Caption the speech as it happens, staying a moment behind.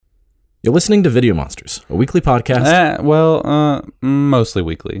You're listening to Video Monsters, a weekly podcast. Mostly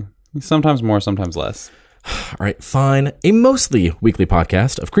weekly. Sometimes more, sometimes less. All right, fine. A mostly weekly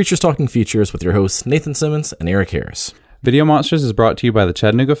podcast of Creatures Talking Features with your hosts Nathan Simmons and Eric Harris. Video Monsters is brought to you by the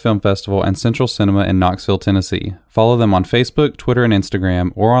Chattanooga Film Festival and Central Cinema in Knoxville, Tennessee. Follow them on Facebook, Twitter, and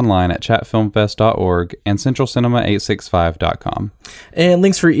Instagram, or online at chatfilmfest.org and centralcinema865.com. And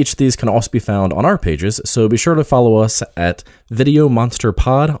links for each of these can also be found on our pages, so be sure to follow us at Video Monster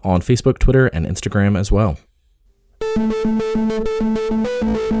Pod on Facebook, Twitter, and Instagram as well.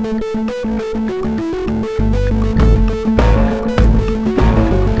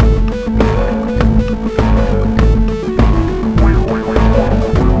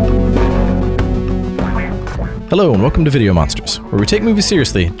 Hello and welcome to Video Monsters, where we take movies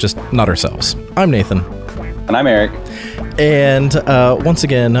seriously, just not ourselves. I'm Nathan. And I'm Eric. And once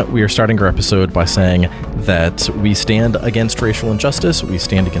again, we are starting our episode by saying that we stand against racial injustice, we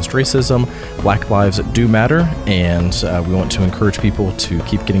stand against racism, Black lives do matter, and we want to encourage people to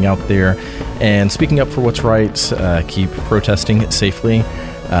keep getting out there and speaking up for what's right, keep protesting safely,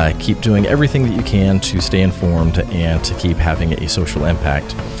 keep doing everything that you can to stay informed and to keep having a social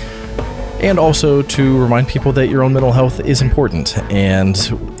impact. And also to remind people that your own mental health is important, and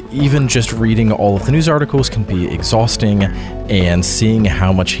even just reading all of the news articles can be exhausting, and seeing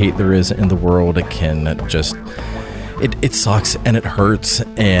how much hate there is in the world can just... It sucks and it hurts,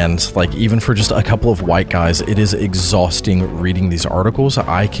 and like even for just a couple of white guys, it is exhausting reading these articles.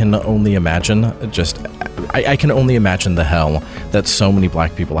 I can only imagine I can only imagine the hell that so many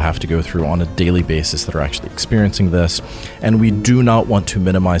black people have to go through on a daily basis that are actually experiencing this, and we do not want to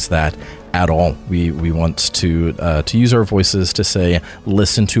minimize that at all. We want to use our voices to say,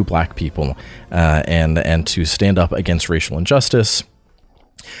 listen to black people, and to stand up against racial injustice.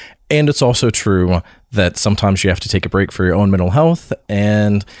 And it's also true that sometimes you have to take a break for your own mental health,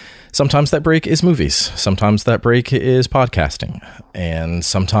 and sometimes that break is movies. Sometimes that break is podcasting. And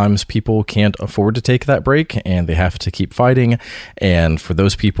sometimes people can't afford to take that break, and they have to keep fighting. And for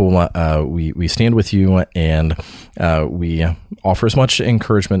those people, we stand with you, and we offer as much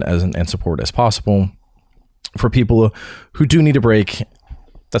encouragement and support as possible. For people who do need a break,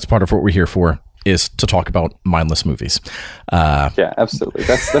 that's part of what we're here for, is to talk about mindless movies. Yeah, absolutely.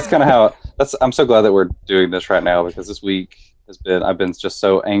 That's kind of how. I'm so glad that we're doing this right now, because this week I've been just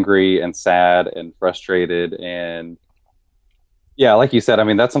so angry and sad and frustrated, and yeah, like you said, I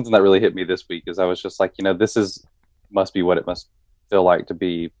mean, that's something that really hit me this week. Is I was just like, this must be what it must feel like to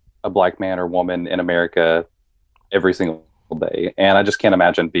be a black man or woman in America every single day, and I just can't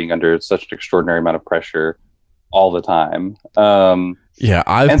imagine being under such an extraordinary amount of pressure all the time. Yeah,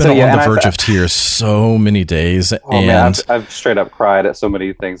 I've been on the verge of tears so many days, Man, I've straight up cried at so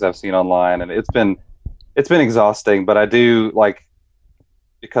many things I've seen online, and it's been exhausting. But I do, like,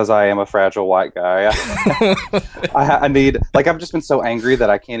 because I am a fragile white guy, I need, like, I've just been so angry that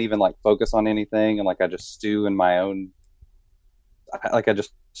I can't even like focus on anything, and like I just stew in my own, like I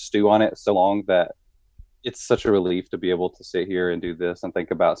just stew on it so long that it's such a relief to be able to sit here and do this and think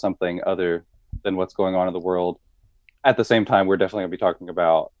about something other than what's going on in the world. At the same time, we're definitely going to be talking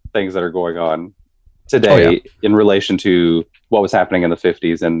about things that are going on today in relation to what was happening in the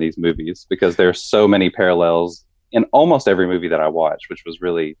 50s in these movies, because there's so many parallels in almost every movie that I watched, which was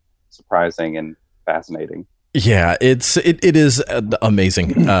really surprising and fascinating. Yeah, it is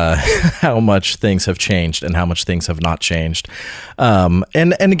amazing how much things have changed and how much things have not changed. And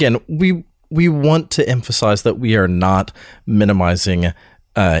again, we want to emphasize that we are not minimizing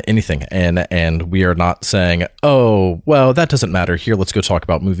anything, and we are not saying, oh, well, that doesn't matter here, let's go talk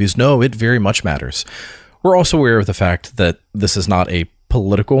about movies. No, it very much matters. We're also aware of the fact that this is not a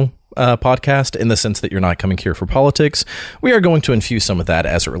political podcast, in the sense that you're not coming here for politics. We are going to infuse some of that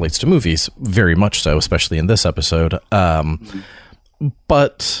as it relates to movies, very much so, especially in this episode.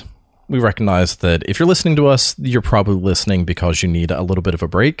 But we recognize that if you're listening to us, you're probably listening because you need a little bit of a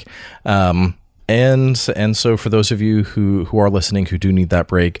break. And so for those of you who are listening, who do need that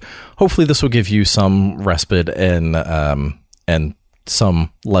break, hopefully this will give you some respite and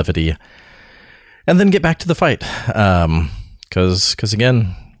some levity, and then get back to the fight. Because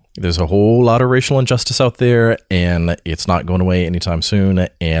again, there's a whole lot of racial injustice out there, and it's not going away anytime soon.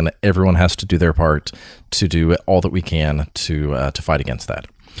 And everyone has to do their part to do all that we can to fight against that.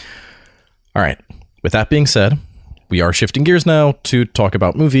 All right. With that being said, we are shifting gears now to talk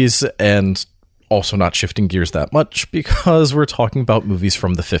about movies, and also not shifting gears that much because we're talking about movies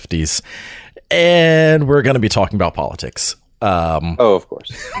from the 50s, and we're going to be talking about politics. Of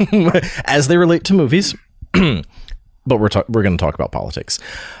course. As they relate to movies, but we're going to talk about politics.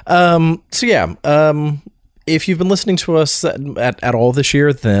 If you've been listening to us at all this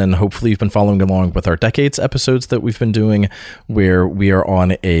year, then hopefully you've been following along with our Decades episodes that we've been doing, where we are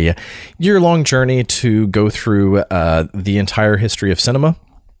on a year-long journey to go through the entire history of cinema.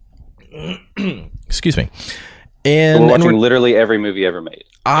 Excuse me. And we're watching literally every movie ever made.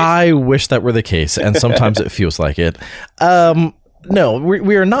 I wish that were the case, and sometimes it feels like it. No,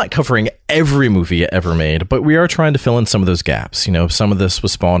 we are not covering every movie ever made, but we are trying to fill in some of those gaps. You know, some of this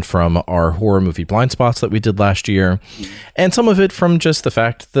was spawned from our horror movie blind spots that we did last year, and some of it from just the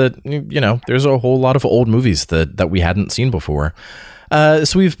fact that, you know, there's a whole lot of old movies that we hadn't seen before.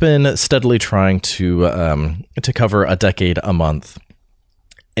 So we've been steadily trying to cover a decade a month.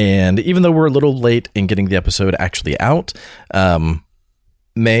 And even though we're a little late in getting the episode actually out,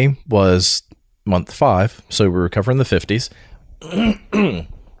 May was month 5, so we were covering the 50s.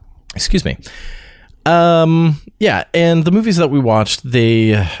 Excuse me. Yeah, and the movies that we watched,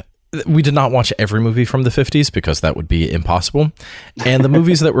 we did not watch every movie from the 50s because that would be impossible. And the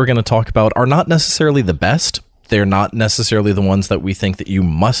movies that we're going to talk about are not necessarily the best. They're not necessarily the ones that we think that you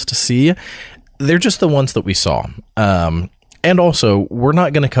must see. They're just the ones that we saw. And also, we're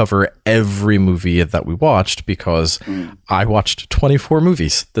not going to cover every movie that we watched because I watched 24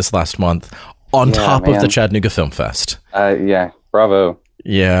 movies this last month on top of the Chattanooga Film Fest. Yeah, bravo.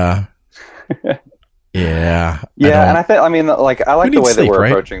 Yeah. Yeah. And I mean, like, I like the way that we're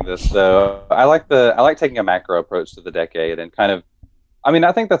approaching this, though. I like taking a macro approach to the decade and kind of, I mean,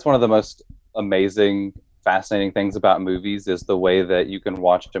 I think that's one of the most amazing, fascinating things about movies is the way that you can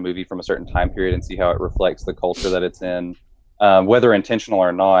watch a movie from a certain time period and see how it reflects the culture that it's in. Whether intentional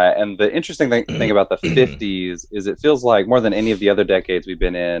or not. And the interesting thing about the 50s is it feels like more than any of the other decades we've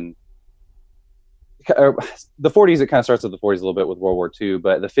been in, the 40s, it kind of starts with the 40s a little bit with World War II,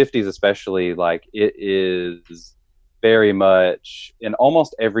 but the 50s especially, like, it is very much in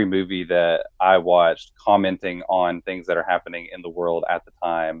almost every movie that I watched commenting on things that are happening in the world at the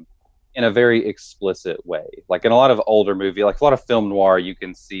time in a very explicit way. Like in a lot of older movies, like a lot of film noir, you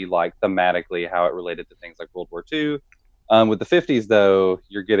can see like thematically how it related to things like World War II. With the 50s, though,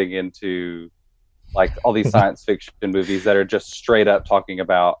 you're getting into like all these science fiction movies that are just straight up talking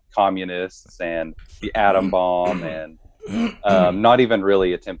about communists and the atom bomb and not even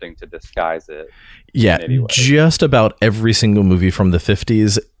really attempting to disguise it. Yeah, just about every single movie from the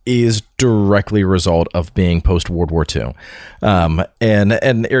 50s is directly a result of being post-World War II. And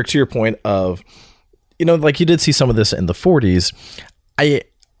Eric, to your point of, you know, like you did see some of this in the 40s,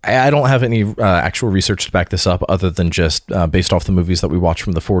 I don't have any actual research to back this up other than just based off the movies that we watched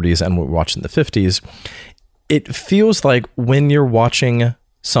from the 40s and what we watched in the 50s. It feels like when you're watching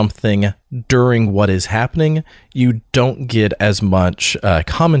something during what is happening, you don't get as much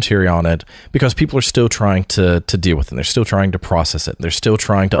commentary on it because people are still trying to deal with it. They're still trying to process it. They're still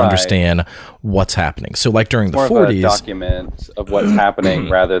trying to understand what's happening. So like during the 40s, more of a document of what's happening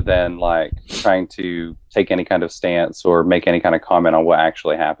rather than like trying to take any kind of stance or make any kind of comment on what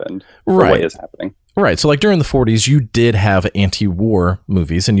actually happened or what is happening. Right. So like during the 40s, you did have anti-war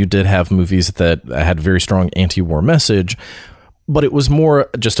movies and you did have movies that had very strong anti-war message, but it was more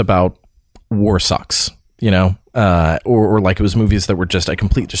just about war sucks, you know, or like it was movies that were just a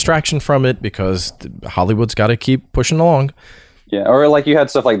complete distraction from it because Hollywood's got to keep pushing along. Yeah. Or like you had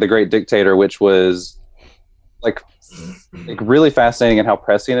stuff like The Great Dictator, which was like really fascinating in how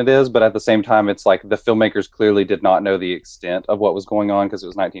prescient it is. But at the same time, it's like the filmmakers clearly did not know the extent of what was going on because it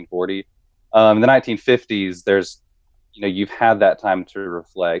was 1940. In the 1950s, there's, you know, you've had that time to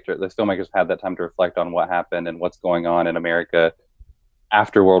reflect, or the filmmakers had that time to reflect on what happened and what's going on in America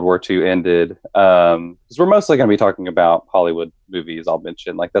after World War II ended. Because we're mostly going to be talking about Hollywood movies, I'll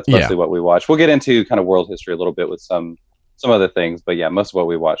mention. Like, that's mostly what we watch. We'll get into kind of world history a little bit with some other things, but yeah, most of what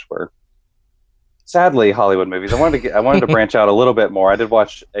we watched were, sadly, Hollywood movies. I wanted to branch out a little bit more. I did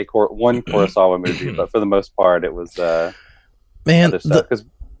watch one Kurosawa movie, but for the most part, it was other stuff.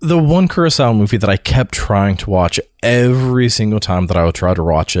 The one Kurosawa movie that I kept trying to watch every single time that I would try to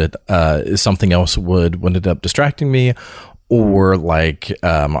watch it is something else would end up distracting me, or like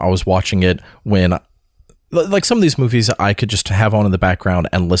I was watching it when, like some of these movies I could just have on in the background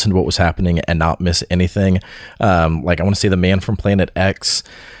and listen to what was happening and not miss anything. Like I want to say The Man from Planet X.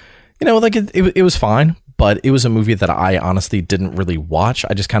 You know, like it was fine, but it was a movie that I honestly didn't really watch.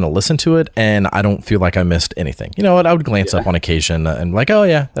 I just kind of listened to it, and I don't feel like I missed anything. You know, I would glance up on occasion and like, oh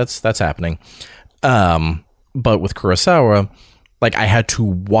yeah, that's happening. But with Kurosawa, like I had to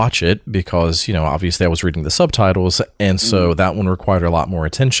watch it because, you know, obviously I was reading the subtitles, and so that one required a lot more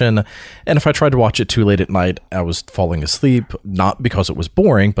attention. And if I tried to watch it too late at night, I was falling asleep, not because it was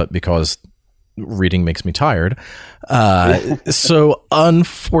boring, but because reading makes me tired. So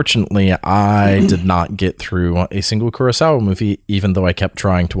unfortunately, I did not get through a single Kurosawa movie, even though I kept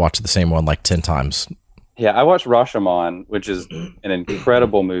trying to watch the same one like 10 times. Yeah, I watched Rashomon, which is an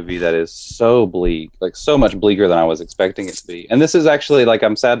incredible movie that is so bleak, like so much bleaker than I was expecting it to be. And this is actually, like,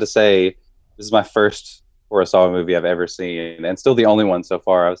 I'm sad to say, this is my first Kurosawa movie I've ever seen, and still the only one so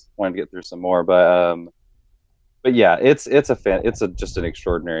far. I was wanting to get through some more, but yeah, it's just an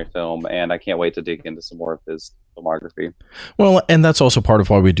extraordinary film, and I can't wait to dig into some more of his filmography. Well, and that's also part of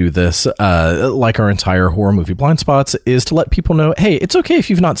why we do this, like our entire horror movie blind spots, is to let people know, hey, it's okay if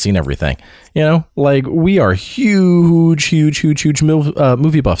you've not seen everything. You know, like, we are huge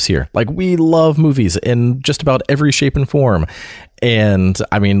movie buffs here. Like, we love movies in just about every shape and form. And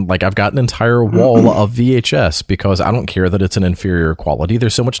I mean, like, I've got an entire wall of VHS because I don't care that it's an inferior quality.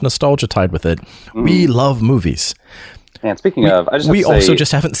 There's so much nostalgia tied with it. We love movies. And speaking of, I just have we to say, also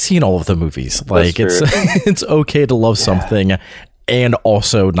just haven't seen all of the movies. Like, it's okay to love something and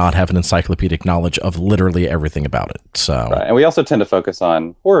also not have an encyclopedic knowledge of literally everything about it. So, right. And we also tend to focus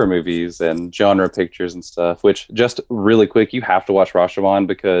on horror movies and genre pictures and stuff, which, just really quick, you have to watch Rashomon,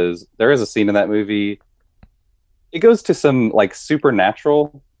 because there is a scene in that movie. It goes to some, like,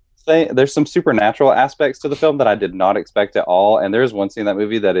 supernatural thing. There's some supernatural aspects to the film that I did not expect at all. And there's one scene in that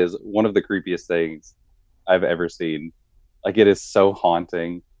movie that is one of the creepiest things I've ever seen. Like, it is so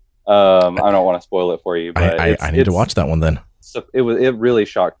haunting. I don't want to spoil it for you, but I need to watch that one then. So it really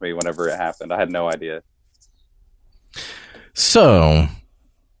shocked me whenever it happened. I had no idea. So,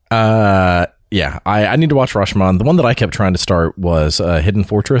 yeah, I need to watch Rashomon. The one that I kept trying to start was Hidden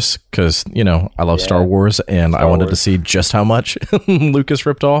Fortress, because, you know, I love Star Wars, and I wanted to see just how much Lucas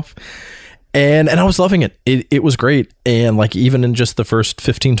ripped off. And I was loving it. It was great. And, like, even in just the first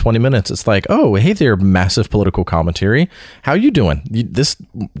 15, 20 minutes, it's like, oh, hey there, massive political commentary. How you doing? This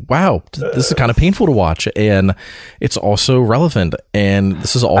is kind of painful to watch. And it's also relevant. And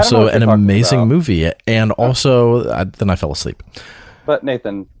this is also an amazing movie. And also, then I fell asleep. But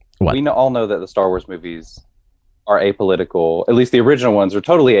Nathan, what? We all know that the Star Wars movies are apolitical. At least the original ones are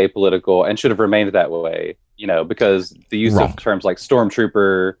totally apolitical and should have remained that way, you know, because the use of terms like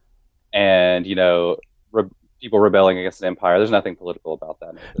stormtrooper and, you know, people rebelling against an empire, there's nothing political about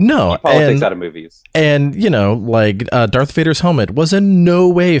that. No. Keep politics out of movies. And, you know, like, Darth Vader's helmet was in no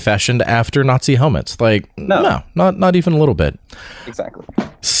way fashioned after Nazi helmets. Like, no, not even a little bit. Exactly.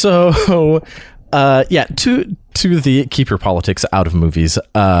 So, yeah, to the keep your politics out of movies,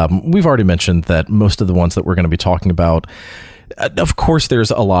 we've already mentioned that most of the ones that we're going to be talking about, of course,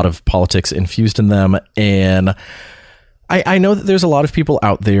 there's a lot of politics infused in them, and I know that there's a lot of people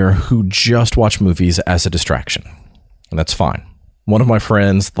out there who just watch movies as a distraction, and that's fine. One of my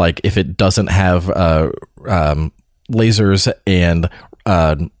friends, like, if it doesn't have lasers and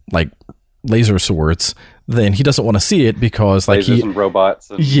like laser swords, then he doesn't want to see it because, like, lasers and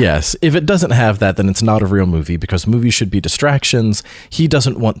robots. Yes, if it doesn't have that, then it's not a real movie, because movies should be distractions. He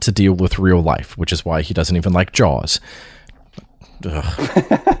doesn't want to deal with real life, which is why he doesn't even like Jaws.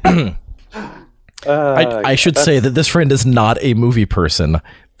 I should say that this friend is not a movie person.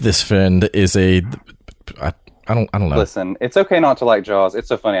 This friend is I don't know. Listen, it's okay not to like Jaws. It's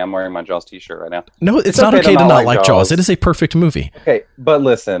so funny. I'm wearing my Jaws t-shirt right now. No, it's not okay to not like Jaws. It is a perfect movie. Okay, but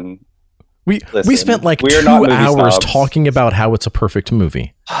listen. We spent like 2 hours talking about how it's a perfect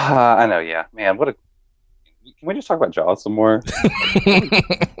movie. I know, yeah. Man, can we just talk about Jaws some more?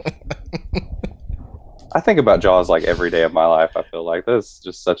 I think about Jaws like every day of my life. I feel like this is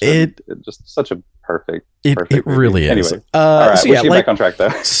just such a perfect. It really is. Anyway, all right, let's get back on track though.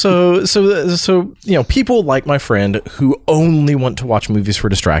 So you know, people like my friend who only want to watch movies for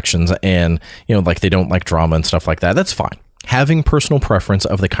distractions, and, you know, like, they don't like drama and stuff like that. That's fine. Having personal preference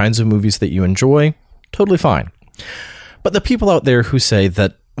of the kinds of movies that you enjoy, totally fine. But the people out there who say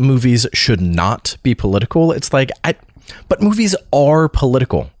that movies should not be political, it's like, but movies are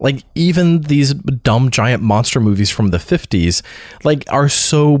political. Like, even these dumb giant monster movies from the 50s, like, are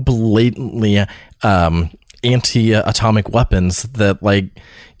so blatantly anti-atomic weapons that, like,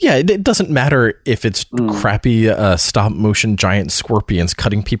 yeah, it doesn't matter if it's crappy stop motion giant scorpions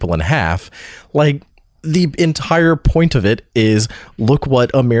cutting people in half. Like, the entire point of it is, look what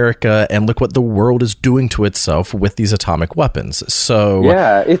America and look what the world is doing to itself with these atomic weapons. So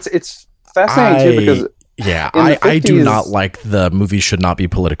yeah, it's fascinating too, because I do not like the movies should not be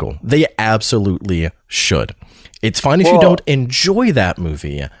political. They absolutely should. It's fine if you don't enjoy that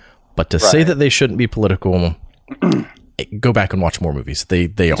movie, but to say that they shouldn't be political, go back and watch more movies.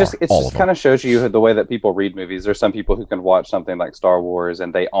 It just kind of shows you the way that people read movies. There's some people who can watch something like Star Wars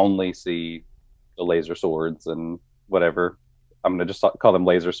and they only see the laser swords and whatever. I'm going to just call them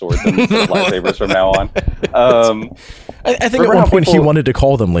laser swords instead of lightsabers from now on. I think at one point he wanted to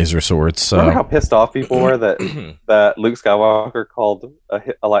call them laser swords. So. Remember how pissed off people were that Luke Skywalker called a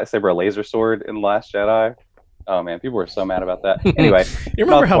lightsaber a laser sword in The Last Jedi? Oh man, people were so mad about that. Anyway, you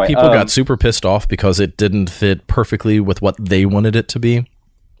remember how people got super pissed off because it didn't fit perfectly with what they wanted it to be?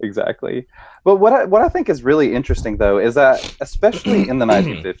 Exactly. But what I think is really interesting, though, is that especially in the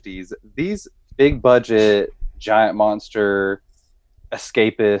 1950s, these big budget, giant monster,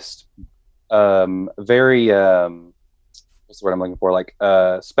 escapist, very what's the word I'm looking for? Like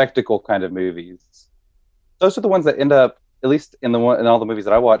spectacle kind of movies. Those are the ones that end up, at least in all the movies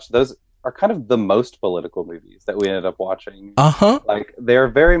that I watched, those are kind of the most political movies that we ended up watching. Like they're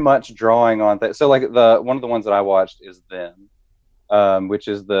very much drawing on that. So like one of the ones that I watched is Them. Which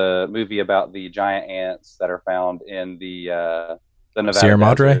is the movie about the giant ants that are found in the Nevada Sierra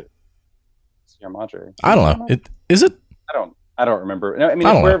Madre. Desert. Sierra Madre. I don't know. Is it? I don't remember. No, I mean,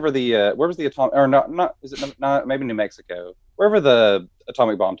 it's wherever the where was the atomic or not? Is it not maybe New Mexico? Wherever the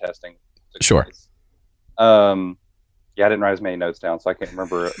atomic bomb testing took place. Yeah, I didn't write as many notes down, so I can't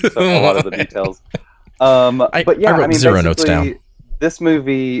remember a lot of the details. But yeah, I mean, 0 notes down. This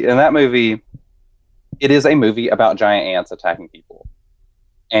movie and that movie. It is a movie about giant ants attacking people.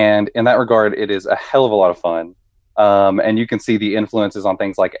 And in that regard, it is a hell of a lot of fun. And you can see the influences on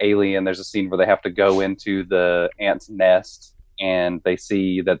things like Alien. There's a scene where they have to go into the ant's nest and they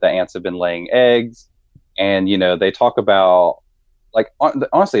see that the ants have been laying eggs. And, you know, they talk about, like,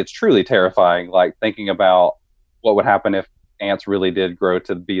 honestly, it's truly terrifying, like, thinking about what would happen if ants really did grow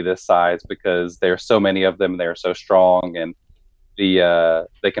to be this size, because there are so many of them, they're so strong, and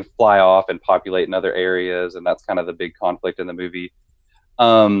they can fly off and populate in other areas, and that's kind of the big conflict in the movie.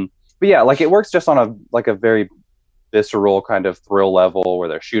 But yeah, like it works just on a very visceral kind of thrill level where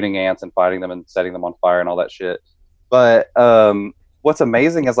they're shooting ants and fighting them and setting them on fire and all that shit. But what's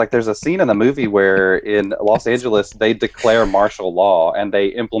amazing is like there's a scene in the movie where in Los Angeles they declare martial law and they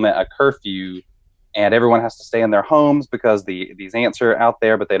implement a curfew. And everyone has to stay in their homes because these ants are out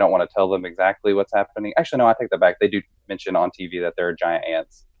there, but they don't want to tell them exactly what's happening. Actually, no, I take that back. They do mention on TV that there are giant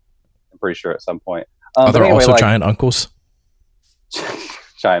ants. I'm pretty sure at some point. Are there also giant uncles?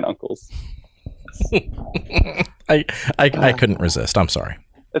 Giant uncles. I couldn't resist. I'm sorry.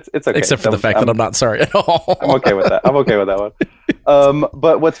 It's okay. Except for the fact that I'm not sorry at all. I'm okay with that. I'm okay with that one.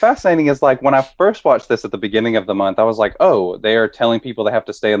 But what's fascinating is like when I first watched this at the beginning of the month, I was like, oh, they are telling people they have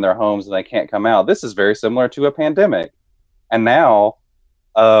to stay in their homes and they can't come out. This is very similar to a pandemic. And now,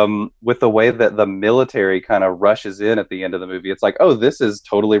 with the way that the military kind of rushes in at the end of the movie, it's like, oh, this is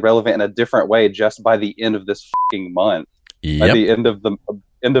totally relevant in a different way just by the end of this fucking month. Yep. By the end of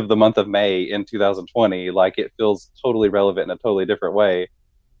the month of May in 2020, like it feels totally relevant in a totally different way.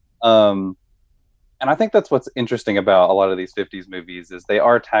 And I think that's what's interesting about a lot of these 50s movies is they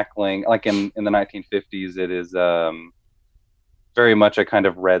are tackling, like in the 1950s, it is very much a kind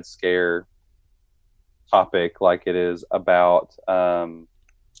of Red Scare topic, like it is about,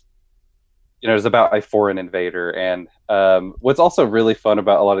 it's about a foreign invader. And what's also really fun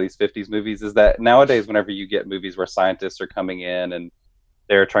about a lot of these 50s movies is that nowadays, whenever you get movies where scientists are coming in and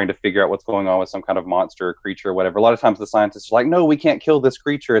they're trying to figure out what's going on with some kind of monster or creature or whatever, a lot of times the scientists are like, no, we can't kill this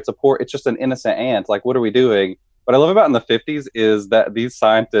creature. It's just an innocent ant. Like, what are we doing? What I love about in the 50s is that these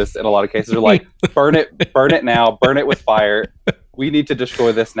scientists, in a lot of cases, are like, burn it now, burn it with fire. We need to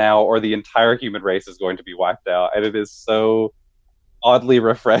destroy this now, or the entire human race is going to be wiped out. And it is so oddly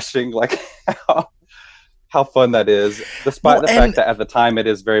refreshing, like how fun that is, despite the fact that at the time it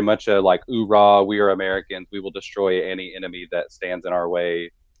is very much a like, ooh rah, we are Americans, we will destroy any enemy that stands in our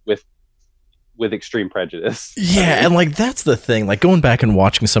way with extreme prejudice. Yeah, and like that's the thing. Like going back and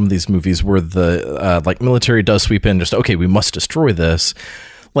watching some of these movies where the like military does sweep in, just okay, we must destroy this.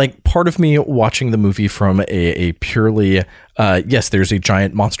 Like part of me watching the movie from a purely yes, there's a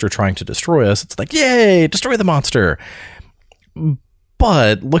giant monster trying to destroy us. It's like, yay, destroy the monster.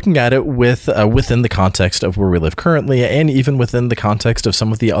 But looking at it within the context of where we live currently, and even within the context of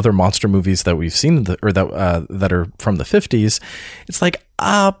some of the other monster movies that we've seen, that are from the 50s, it's like,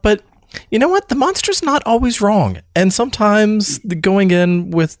 but you know what? The monster's not always wrong. And sometimes the going in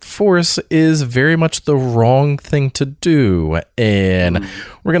with force is very much the wrong thing to do. And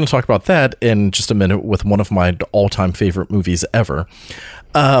we're going to talk about that in just a minute with one of my all-time favorite movies ever.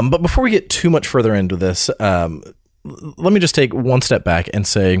 But before we get too much further into this, let me just take one step back and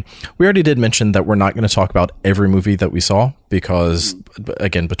say, we already did mention that we're not going to talk about every movie that we saw because,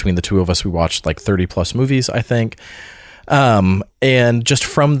 again, between the two of us, we watched like 30 plus movies, I think. And just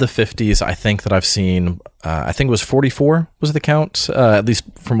from the 50s, I think that I've seen, I think it was 44 was the count, at least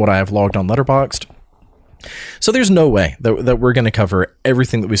from what I have logged on Letterboxd. So there's no way that we're going to cover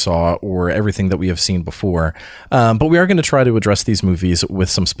everything that we saw or everything that we have seen before, but we are going to try to address these movies with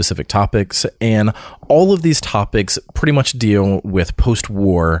some specific topics, and all of these topics pretty much deal with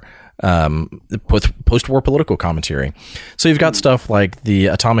post-war political commentary. So you've got stuff like the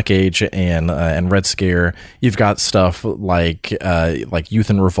Atomic Age and Red Scare. You've got stuff like Youth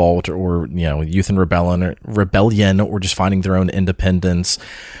in Revolt, or Youth in Rebellion, or just finding their own independence.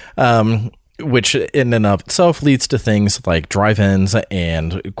 Which in and of itself leads to things like drive-ins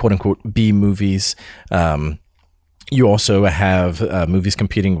and quote-unquote B movies. You also have movies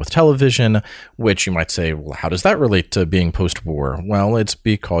competing with television, which you might say, well, how does that relate to being post-war? Well, it's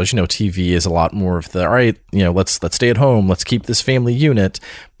because, TV is a lot more of the, all right, let's stay at home, let's keep this family unit.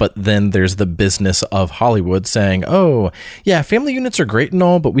 But then there's the business of Hollywood saying, oh, yeah, family units are great and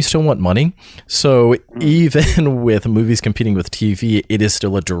all, but we still want money. So even with movies competing with TV, it is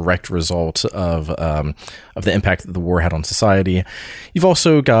still a direct result of the impact that the war had on society. You've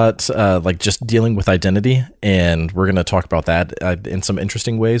also got just dealing with identity, and we're going to talk about that in some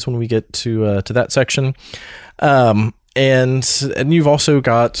interesting ways when we get to that section. And you've also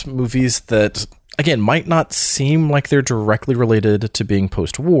got movies that, again, might not seem like they're directly related to being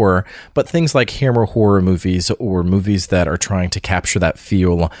post-war, but things like Hammer horror movies, or movies that are trying to capture that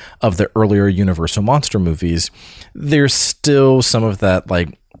feel of the earlier Universal monster movies, there's still some of that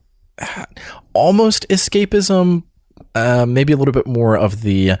almost escapism, maybe a little bit more of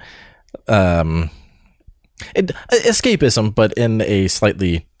the escapism, but in a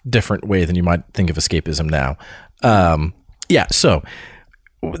slightly different way than you might think of escapism now. So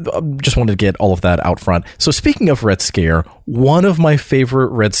just wanted to get all of that out front. So speaking of Red Scare, one of my favorite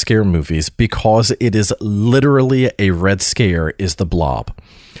Red Scare movies, because it is literally a Red Scare, is The Blob.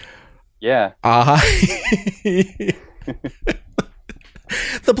 Yeah.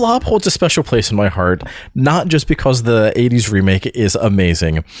 The Blob holds a special place in my heart, not just because the 80s remake is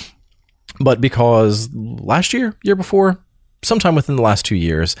amazing, but because year before, sometime within the last 2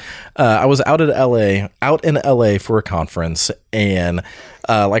 years, I was out in LA for a conference, and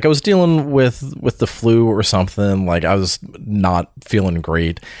I was dealing with the flu or something. I was not feeling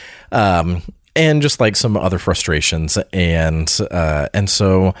great, and just some other frustrations, and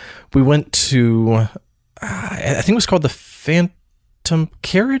so we went to I think it was called the Phantom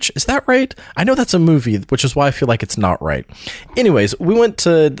Carriage. Is that right? I know that's a movie, which is why I feel like it's not right. Anyways, we went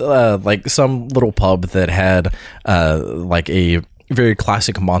to some little pub that had a very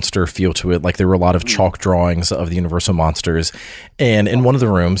classic monster feel to it. There were a lot of chalk drawings of the Universal monsters, and in one of the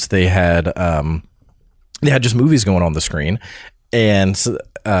rooms they had just movies going on the screen, and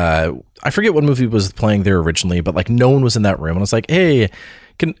I forget what movie was playing there originally, but no one was in that room, and I was like, hey,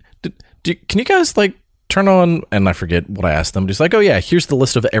 can you guys turn on, and I forget what I asked them. Just oh yeah, here's the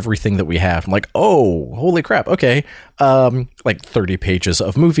list of everything that we have. I'm like, oh, holy crap. Okay. 30 pages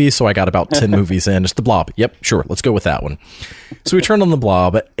of movies. So I got about 10 movies in. Just The Blob. Yep. Sure. Let's go with that one. So we turned on The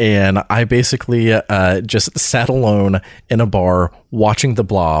Blob, and I basically just sat alone in a bar watching The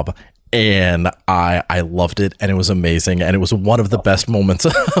Blob. And I loved it, and it was amazing, and it was one of the best moments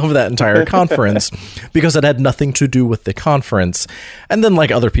of that entire conference, because it had nothing to do with the conference. And then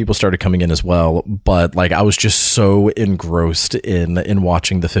other people started coming in as well, but I was just so engrossed in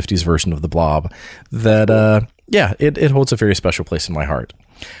watching the 50s version of The Blob that it holds a very special place in my heart.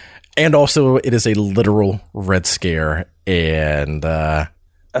 And also, it is a literal Red Scare, and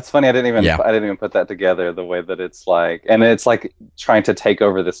that's funny. I didn't even put that together, the way that it's and it's trying to take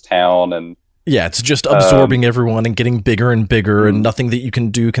over this town, and yeah, it's just absorbing everyone and getting bigger and bigger, and nothing that you can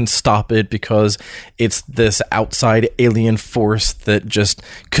do can stop it, because it's this outside alien force that just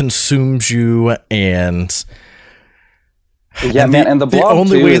consumes you. And the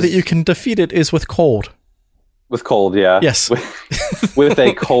only way that you can defeat it is with cold. With cold, yeah. Yes. With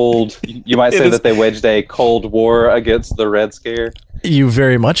a cold, you might say that they waged a cold war against the Red Scare. You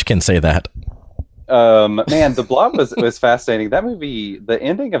very much can say that. Man, The Blob was fascinating. That movie, the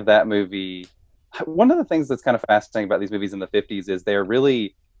ending of that movie, one of the things that's kind of fascinating about these movies in the 50s is you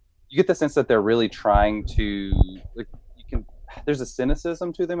get the sense that they're really trying to, there's a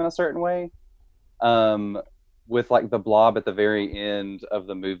cynicism to them in a certain way. With The Blob at the very end of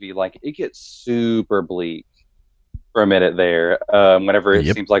the movie, it gets super bleak for a minute there, whenever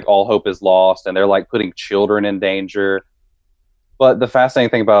it seems like all hope is lost, and they're putting children in danger. But the fascinating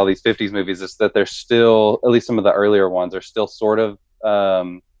thing about all these 50s movies is that they're still, at least some of the earlier ones, are still sort of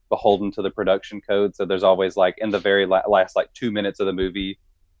beholden to the production code. So there's always in the very last 2 minutes of the movie,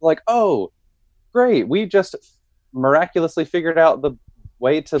 oh, great, we just miraculously figured out the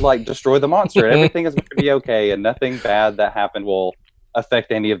way to destroy the monster, and everything is going to be okay, and nothing bad that happened will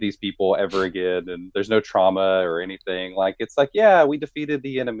affect any of these people ever again, and there's no trauma or anything. Like, it's like, yeah, we defeated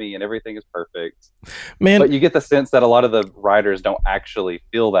the enemy and everything is perfect. Man, but you get the sense that a lot of the writers don't actually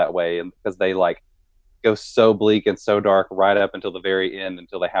feel that way, and because they like go so bleak and so dark right up until the very end,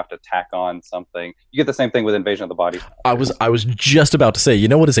 until they have to tack on something. You get the same thing with Invasion of the Body Snatchers. I was just about to say, you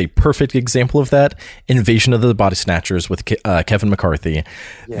know what is a perfect example of that? Invasion of the Body Snatchers with Kevin McCarthy.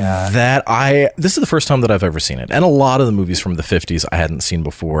 Yeah. This is the first time that I've ever seen it, and a lot of the movies from the 50s I hadn't seen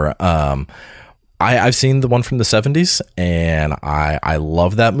before. I've seen the one from the 70s, and I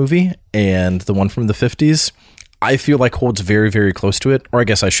love that movie, and the one from the 50s I feel like holds very, very close to it. Or I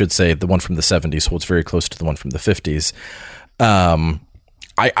guess I should say the one from the 70s holds very close to the one from the 50s.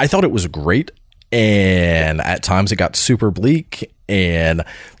 I thought it was great. And at times it got super bleak. And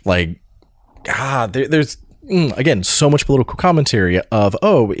like, there's, again, so much political commentary of,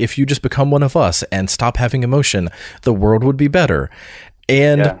 oh, if you just become one of us and stop having emotion, the world would be better.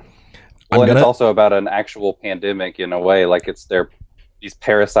 And yeah. Well, and it's also about an actual pandemic in a way. Like, it's these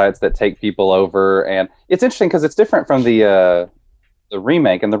parasites that take people over, and it's interesting because it's different from the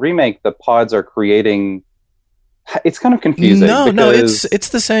remake. In the remake, the pods are creating. It's kind of confusing. No, it's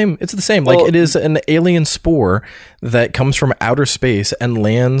the same. It's the same. Well, like, it is an alien spore that comes from outer space and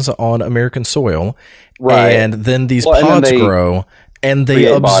lands on American soil, right? And then these pods grow and they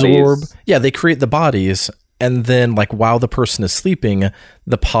absorb. Bodies. Yeah, they create the bodies. And then, like, while the person is sleeping,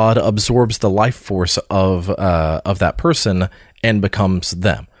 the pod absorbs the life force of that person and becomes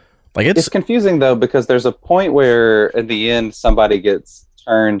them. Like, it's confusing though, because there's a point where in the end somebody gets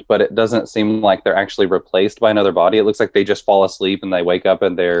turned, but it doesn't seem like they're actually replaced by another body. It looks like they just fall asleep and they wake up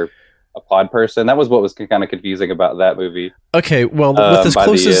and they're a pod person. That was what was kind of confusing about that movie. Okay, well,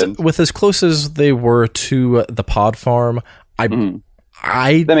 with as close as they were to the pod farm, that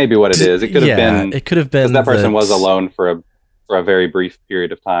may be what it is. It could have been. It could have been that person was alone for a very brief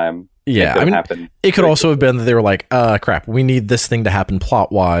period of time. Yeah, it could also have been that they were like, crap, we need this thing to happen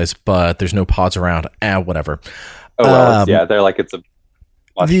plot wise, but there's no pods around. Whatever. Oh well, yeah, they're like, it's a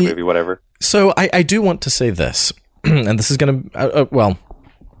monster movie, whatever. So I do want to say this, and this is gonna I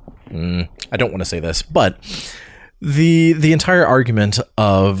don't want to say this, but the entire argument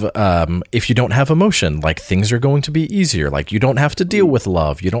of if you don't have emotion, like, things are going to be easier, like, you don't have to deal with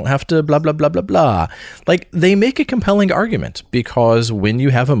love, you don't have to blah blah blah blah blah, like, they make a compelling argument, because when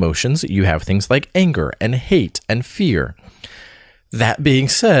you have emotions, you have things like anger and hate and fear. That being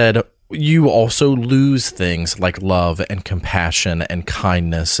said, you also lose things like love and compassion and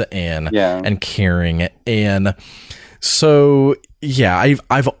kindness and caring. And so, yeah,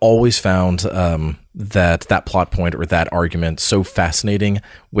 I've always found that plot point or that argument so fascinating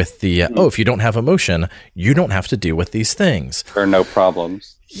with the if you don't have emotion, you don't have to deal with these things. There are no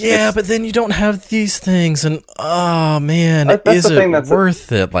problems. Yeah, but then you don't have these things, and oh man, is it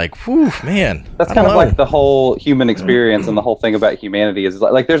worth it? Like, whew, man. That's kind of like the whole human experience, and the whole thing about humanity is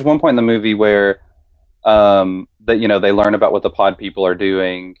like there's one point in the movie where that they learn about what the pod people are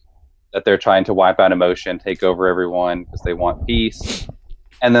doing, that they're trying to wipe out emotion, take over everyone because they want peace.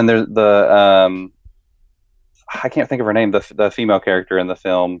 And then there's the I can't think of her name, the female character in the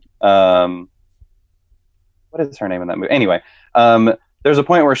film. What is her name in that movie? Anyway, there's a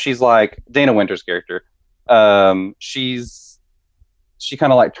point where she's like, Dana Winter's character. She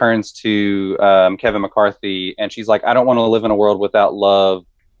kind of like turns to Kevin McCarthy, and she's like, I don't want to live in a world without love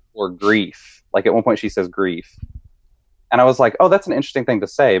or grief. Like, at one point she says grief. And I was like, oh, that's an interesting thing to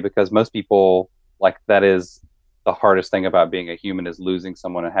say, because most people, like, that is the hardest thing about being a human, is losing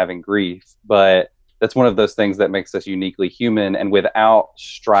someone and having grief. But that's one of those things that makes us uniquely human. And without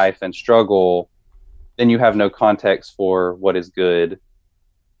strife and struggle, then you have no context for what is good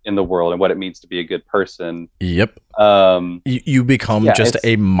in the world and what it means to be a good person. Yep. You become just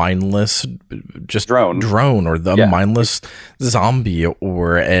a mindless drone or the mindless zombie,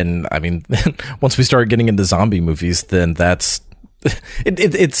 and I mean, once we start getting into zombie movies, then that's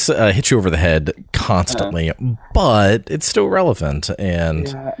it's hit you over the head constantly, but it's still relevant.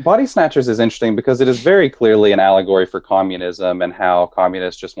 And Body Snatchers is interesting because it is very clearly an allegory for communism and how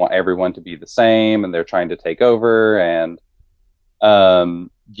communists just want everyone to be the same, and they're trying to take over. And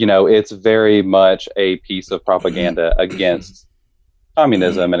it's very much a piece of propaganda against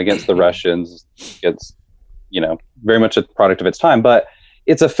communism and against the Russians. It's, very much a product of its time, but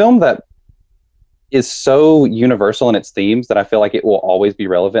it's a film that is so universal in its themes that I feel like it will always be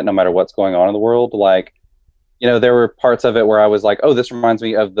relevant no matter what's going on in the world. Like, there were parts of it where I was like, oh, this reminds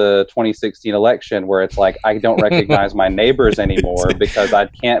me of the 2016 election, where it's like, I don't recognize my neighbors anymore because I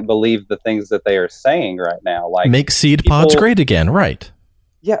can't believe the things that they are saying right now. Like, make seed pods great again, right?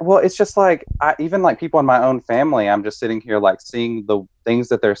 Yeah, well, it's just like even like people in my own family, I'm just sitting here like seeing the things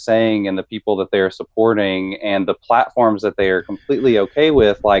that they're saying and the people that they're supporting and the platforms that they are completely okay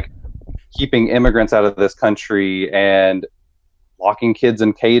with, like keeping immigrants out of this country and locking kids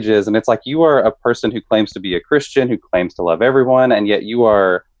in cages. And it's like, you are a person who claims to be a Christian, who claims to love everyone, and yet you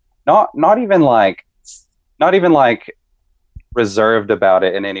are not even like reserved about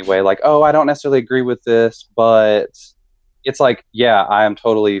it in any way. Like, oh, I don't necessarily agree with this, but it's like, yeah, I am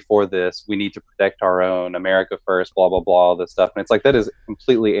totally for this. We need to protect our own, America first, blah, blah, blah, all this stuff. And it's like, that is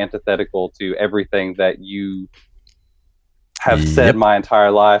completely antithetical to everything that you have said my entire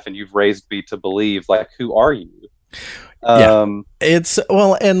life and you've raised me to believe. Like, who are you? It's,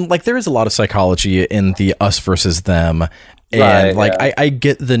 well, and like there is a lot of psychology in the us versus them. And I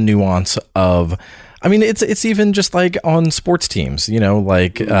get the nuance of, I mean, it's even just like on sports teams, you know,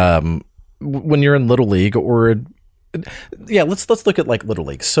 like when you're in Little League or let's look at like Little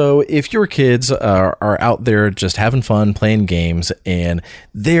League. So if your kids are out there just having fun playing games and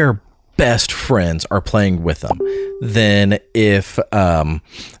their best friends are playing with them, then if the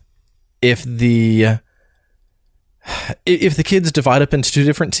kids divide up into two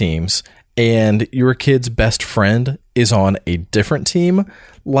different teams and your kid's best friend is on a different team,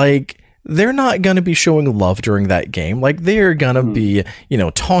 like they're not going to be showing love during that game. Like they're going to be, you know,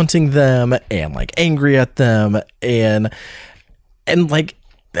 taunting them and like angry at them. And like,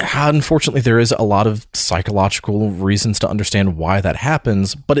 unfortunately, there is a lot of psychological reasons to understand why that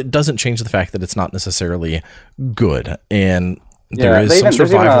happens, but it doesn't change the fact that it's not necessarily good. And there is some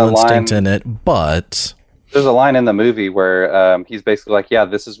survival instinct in it, but there's a line in the movie where he's basically like, yeah,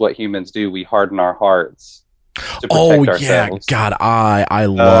 this is what humans do. We harden our hearts to protect ourselves. Yeah, God, I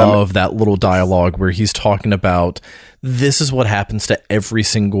love that little dialogue where he's talking about this is what happens to every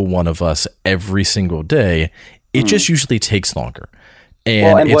single one of us every single day. It just usually takes longer.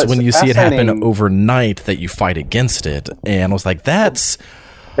 And it's when you see it happen overnight that you fight against it. And I was like, that's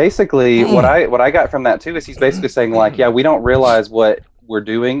basically what I got from that too, is he's basically saying like, yeah, we don't realize what we're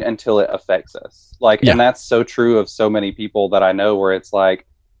doing until it affects us. Like, and that's so true of so many people that I know, where it's like,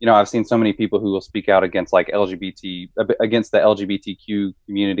 you know, I've seen so many people who will speak out against like against the LGBTQ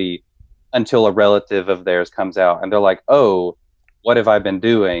community until a relative of theirs comes out and they're like, oh, what have I been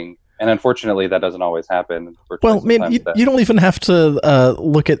doing? And unfortunately, that doesn't always happen. Well, man, you don't even have to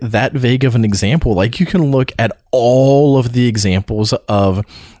look at that vague of an example. Like, you can look at all of the examples of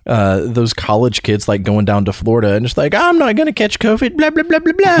those college kids, like, going down to Florida and just like, I'm not going to catch COVID, blah, blah, blah,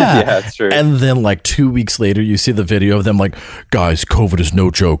 blah, blah. Yeah, that's true. And then, like, 2 weeks later, you see the video of them like, guys, COVID is no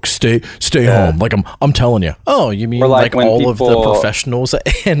joke. Stay home. Like, I'm telling you. Oh, you mean like all of the professionals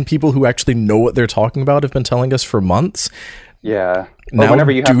and people who actually know what they're talking about have been telling us for months? Yeah. Now,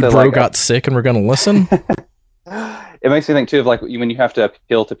 whenever you have dude to, bro like, got sick and we're going to listen. It makes me think too of like when you have to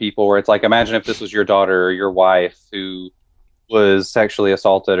appeal to people, where it's like, imagine if this was your daughter or your wife who was sexually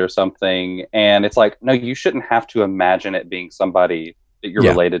assaulted or something, and it's like, no, you shouldn't have to imagine it being somebody that you're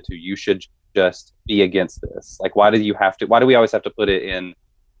related to. You should just be against this. Like, why do we always have to put it in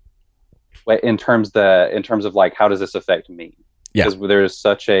terms of like, how does this affect me? Because there's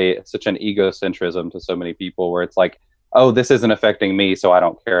such an egocentrism to so many people, where it's like, oh, this isn't affecting me, so I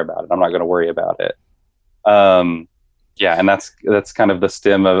don't care about it. I'm not going to worry about it. And that's kind of the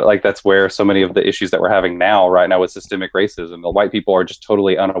stem of, like, that's where so many of the issues that we're having right now with systemic racism, the white people are just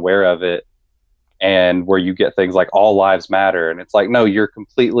totally unaware of it, and where you get things like all lives matter, and it's like, no, you're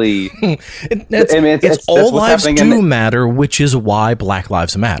completely. It's all lives do matter, which is why Black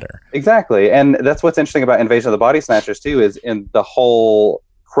Lives Matter. Exactly, and that's what's interesting about Invasion of the Body Snatchers too, is in the whole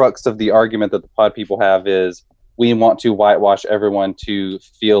crux of the argument that the pod people have is, we want to whitewash everyone to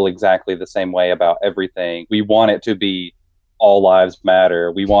feel exactly the same way about everything. We want it to be all lives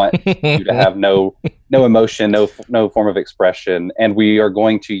matter. We want you to have no emotion, no form of expression, and we are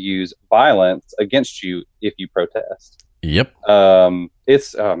going to use violence against you if you protest. Yep.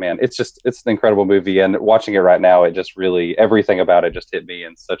 It's an incredible movie, and watching it right now, it just really, everything about it just hit me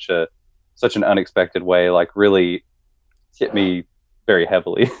in such an unexpected way. Like, really hit me very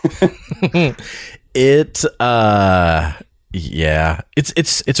heavily. It's a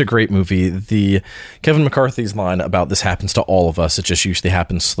great movie. The Kevin McCarthy's line about this happens to all of us, it just usually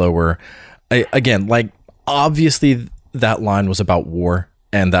happens slower. Again, like, obviously that line was about war,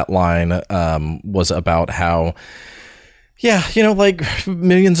 and that line was about how, like,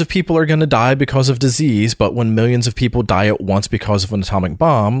 millions of people are going to die because of disease, but when millions of people die at once because of an atomic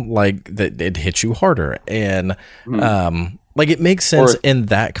bomb, like, that, it hits you harder. And like, it makes sense in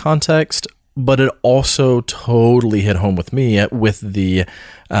that context. But it also totally hit home with me with the,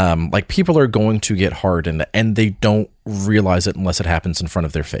 like, people are going to get hardened and they don't realize it unless it happens in front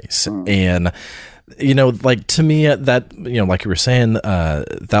of their face. And like, to me, that, like you were saying,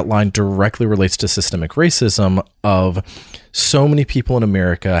 that line directly relates to systemic racism of so many people in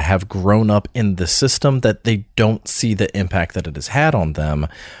America have grown up in the system that they don't see the impact that it has had on them.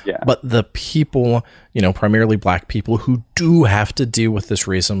 Yeah. But the people, primarily black people who do have to deal with this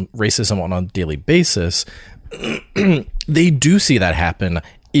racism on a daily basis, they do see that happen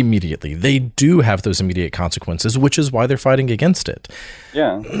immediately. They do have those immediate consequences, which is why they're fighting against it.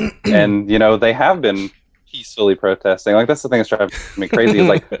 Yeah. And, they have been peacefully protesting. Like, that's the thing that's driving me crazy is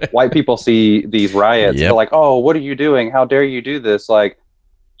like white people see these riots. They're like, oh, what are you doing? How dare you do this? Like,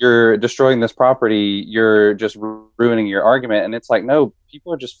 you're destroying this property. You're just ruining your argument. And it's like, no,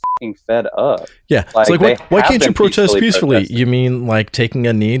 people are just fucking fed up. Yeah. Like, it's like, why can't you protest peacefully? You mean like taking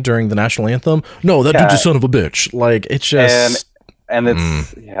a knee during the national anthem? No, that dude's a son of a bitch. Like, it's just... And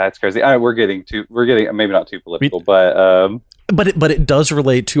it's it's crazy. We're getting maybe not too political, but it does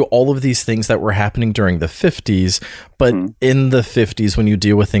relate to all of these things that were happening during the 50s. But in the 50s, when you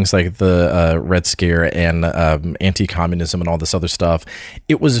deal with things like the Red Scare and anti-communism and all this other stuff,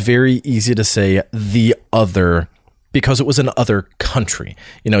 it was very easy to say the other, because it was an other country.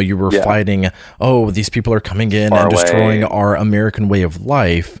 You were fighting, these people are coming in and destroying our American way of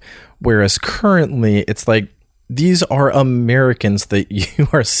life. Whereas currently, it's like, these are Americans that you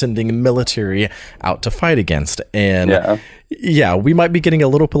are sending military out to fight against. And we might be getting a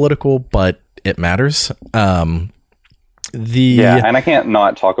little political, but it matters. And I can't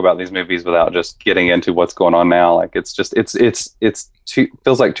not talk about these movies without just getting into what's going on now. Like, it's just,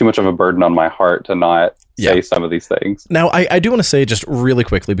 feels like too much of a burden on my heart to not say some of these things. Now, I do want to say just really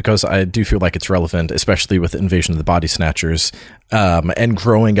quickly, because I do feel like it's relevant, especially with Invasion of the Body Snatchers, and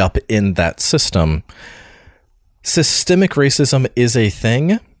growing up in that system. Systemic racism is a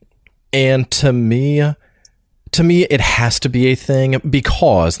thing, and to me it has to be a thing,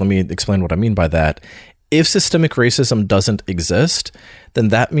 because, let me explain what I mean by that. If systemic racism doesn't exist, then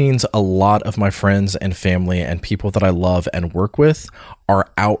that means a lot of my friends and family and people that I love and work with are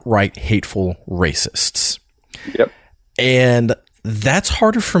outright hateful racists. Yep. And that's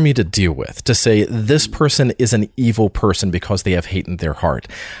harder for me to deal with, to say this person is an evil person because they have hate in their heart.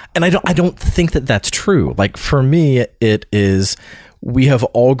 And I don't think that that's true. Like, for me, it is, we have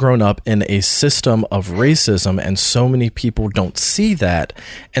all grown up in a system of racism, and so many people don't see that.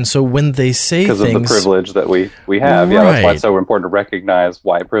 And so when they say things, because of the privilege that we have, that's why it's so important to recognize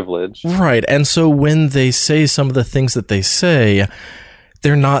white privilege. Right. And so when they say some of the things that they say,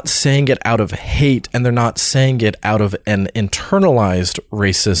 they're not saying it out of hate, and they're not saying it out of an internalized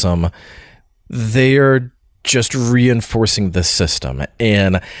racism. They're just reinforcing the system.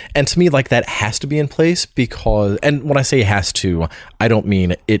 And to me, like, that has to be in place, because, and when I say has to, I don't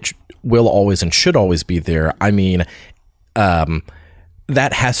mean it will always and should always be there. I mean, that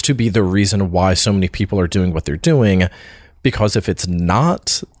has to be the reason why so many people are doing what they're doing, because if it's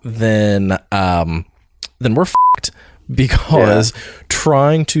not, then we're fucked. Because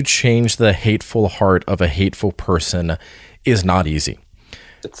trying to change the hateful heart of a hateful person is not easy.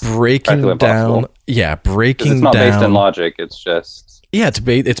 It's breaking down, breaking it's not down, based in logic. It's just it's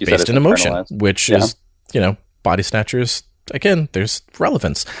based in emotion, which is Body Snatchers. Again, there's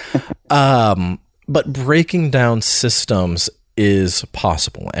relevance, but breaking down systems is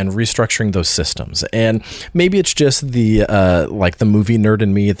possible, and restructuring those systems. And maybe it's just the like the movie nerd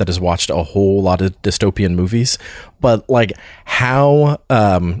in me that has watched a whole lot of dystopian movies, but like, how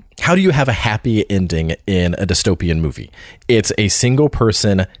do you have a happy ending in a dystopian movie? It's a single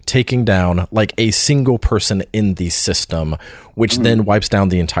person taking down, like, a single person in the system, which then wipes down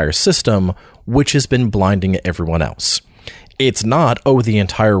the entire system, which has been blinding everyone else. It's not, the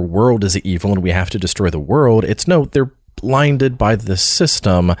entire world is evil and we have to destroy the world. It's no, they're blinded by the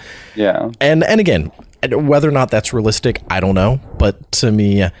system. And again, whether or not that's realistic, I don't know, but to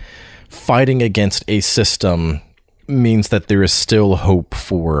me, fighting against a system means that there is still hope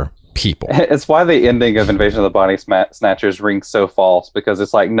for people. It's why the ending of Invasion of the Body Snatchers rings so false, because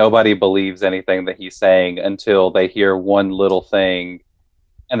it's like nobody believes anything that he's saying until they hear one little thing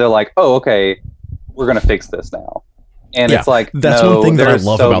and they're like, oh, okay, we're gonna fix this now. And it's like, that's one thing that I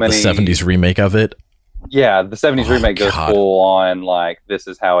love about the 70s remake of it. Yeah, the 70s remake goes full on, like, this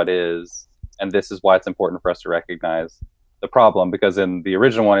is how it is, and this is why it's important for us to recognize the problem, because in the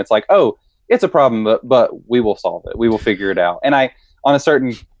original one, it's like, oh, it's a problem, but we will solve it. We will figure it out. And to a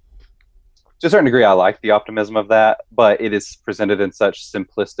certain degree, I like the optimism of that, but it is presented in such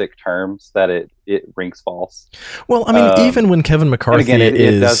simplistic terms that it rings false. Well, I mean, even when Kevin McCarthy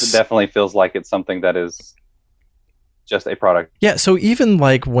it definitely feels like it's something that is just a product. Yeah, so even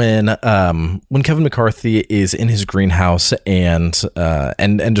like when Kevin McCarthy is in his greenhouse and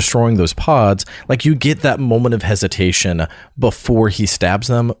destroying those pods, like you get that moment of hesitation before he stabs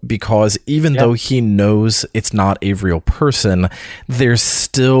them, because even though he knows it's not a real person, there's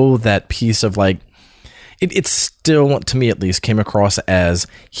still that piece of like, it still, to me at least, came across as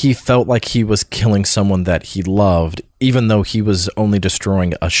he felt like he was killing someone that he loved, even though he was only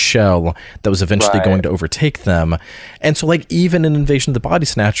destroying a shell that was eventually going to overtake them. And so, like, even in Invasion of the Body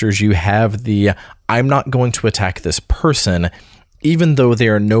Snatchers, you have the, I'm not going to attack this person, even though they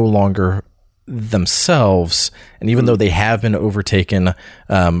are no longer themselves, and even though they have been overtaken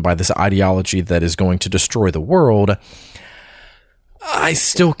by this ideology that is going to destroy the world, I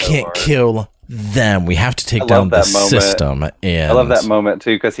still can't kill them. We have to take down the system. And I love that moment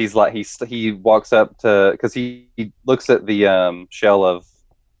too, because he's like, he walks up to, because he looks at the shell of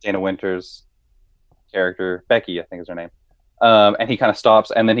Dana Winter's character, Becky, I think is her name, and he kind of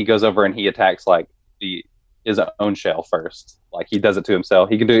stops, and then he goes over and he attacks like his own shell first. Like he does it to himself.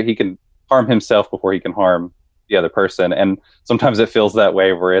 He can harm himself before he can harm the other person. And sometimes it feels that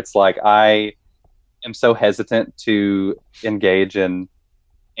way, where it's like, I am so hesitant to engage in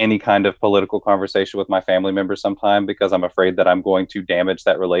any kind of political conversation with my family members sometime, because I'm afraid that I'm going to damage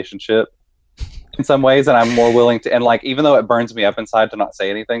that relationship in some ways. And I'm more willing to, and like, even though it burns me up inside to not say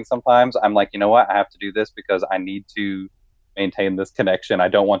anything sometimes, I'm like, you know what, I have to do this because I need to maintain this connection. I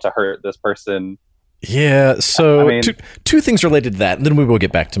don't want to hurt this person. Yeah, so I mean, two things related to that, and then we will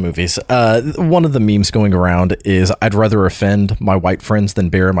get back to movies. One of the memes going around is, I'd rather offend my white friends than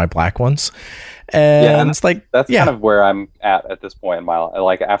bury my black ones. And it's like, that's kind of where I'm at this point in my life.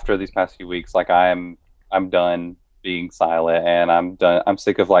 Like after these past few weeks, like I'm done being silent, and I'm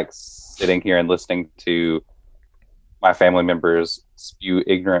sick of like sitting here and listening to my family members spew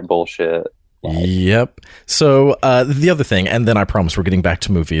ignorant bullshit. Yep. So the other thing, and then I promise we're getting back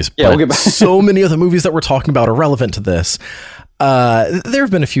to movies. Yeah, but we'll get back. So many of the movies that we're talking about are relevant to this. There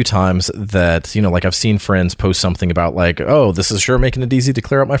have been a few times that, you know, like I've seen friends post something about like, oh, this is sure making it easy to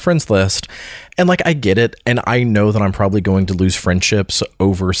clear out my friends list. And like, I get it. And I know that I'm probably going to lose friendships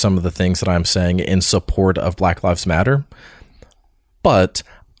over some of the things that I'm saying in support of Black Lives Matter. But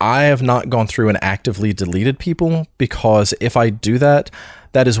I have not gone through and actively deleted people, because if I do that,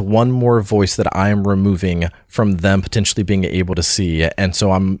 that is one more voice that I am removing from them potentially being able to see. And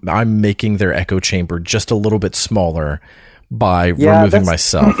so I'm making their echo chamber just a little bit smaller by removing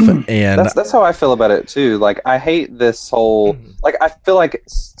myself. And that's how I feel about it too. Like, I hate this whole, like, I feel like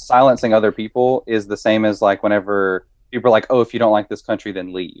silencing other people is the same as like whenever people are like, oh, if you don't like this country,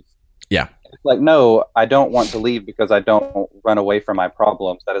 then leave. Yeah. It's like, no, I don't want to leave because I don't run away from my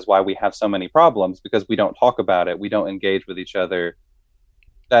problems. That is why we have so many problems, because we don't talk about it. We don't engage with each other.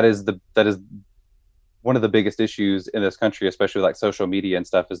 That is one of the biggest issues in this country, especially like social media and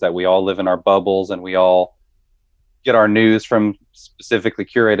stuff, is that we all live in our bubbles, and we all get our news from specifically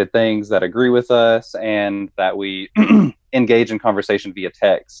curated things that agree with us, and that we engage in conversation via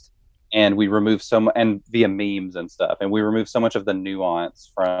text, and we remove and via memes and stuff, and we remove so much of the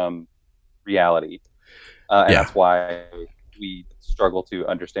nuance from reality. And that's why we struggle to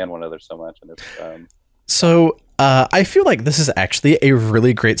understand one another so much. And it's, So I feel like this is actually a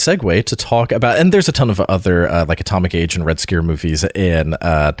really great segue to talk about, and there's a ton of other like Atomic Age and Red Scare movies, and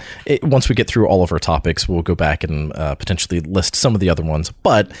once we get through all of our topics, we'll go back and potentially list some of the other ones.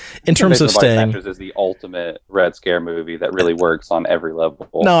 But in terms of staying, is the ultimate Red Scare movie that really works on every level.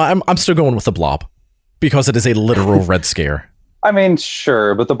 No, I'm still going with The Blob, because it is a literal Red Scare. I mean,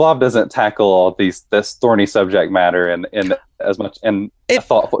 sure, but The Blob doesn't tackle all this thorny subject matter and as much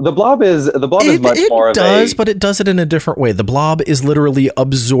thoughtful. The Blob is much more of a... It does, but it does it in a different way. The Blob is literally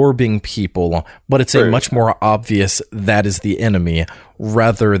absorbing people, but it's a much more obvious that is the enemy,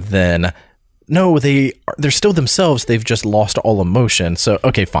 rather than, no, they're still themselves. They've just lost all emotion. So,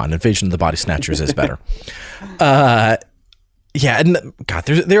 okay, fine. Invasion of the Body Snatchers is better. Yeah, and God,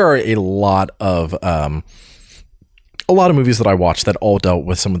 there are a lot of movies that I watched that all dealt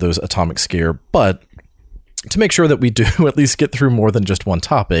with some of those atomic scare, but to make sure that we do at least get through more than just one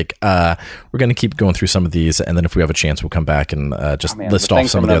topic, we're going to keep going through some of these, and then if we have a chance, we'll come back and list off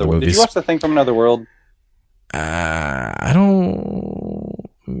some of the other movies. Did you watch The Thing from Another World? I don't...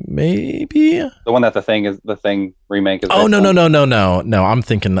 Maybe? The one that The Thing remake is... Oh, no. I'm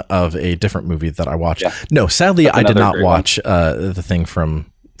thinking of a different movie that I watched. Yeah. No, sadly, I did not watch The Thing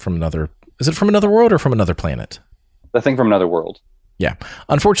from Another... Is it From Another World or From Another Planet? The Thing from Another World. Yeah.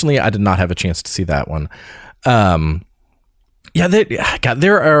 Unfortunately, I did not have a chance to see that one. Yeah, God,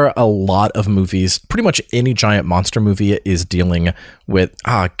 there are a lot of movies. Pretty much any giant monster movie is dealing with.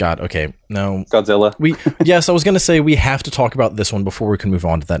 Okay, no, Godzilla. Yes, I was going to say we have to talk about this one before we can move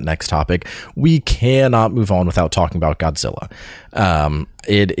on to that next topic. We cannot move on without talking about Godzilla.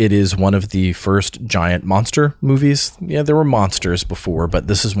 It is one of the first giant monster movies. Yeah, there were monsters before, but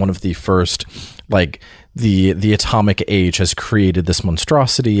this is one of the first. Like the atomic age has created this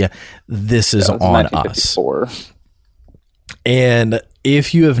monstrosity. This is on us. And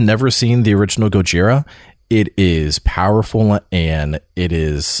if you have never seen the original Gojira, it is powerful and it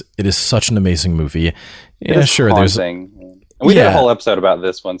is such an amazing movie. Yeah, sure. Haunting. We did a whole episode about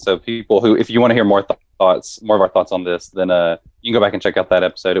this one. So people who, if you want to hear more of our thoughts on this, then you can go back and check out that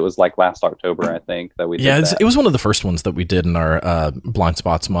episode. It was like last October, I think, that we did. Yeah, it was one of the first ones that we did in our Blind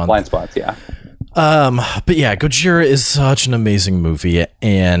Spots month. Blind Spots, yeah. But yeah, Gojira is such an amazing movie,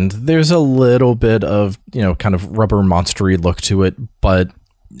 and there's a little bit of, kind of rubber monstery look to it, but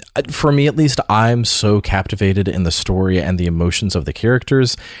for me at least, I'm so captivated in the story and the emotions of the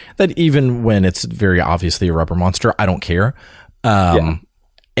characters that even when it's very obviously a rubber monster, I don't care.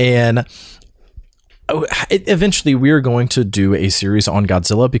 And eventually we are going to do a series on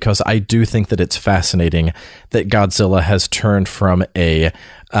Godzilla because I do think that it's fascinating that Godzilla has turned from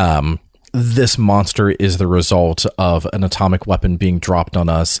this monster is the result of an atomic weapon being dropped on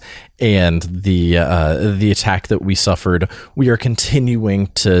us, and the attack that we suffered, we are continuing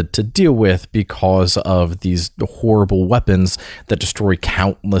to deal with because of these horrible weapons that destroy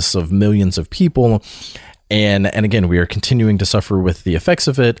countless of millions of people. And again, we are continuing to suffer with the effects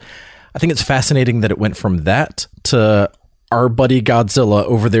of it. I think it's fascinating that it went from that to our buddy Godzilla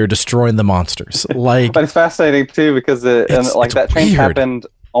over there destroying the monsters. Like, but it's fascinating too because that change happened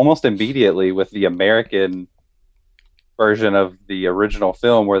almost immediately with the American version of the original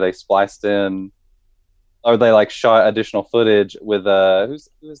film, where they spliced in, or they shot additional footage with who's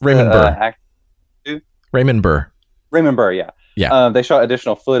Raymond Burr. Raymond Burr. Raymond Burr, yeah. Yeah. They shot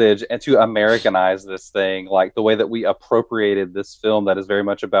additional footage and to Americanize this thing, like the way that we appropriated this film that is very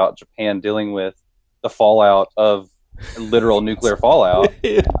much about Japan dealing with the fallout of literal nuclear fallout.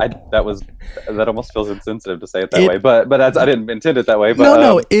 That almost feels insensitive to say it that way, but I didn't intend it that way. But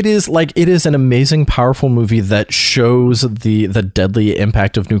no, it is an amazing, powerful movie that shows the deadly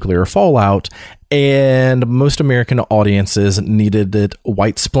impact of nuclear fallout, and most American audiences needed it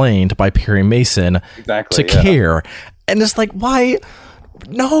white-splained by Perry Mason to care. And it's like, why?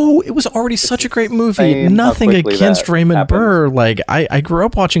 No, it was already such a great movie. Nothing against Raymond Burr. Like, I grew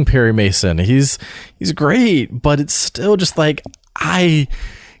up watching Perry Mason. He's great, but it's still just like,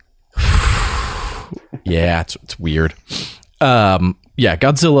 yeah, it's weird.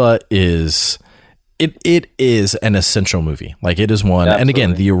 Godzilla is it is an essential movie. Like, it is one. Absolutely. And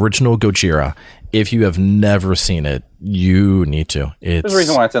again, the original Gojira, if you have never seen it, you need to. There's a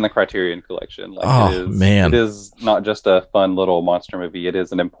reason why it's in the Criterion Collection. Man. It is not just a fun little monster movie. It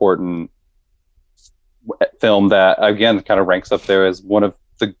is an important film that, again, kind of ranks up there as one of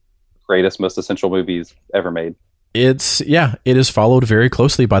the greatest, most essential movies ever made. It is followed very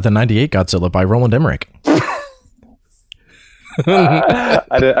closely by the 98 Godzilla by Roland Emmerich.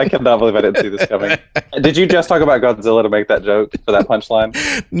 I cannot believe I didn't see this coming. Did you just talk about Godzilla to make that joke for that punchline?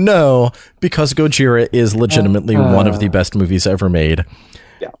 No, because Gojira is legitimately one of the best movies ever made.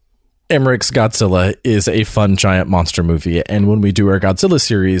 Yeah. Emmerich's Godzilla is a fun giant monster movie, and when we do our Godzilla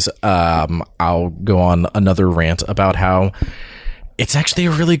series, I'll go on another rant about how it's actually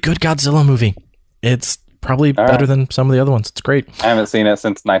a really good Godzilla movie. It's probably better than some of the other ones. It's great. I haven't seen it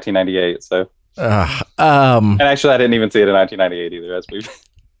since 1998, so. And actually, I didn't even see it in 1998 either, as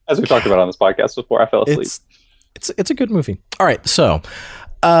we've talked about on this podcast before. I fell asleep. It's a good movie. All right, so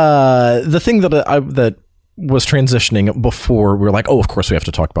the thing that was transitioning before, we were like, oh, of course we have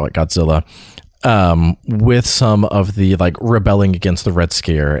to talk about Godzilla. With some of the rebelling against the Red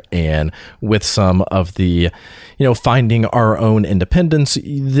Scare and with some of the, finding our own independence,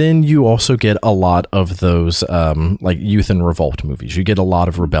 then you also get a lot of those youth and revolt movies. You get a lot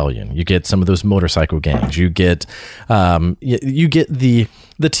of rebellion. You get some of those motorcycle gangs. You get the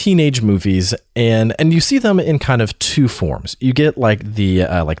teenage movies, and you see them in kind of two forms. You get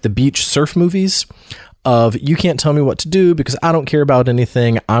the beach surf movies. Of, you can't tell me what to do because I don't care about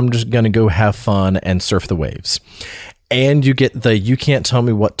anything. I'm just going to go have fun and surf the waves. And you get you can't tell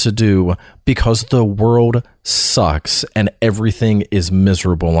me what to do because the world sucks and everything is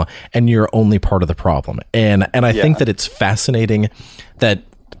miserable and you're only part of the problem. And I think that it's fascinating that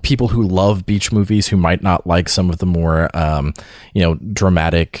people who love beach movies, who might not like some of the more,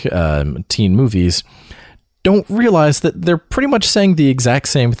 dramatic teen movies, don't realize that they're pretty much saying the exact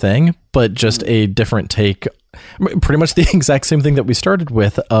same thing, but just a different take. Pretty much the exact same thing that we started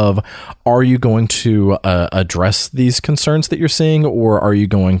with of, are you going to address these concerns that you're seeing, or are you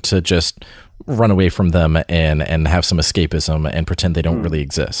going to just run away from them and have some escapism and pretend they don't really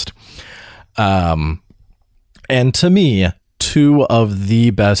exist? And to me, two of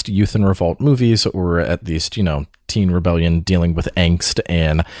the best youth and revolt movies, or at least, teen rebellion dealing with angst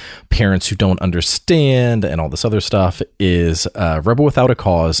and parents who don't understand and all this other stuff, is Rebel Without a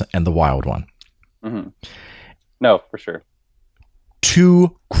Cause and The Wild One. Mm-hmm. No, for sure.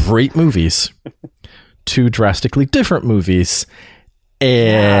 Two great movies, two drastically different movies.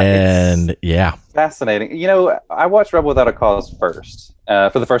 And fascinating. I watched Rebel Without a Cause first,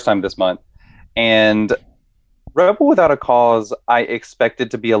 for the first time this month. And Rebel Without a Cause, I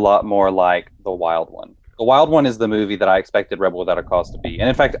expected to be a lot more like The Wild One. The Wild One is the movie that I expected Rebel Without a Cause to be. And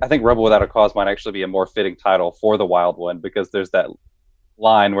in fact, I think Rebel Without a Cause might actually be a more fitting title for The Wild One, because there's that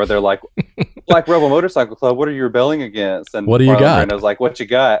line where they're like, Black Rebel Motorcycle Club, what are you rebelling against? And what do you got? And I was like, what you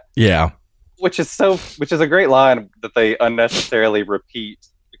got? Yeah. Which is a great line that they unnecessarily repeat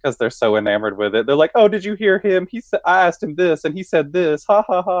because they're so enamored with it. They're like, "Oh, did you hear him? I asked him this, and he said this. Ha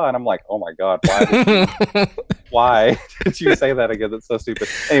ha ha!" And I'm like, "Oh my god, why did you say that again? That's so stupid."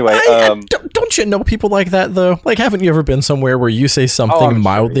 Anyway, don't you know people like that though? Like, haven't you ever been somewhere where you say something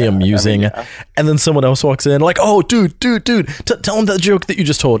mildly amusing, and then someone else walks in like, "Oh, dude, tell him that joke that you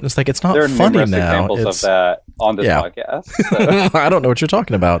just told." And it's like, it's not funny now. Examples of that on this podcast. So. I don't know what you're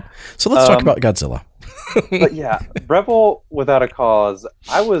talking about. So let's talk about Godzilla. But yeah, Rebel Without a Cause,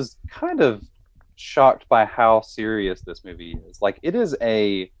 I was kind of shocked by how serious this movie is. Like, it is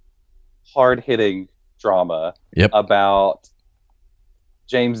a hard-hitting drama about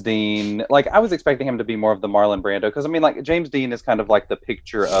James Dean. Like, I was expecting him to be more of the Marlon Brando, because, I mean, like, James Dean is kind of like the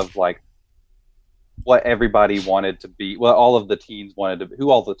picture of, like, what everybody wanted to be. Well, all the teens wanted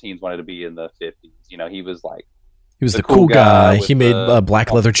to be in the 50s. He was like... He was the cool guy. He made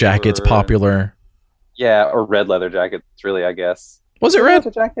black leather jackets popular. Yeah, or red leather jackets, really, I guess. Was it red?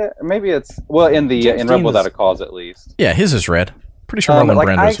 Leather jacket? Or maybe it's... Well, in Rebel Without a Cause, at least. Yeah, his is red. Pretty sure Marlon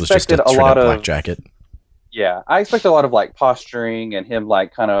Brando's was just a straight-up black jacket. Yeah, I expected a lot of, like, posturing and him,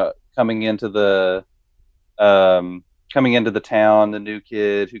 like, kind of coming into the town, the new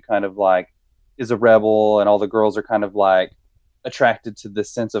kid who kind of, like, is a rebel, and all the girls are kind of, like, attracted to the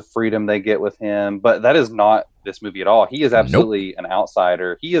sense of freedom they get with him. But that is not this movie at all. He is absolutely an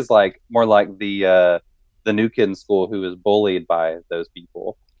outsider. He is, like, more like the new kid in school who is bullied by those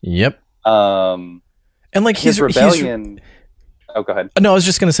people. Yep. And like his rebellion. Oh, go ahead. No, I was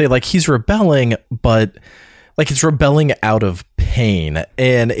just gonna say, like, he's rebelling, but like, it's rebelling out of pain,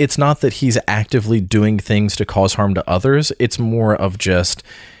 and it's not that he's actively doing things to cause harm to others. It's more of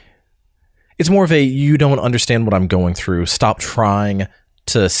a, you don't understand what I'm going through. Stop trying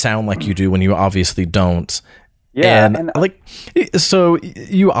to sound like you do when you obviously don't. Yeah, and like, so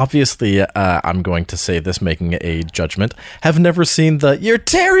you obviously, I'm going to say this making a judgment, have never seen the "you're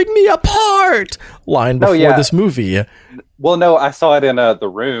tearing me apart" line before this movie. Well, no, I saw it in The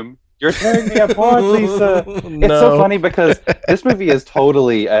Room. You're tearing me apart, Lisa. It's so funny because this movie is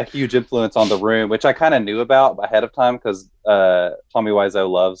totally a huge influence on The Room, which I kind of knew about ahead of time because Tommy Wiseau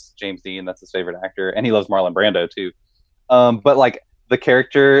loves James Dean. That's his favorite actor. And he loves Marlon Brando, too. But, like, the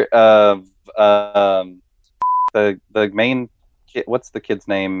character of the main kid, what's the kid's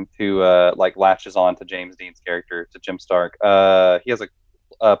name who, like, latches on to James Dean's character, to Jim Stark? He has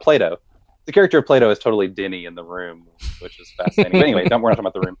Plato. The character of Plato is totally Denny in The Room, which is fascinating. But anyway, we're not talking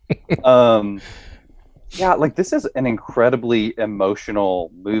about The Room. Yeah, like, this is an incredibly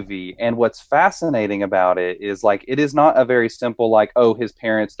emotional movie. And what's fascinating about it is, like, it is not a very simple, like, oh, his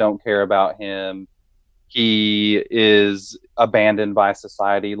parents don't care about him. He is abandoned by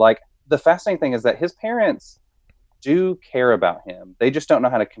society. Like, the fascinating thing is that his parents do care about him. They just don't know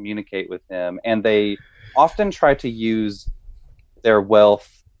how to communicate with him. And they often try to use their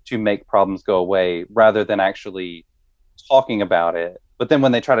wealth to make problems go away rather than actually talking about it. But then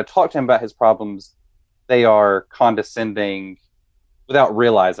when they try to talk to him about his problems, they are condescending without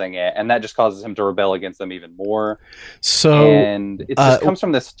realizing it, and that just causes him to rebel against them even more. And it just comes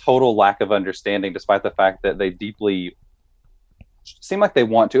from this total lack of understanding, despite the fact that they deeply seem like they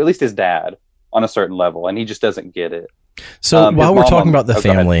want to, at least his dad, on a certain level, and he just doesn't get it. So while we're talking about the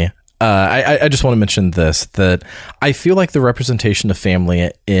family, I just want to mention this, that I feel like the representation of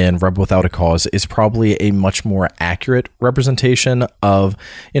family in Rebel Without a Cause is probably a much more accurate representation of,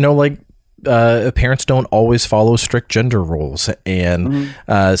 like, parents don't always follow strict gender roles, and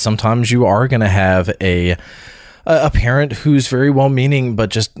sometimes you are going to have a a parent who's very well-meaning, but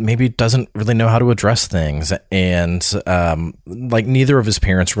just maybe doesn't really know how to address things, and like neither of his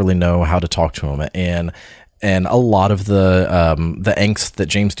parents really know how to talk to him, and a lot of the angst that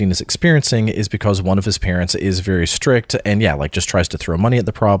James Dean is experiencing is because one of his parents is very strict and like just tries to throw money at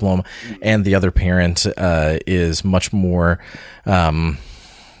the problem, and the other parent is much more not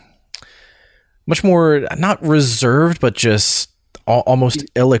reserved, but just almost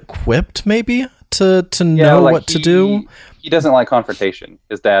ill-equipped maybe to know what to do. He doesn't like confrontation.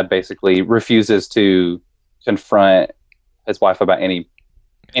 His dad basically refuses to confront his wife about any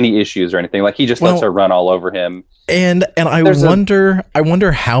issues or anything. Like he just lets her run all over him. And I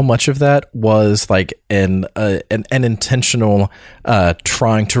wonder how much of that was like an intentional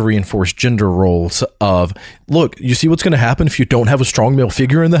trying to reinforce gender roles of, look, you see what's going to happen if you don't have a strong male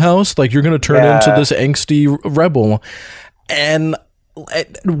figure in the house? Like you're going to turn into this angsty rebel. And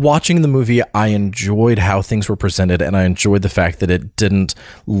watching the movie, I enjoyed how things were presented, and I enjoyed the fact that it didn't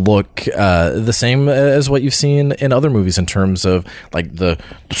look the same as what you've seen in other movies in terms of like the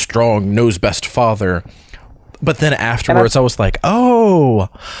strong knows best father. But then afterwards, I was like, oh,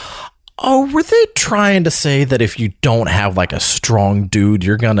 were they trying to say that if you don't have like a strong dude,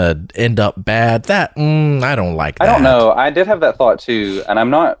 you're gonna end up bad? That I don't like that. I don't know. I did have that thought too, and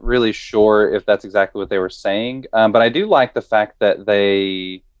I'm not really sure if that's exactly what they were saying. But I do like the fact that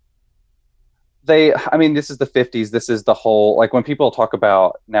they. I mean, this is the 50s. This is the whole, like when people talk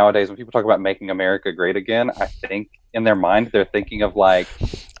about nowadays, when people talk about making America great again, I think in their mind they're thinking of like.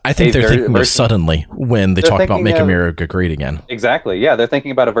 I think they're thinking of suddenly when they talk about Make America Great Again. Exactly. Yeah, they're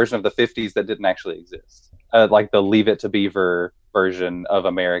thinking about a version of the 50s that didn't actually exist. Like the Leave It to Beaver version of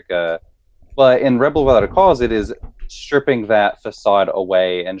America. But in Rebel Without a Cause, it is stripping that facade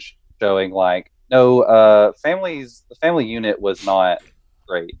away and showing like, no, the family unit was not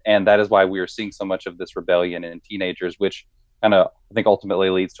great. And that is why we are seeing so much of this rebellion in teenagers, which kind of, I think,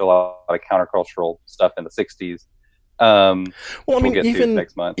 ultimately leads to a lot of countercultural stuff in the 60s. Well, I mean, even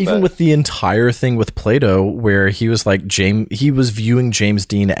with the entire thing with Plato, where he was like he was viewing James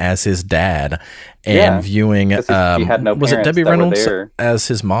Dean as his dad, and viewing he had no was it Debbie Reynolds as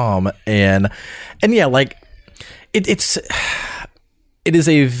his mom, and yeah, like it is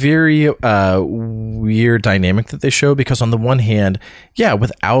a very weird dynamic that they show, because on the one hand,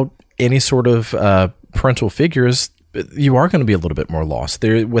 without any sort of parental figures, you are going to be a little bit more lost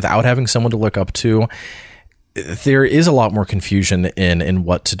there without having someone to look up to. There is a lot more confusion in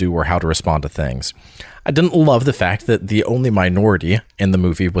what to do or how to respond to things. I didn't love the fact that the only minority in the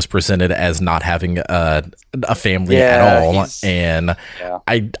movie was presented as not having a family at all. And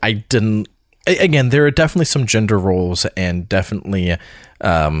I didn't... Again, there are definitely some gender roles and definitely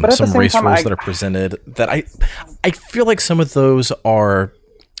some race roles that are presented that I feel like some of those are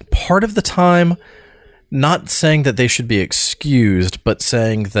part of the time, not saying that they should be excused, but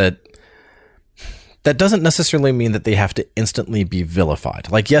saying that doesn't necessarily mean that they have to instantly be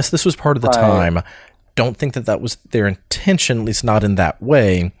vilified. Like, yes, this was part of the time. Don't think that was their intention, at least not in that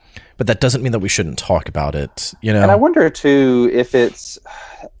way. But that doesn't mean that we shouldn't talk about it, you know? And I wonder, too, if it's...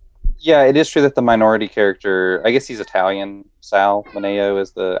 Yeah, it is true that the minority character... I guess he's Italian. Sal Mineo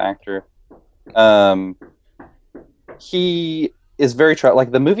is the actor. He is very...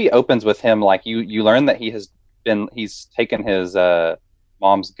 Like, the movie opens with him, like, you learn that he's taken his...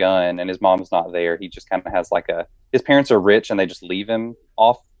 mom's gun, and his mom's not there. He just kind of has like his parents are rich and they just leave him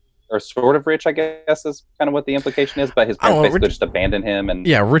off, or sort of rich, I guess is kind of what the implication is, but his parents basically just abandon him. And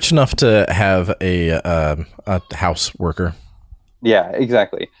rich enough to have a house worker. Yeah,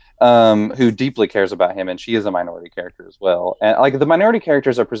 exactly. Who deeply cares about him, and she is a minority character as well. And like the minority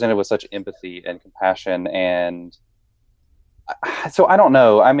characters are presented with such empathy and compassion, and so I don't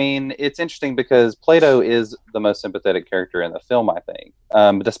know. I mean, it's interesting because Plato is the most sympathetic character in the film, I think.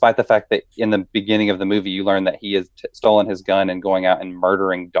 Despite the fact that in the beginning of the movie, you learn that he has stolen his gun and going out and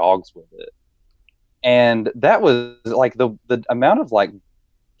murdering dogs with it. And that was like the amount of like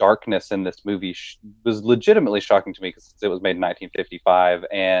darkness in this movie was legitimately shocking to me, because it was made in 1955.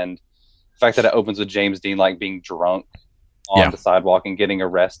 And the fact that it opens with James Dean like being drunk on the sidewalk and getting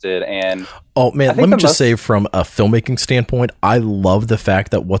arrested. And oh man, let me just say, from a filmmaking standpoint, I love the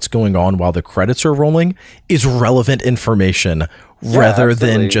fact that what's going on while the credits are rolling is relevant information rather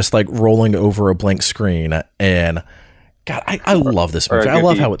than just like rolling over a blank screen. And God, I love this movie. I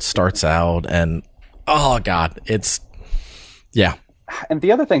love how it starts out, and oh God, it's And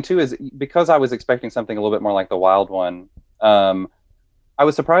the other thing too is, because I was expecting something a little bit more like The Wild One, I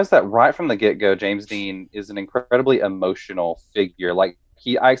was surprised that right from the get-go, James Dean is an incredibly emotional figure. Like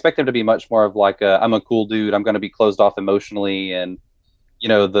I expect him to be much more of like I'm a cool dude. I'm going to be closed off emotionally, and you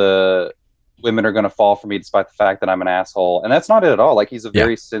know the women are going to fall for me despite the fact that I'm an asshole. And that's not it at all. Like, he's a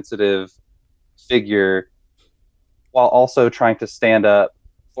very sensitive figure while also trying to stand up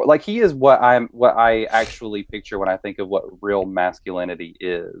for, like, he is what I actually picture when I think of what real masculinity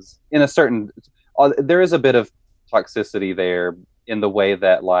is. In a certain, there is a bit of toxicity there in the way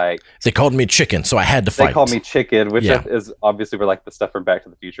that, like, they called me chicken, so I had to fight. They called me chicken, which is obviously where, like, the stuff from Back to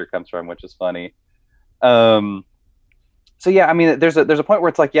the Future comes from, which is funny. So yeah, I mean, there's a point where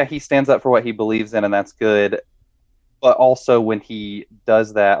it's like, yeah, he stands up for what he believes in, and that's good. But also, when he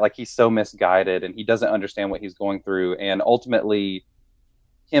does that, like, he's so misguided, and he doesn't understand what he's going through, and ultimately,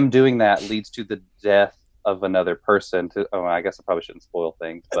 him doing that leads to the death of another person. I guess I probably shouldn't spoil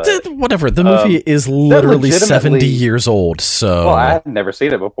things, but whatever. The movie is literally 70 years old, so well, I had never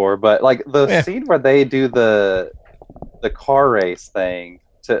seen it before, but like the scene where they do the car race thing,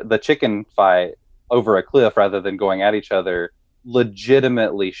 to the chicken fight over a cliff rather than going at each other,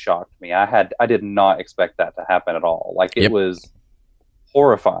 legitimately shocked me. I did not expect that to happen at all. Like, it was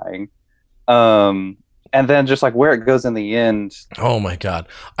horrifying. And then just like where it goes in the end. Oh my God.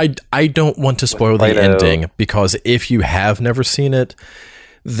 I don't want to spoil the ending, because if you have never seen it,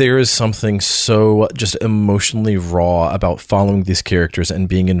 there is something so just emotionally raw about following these characters and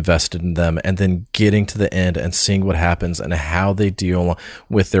being invested in them, and then getting to the end and seeing what happens and how they deal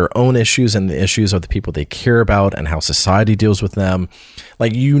with their own issues and the issues of the people they care about and how society deals with them.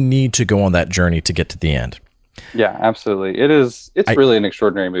 Like, you need to go on that journey to get to the end. Yeah, absolutely. It's really an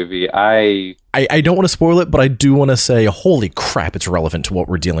extraordinary movie. I don't want to spoil it, but I do want to say, holy crap, it's relevant to what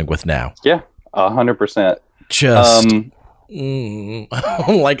we're dealing with now. Yeah, 100%. Just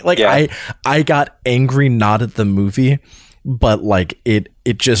I got angry not at the movie, but like it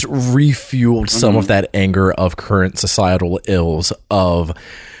just refueled some of that anger of current societal ills of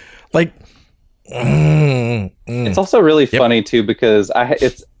like. It's also really funny too, because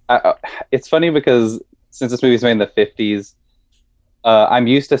it's funny because since this movie's made in the 50s, I'm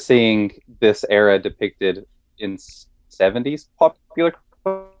used to seeing this era depicted in 70s popular.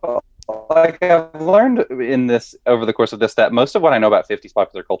 Like, I've learned in this over the course of this that most of what I know about 50s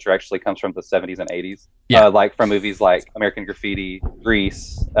popular culture actually comes from the 70s and 80s. Yeah. Like from movies like American Graffiti,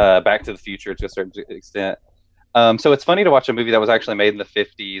 Grease, Back to the Future to a certain extent. So it's funny to watch a movie that was actually made in the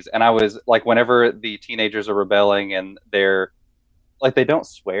 50s, and I was like, whenever the teenagers are rebelling and they're like, they don't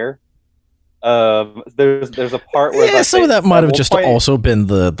swear. There's a part where some of that might have just also been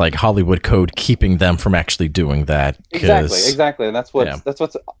the like Hollywood code keeping them from actually doing that. Exactly, and that's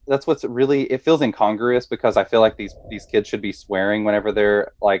what's really, it feels incongruous, because I feel like these kids should be swearing whenever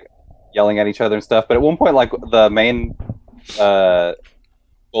they're like yelling at each other and stuff. But at one point, like, the main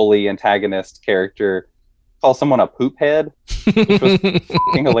bully antagonist character calls someone a poop head, which was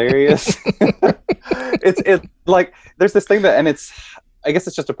fucking hilarious. It's like there's this thing that, and I guess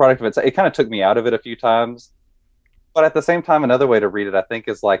it's just a product of it. It kind of took me out of it a few times. But at the same time, another way to read it, I think,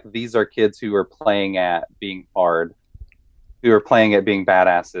 is like, these are kids who are playing at being hard, who are playing at being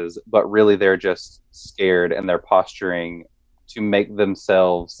badasses, but really they're just scared, and they're posturing to make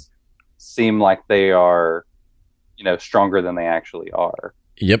themselves seem like they are, stronger than they actually are.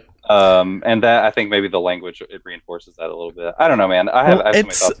 Yep. And that, I think maybe the language, it reinforces that a little bit. I don't know, man. I have so many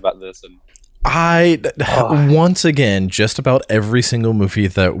thoughts about this, and once again, just about every single movie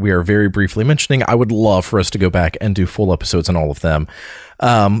that we are very briefly mentioning, I would love for us to go back and do full episodes on all of them.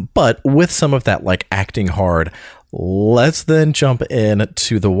 But with some of that, like, acting hard, let's then jump in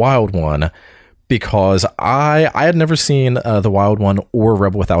to The Wild One, because I had never seen The Wild One or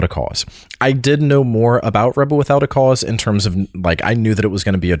Rebel Without a Cause. I did know more about Rebel Without a Cause in terms of, like, I knew that it was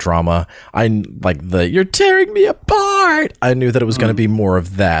going to be a drama. You're tearing me apart. I knew that it was going to be more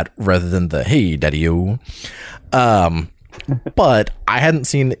of that rather than the, hey, daddy-o. But I hadn't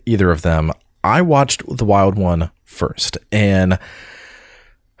seen either of them. I watched The Wild One first, and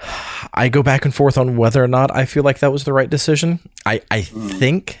I go back and forth on whether or not I feel like that was the right decision. I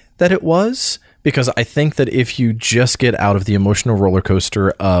think that it was, because I think that if you just get out of the emotional roller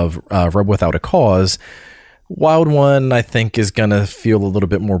coaster of Rebel Without a Cause, Wild One, I think, is going to feel a little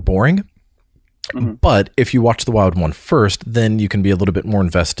bit more boring. Mm-hmm. But if you watch The Wild One first, then you can be a little bit more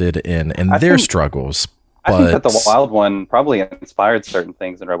invested in their struggles. I think that The Wild One probably inspired certain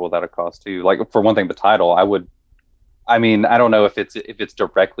things in Rebel Without a Cause too. Like, for one thing, the title, I don't know if it's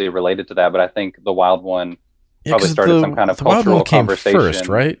directly related to that, but I think The Wild One probably started some kind of cultural conversation. First,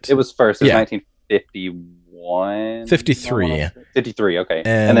 right? It was first. It was 1951. 53. 53. Okay.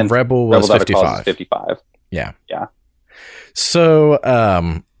 And then Rebel was 55. 55. Yeah. Yeah. So,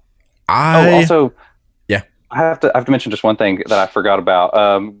 I have to mention just one thing that I forgot about.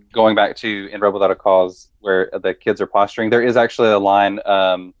 Going back to in Rebel Without a Cause, where the kids are posturing, there is actually a line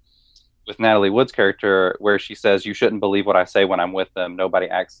with Natalie Wood's character, where she says, "You shouldn't believe what I say when I'm with them. Nobody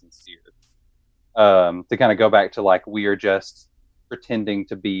acts sincere." To kind of go back to like, we are just pretending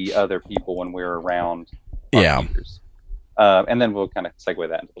to be other people when we're around our peers. And then we'll kind of segue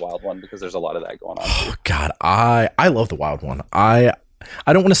that into the Wild One, because there's a lot of that going on. Oh, God, I love the Wild One. I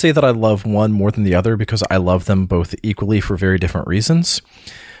don't want to say that I love one more than the other, because I love them both equally for very different reasons.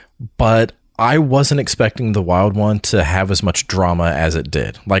 But I wasn't expecting the Wild One to have as much drama as it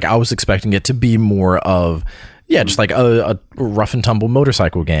did. Like, I was expecting it to be more of, just like a rough and tumble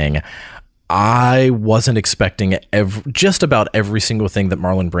motorcycle gang. I wasn't expecting just about every single thing that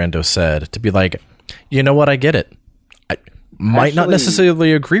Marlon Brando said to be like, you know what, I get it. I might not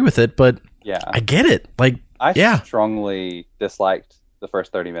necessarily agree with it, but I get it. Like, I strongly disliked the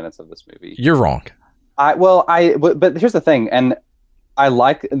first 30 minutes of this movie. You're wrong. But here's the thing, and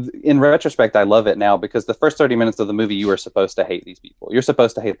in retrospect, I love it now, because the first 30 minutes of the movie, you are supposed to hate these people. You're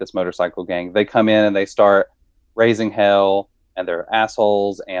supposed to hate this motorcycle gang. They come in and they start raising hell, and they're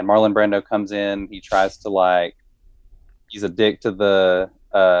assholes, and Marlon Brando comes in. He tries to, he's a dick to the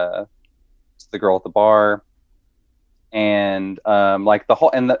girl at the bar, and the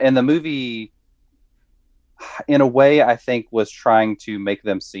whole and the movie, in a way, I think was trying to make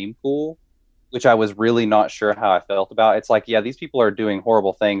them seem cool, which I was really not sure how I felt about. It's like, these people are doing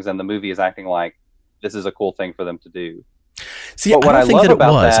horrible things, and the movie is acting like this is a cool thing for them to do. See, but I don't think that it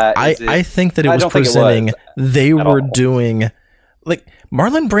was. I think that it was presenting they were doing. Like,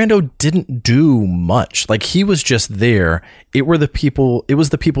 Marlon Brando didn't do much. Like, he was just there. It was the people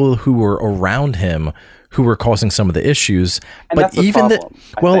who were around him who were causing some of the issues. And but that's the even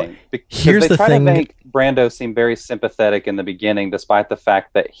problem, here's the thing. They try to make Brando seem very sympathetic in the beginning, despite the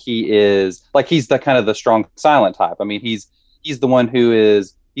fact that he is he's the kind of the strong silent type. I mean, he's the one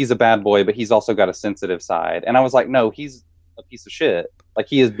he's a bad boy, but he's also got a sensitive side. And I was like, no, he's a piece of shit. Like,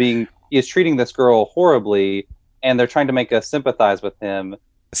 he is treating this girl horribly, and they're trying to make us sympathize with him.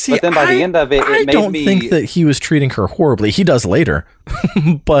 See, but then by the end of it, I don't think that he was treating her horribly. He does later.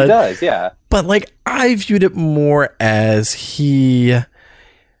 But, he does, yeah. But, I viewed it more as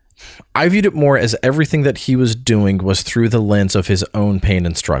everything that he was doing was through the lens of his own pain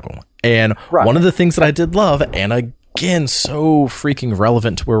and struggle. And one of the things that I did love, and again, so freaking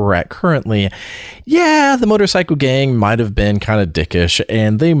relevant to where we're at currently, the motorcycle gang might have been kind of dickish,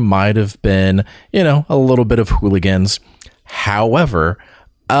 and they might have been, a little bit of hooligans. However,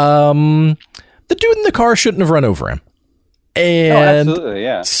 the dude in the car shouldn't have run over him. And absolutely,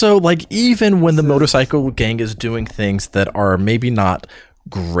 yeah. So, even when the motorcycle gang is doing things that are maybe not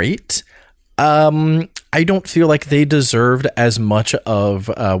great, I don't feel like they deserved as much of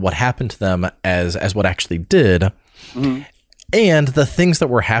what happened to them as what actually did. Mm-hmm. And the things that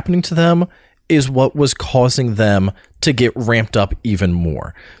were happening to them is what was causing them to get ramped up even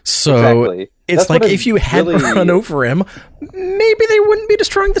more. So it's if you hadn't run over him, maybe they wouldn't be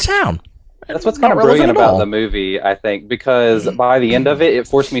destroying the town. That's what's kind of brilliant about the movie, I think, because by the end of it, it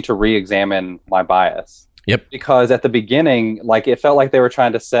forced me to re-examine my bias. Yep. Because at the beginning, it felt like they were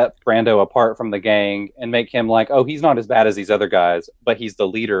trying to set Brando apart from the gang and make him he's not as bad as these other guys, but he's the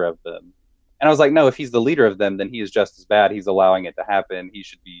leader of them. And I was like, no, if he's the leader of them, then he is just as bad. He's allowing it to happen. You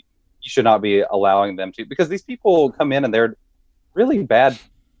should not be allowing them to, because these people come in and they're really bad.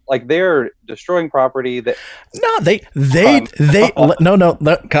 They're destroying property that. No, no,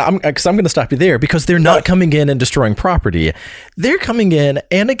 because I'm going to stop you there, because they're not coming in and destroying property. They're coming in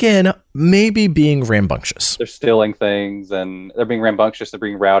and, again, maybe being rambunctious. They're stealing things, and they're being rambunctious. They're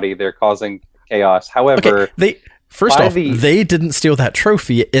being rowdy. They're causing chaos. However, First off, they didn't steal that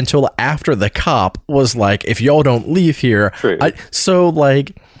trophy until after the cop was like, if y'all don't leave here. True.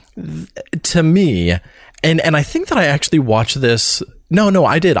 To me, and I think that I actually watched this. No,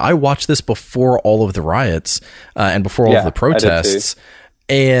 I did. I watched this before all of the riots and before all of the protests.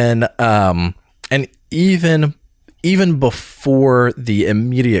 And even before the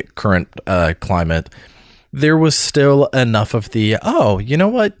immediate current climate, there was still enough of the, you know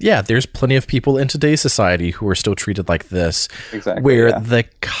what? Yeah, there's plenty of people in today's society who are still treated like this. Exactly, where the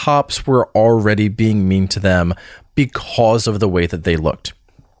cops were already being mean to them because of the way that they looked.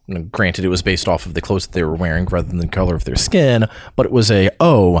 Granted, it was based off of the clothes that they were wearing rather than the color of their skin, but it was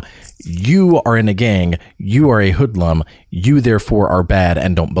you are in a gang, you are a hoodlum, you therefore are bad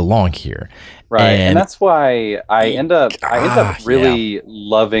and don't belong here. Right, and that's why I end up really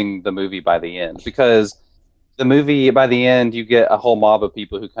loving the movie by the end, because the movie, by the end, you get a whole mob of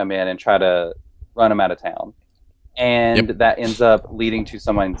people who come in and try to run them out of town. And that ends up leading to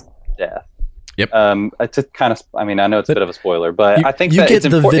someone's death. Yep. To kind of, I know it's a bit of a spoiler, but I think you that get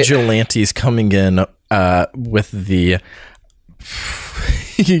the vigilantes coming in with the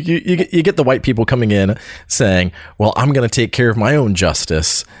you get the white people coming in saying, well, I'm going to take care of my own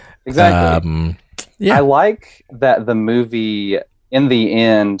justice. Exactly. Yeah. I like that the movie, in the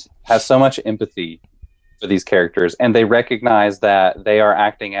end, has so much empathy for these characters, and they recognize that they are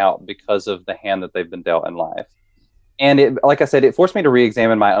acting out because of the hand that they've been dealt in life. And it, like I said, it forced me to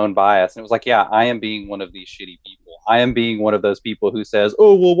re-examine my own bias. And it was like, yeah, I am being one of these shitty people. I am being one of those people who says,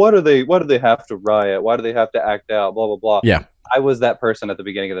 oh, well, why do they have to riot? Why do they have to act out? Blah, blah, blah. Yeah. I was that person at the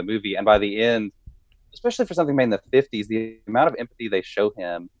beginning of the movie. And by the end, especially for something made in the 50s, the amount of empathy they show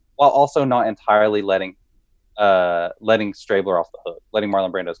him, while also not entirely letting Strabler off the hook, letting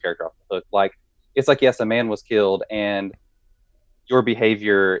Marlon Brando's character off the hook. Like, it's like, yes, a man was killed, and your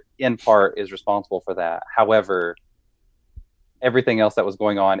behavior in part is responsible for that. However, everything else that was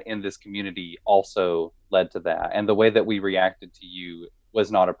going on in this community also led to that, and the way that we reacted to you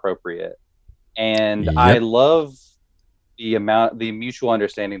was not appropriate. And Yep. I love the mutual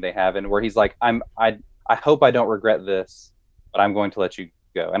understanding they have, and where he's like, I hope I don't regret this, but I'm going to let you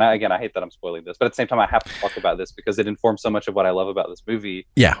go. And I hate that I'm spoiling this, but at the same time, I have to talk about this because it informs so much of what I love about this movie.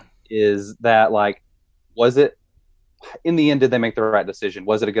 Yeah. Is that, like, was it, in the end, did they make the right decision?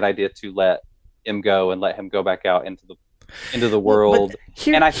 Was it a good idea to let him go and let him go back out into the world?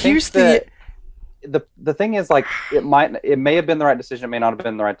 And I think that the thing is, like, it may have been the right decision, it may not have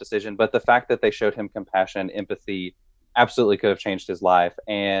been the right decision, but the fact that they showed him compassion, empathy, absolutely could have changed his life.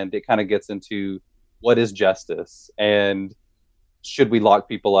 And it kind of gets into what is justice, and should we lock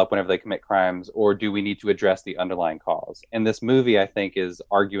people up whenever they commit crimes, or do we need to address the underlying cause? And this movie, I think, is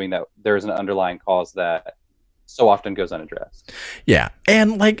arguing that there's an underlying cause that so often goes unaddressed. Yeah.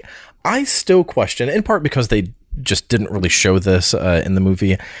 And, like, I still question, in part because they just didn't really show this in the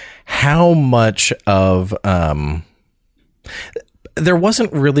movie, how much of there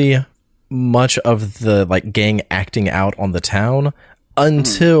wasn't really much of the, like, gang acting out on the town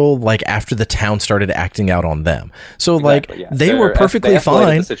until like after the town started acting out on them. So Exactly, like yeah. they were perfectly they escalated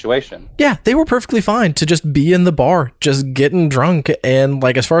fine. The situation. Yeah, they were perfectly fine to just be in the bar, just getting drunk, and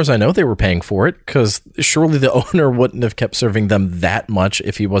like as far as I know, they were paying for it because surely the owner wouldn't have kept serving them that much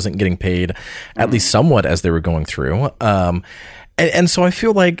if he wasn't getting paid at least somewhat as they were going through. And so I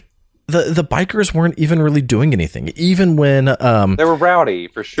feel like the bikers weren't even really doing anything, even when They were rowdy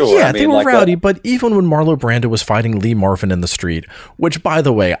for sure. yeah, I mean, they were like rowdy, but even when Marlon Brando was fighting Lee Marvin in the street, which, by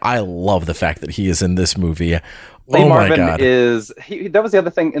the way, I love the fact that he is in this movie. Lee Oh my Marvin God. that was the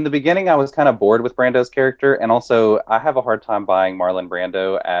other thing. In the beginning, I was kind of bored with Brando's character, and also I have a hard time buying Marlon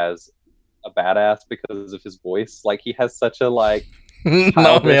Brando as a badass because of his voice. Like, he has such a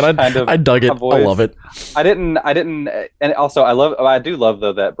No, man, I dug it. voice. I love it. I didn't, and also I do love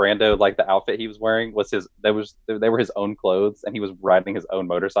though that Brando, like, the outfit he was wearing was they were his own clothes, and he was riding his own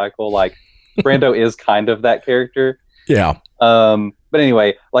motorcycle. Like, Brando is kind of that character. Yeah. But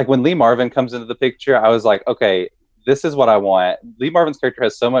anyway, like, when Lee Marvin comes into the picture, I was like, okay, this is what I want. Lee Marvin's character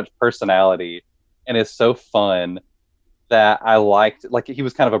has so much personality and is so fun that I liked. Like, he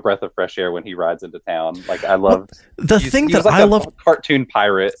was kind of a breath of fresh air when he rides into town. Like, I loved The cartoon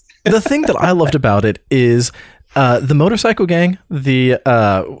pirate. The thing that I loved about it is the motorcycle gang. The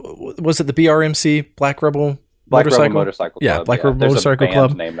was it the BRMC, Black Rebel Motorcycle? Rebel Motorcycle Club. Yeah, Black Rebel There's Motorcycle a band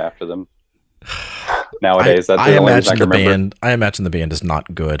Club. named after them. Nowadays, that's I the only reason imagine I the can remember. band. I imagine the band is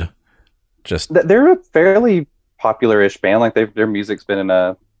not good. Just They're a fairly popular-ish band. Like, their music's been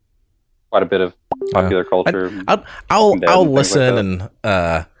in quite a bit of popular culture. I'll and things like listen that.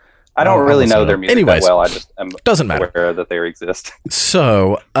 and I don't I'll really listen know to their them. music Anyways, that well. I just am doesn't matter. aware that they exist.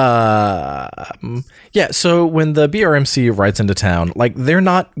 So, yeah, so when the BRMC rides into town, like, they're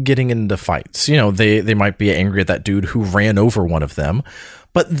not getting into fights. You know, they might be angry at that dude who ran over one of them,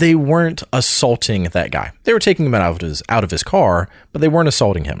 but they weren't assaulting that guy. They were taking him out of his car, but they weren't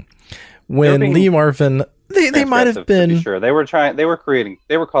assaulting him. When being Lee Marvin, they might have To been be sure. They were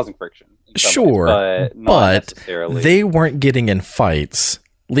causing friction. in some sure, ways, but not but necessarily. they weren't getting in fights.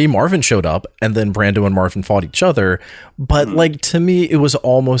 Lee Marvin showed up, and then Brando and Marvin fought each other. But like, to me, it was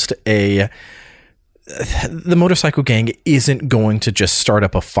almost the motorcycle gang isn't going to just start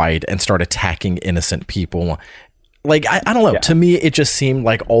up a fight and start attacking innocent people. Like, I don't know. Yeah. To me, it just seemed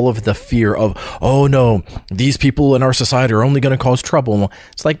like all of the fear of, oh no, these people in our society are only going to cause trouble.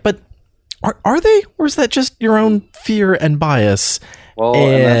 It's like, but are they? Or is that just your own fear and bias? Well,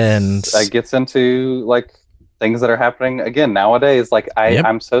 and that gets into, like, things that are happening again nowadays. Like,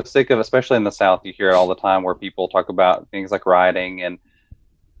 I'm so sick of, especially in the South, you hear it all the time where people talk about things like rioting, and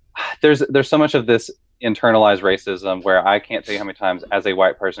there's so much of this internalized racism where I can't tell you how many times as a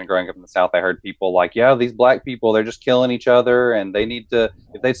white person growing up in the South, I heard people like, yeah, these black people, they're just killing each other, and they need to,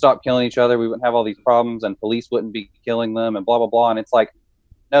 if they stop killing each other, we wouldn't have all these problems, and police wouldn't be killing them, and blah, blah, blah. And it's like,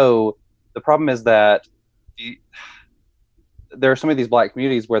 no, the problem is that there are some of these black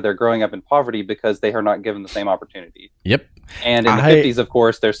communities where they're growing up in poverty because they are not given the same opportunity. Yep. And in the 50s, of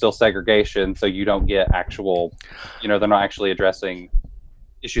course, there's still segregation, so you don't get actual, they're not actually addressing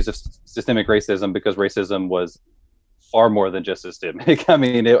issues of systemic racism, because racism was far more than just systemic.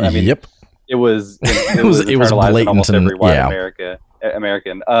 Yep. It was blatant in almost every white yeah.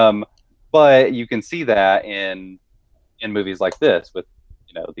 American. But you can see that in movies like this with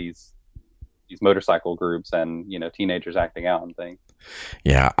these motorcycle groups and teenagers acting out and things.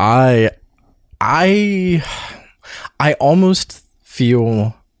 Yeah, I almost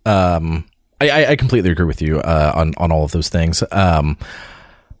feel I completely agree with you on all of those things.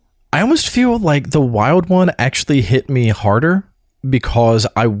 I almost feel like The Wild One actually hit me harder because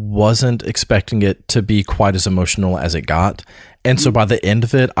I wasn't expecting it to be quite as emotional as it got. And so by the end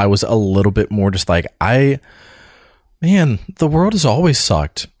of it, I was a little bit more just like, man, the world has always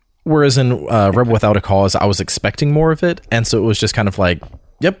sucked. Whereas in Rebel Without a Cause, I was expecting more of it. And so it was just kind of like,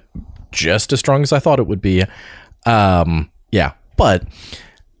 yep, just as strong as I thought it would be. Yeah, but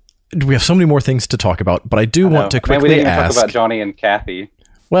we have so many more things to talk about. But I do want to quickly we didn't ask. Talk about Johnny and Kathy.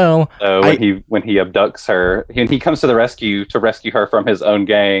 Well, when he abducts her, and he comes to the rescue to rescue her from his own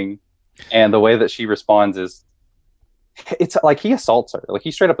gang, and the way that she responds is, it's like he assaults her, like he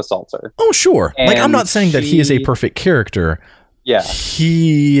straight up assaults her. Oh, sure. And like I'm not saying that he is a perfect character. Yeah,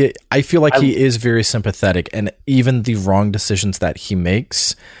 I feel like he is very sympathetic, and even the wrong decisions that he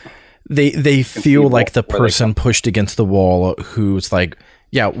makes, they feel like the person pushed against the wall who's like,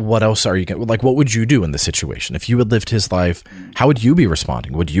 yeah, what else are you going to, like, what would you do in this situation? If you had lived his life, how would you be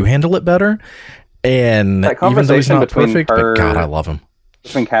responding? Would you handle it better? And even though he's not perfect, but God, I love him.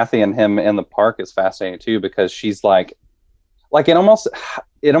 Between Kathy and him in the park is fascinating too, because she's like it almost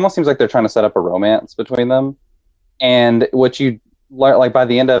seems like they're trying to set up a romance between them. And what you like by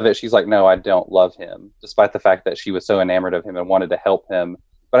the end of it, she's like, no, I don't love him, despite the fact that she was so enamored of him and wanted to help him.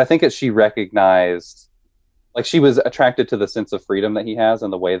 But I think she recognized, like, she was attracted to the sense of freedom that he has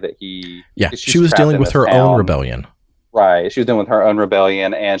and the way that he... Yeah, she was dealing with her own rebellion. Right, she was dealing with her own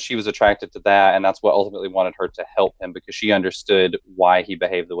rebellion, and she was attracted to that, and that's what ultimately wanted her to help him, because she understood why he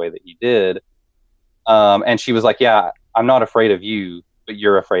behaved the way that he did. And she was like, yeah, I'm not afraid of you, but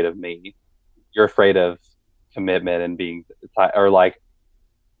you're afraid of me. You're afraid of commitment and being... or, like,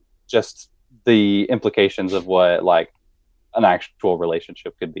 just the implications of what, like, an actual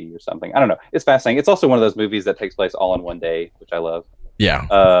relationship could be or something. I don't know. It's fascinating. It's also one of those movies that takes place all in one day, which I love. Yeah.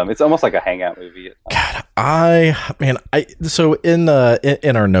 It's almost like a hangout movie. God, so in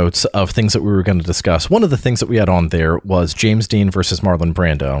our notes of things that we were going to discuss, one of the things that we had on there was James Dean versus Marlon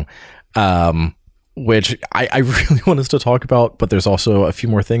Brando, which I really want us to talk about, but there's also a few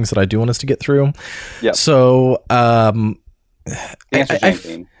more things that I do want us to get through. Yeah. So, the answer is James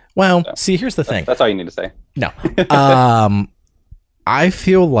Dean. Well, see, here's the thing. That's all you need to say. No. I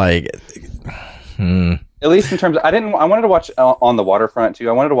feel like... At least in terms of... I wanted to watch On the Waterfront, too.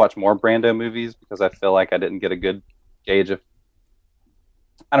 I wanted to watch more Brando movies because I feel like I didn't get a good gauge of...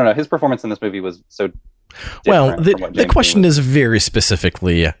 I don't know. His performance in this movie was so... Well, the question is very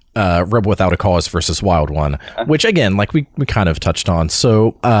specifically Rebel Without a Cause versus Wild One, which, again, like we kind of touched on.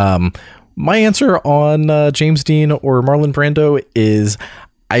 So my answer on James Dean or Marlon Brando is...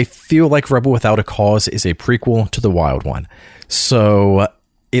 I feel like Rebel Without a Cause is a prequel to The Wild One. So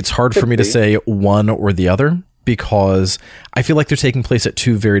it's hard for me to say one or the other because I feel like they're taking place at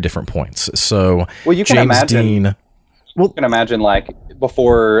two very different points. So well, you can James imagine, Dean... Well, you can imagine like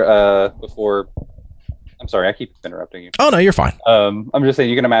before I'm sorry, I keep interrupting you. Oh, no, you're fine. I'm just saying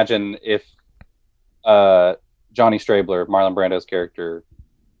you can imagine if Johnny Strabler, Marlon Brando's character,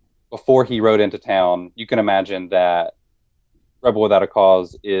 before he rode into town, you can imagine that Rebel Without a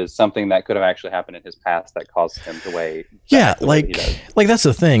Cause is something that could have actually happened in his past that caused him to weigh. Yeah, like that's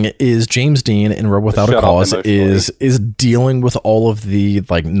the thing is James Dean in Rebel Without a Cause is dealing with all of the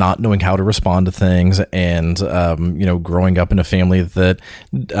like not knowing how to respond to things and growing up in a family that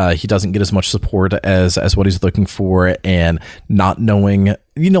he doesn't get as much support as what he's looking for and not knowing.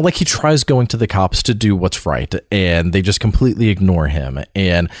 Like he tries going to the cops to do what's right and they just completely ignore him.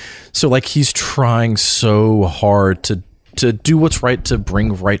 And so like he's trying so hard to do what's right, to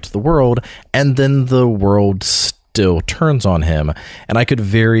bring right to the world, and then the world still turns on him. And I could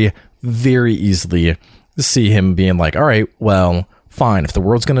very, very easily see him being like, all right, well, fine. If the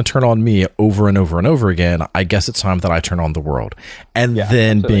world's going to turn on me over and over and over again, I guess it's time that I turn on the world. And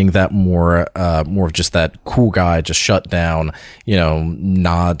then absolutely. Being that more of just that cool guy, just shut down,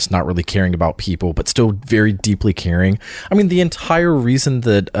 not really caring about people, but still very deeply caring. I mean, the entire reason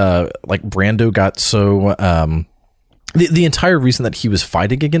that like Brando got so the entire reason that he was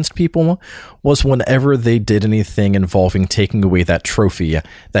fighting against people was whenever they did anything involving taking away that trophy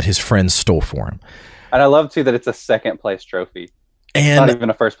that his friends stole for him. And I love too that it's a second place trophy. And it's not even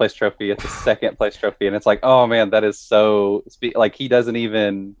a first place trophy, it's a second place trophy. And it's like, oh man, that is so like he doesn't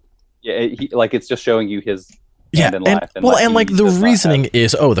even like it's just showing you his end in life. And like the reasoning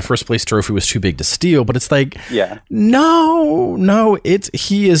is, the first place trophy was too big to steal, but it's like, no,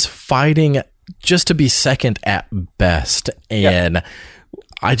 he is fighting just to be second at best. And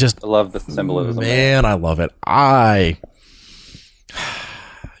I love the symbolism. Man, I love it.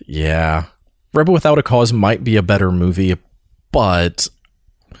 Rebel Without a Cause might be a better movie, but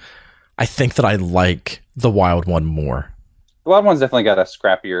I think that I like The Wild One more. The Wild One's definitely got a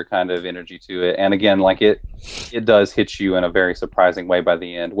scrappier kind of energy to it. And again, like it does hit you in a very surprising way by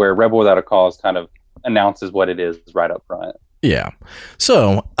the end, where Rebel Without a Cause kind of announces what it is right up front. Yeah.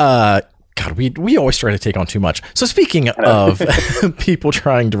 So, God, we always try to take on too much. So speaking of people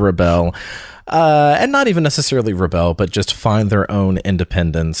trying to rebel, and not even necessarily rebel, but just find their own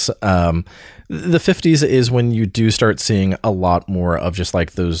independence. The 50s is when you do start seeing a lot more of just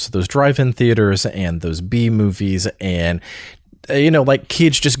like those drive-in theaters and those B movies and, like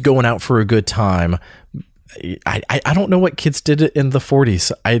kids just going out for a good time. I don't know what kids did in the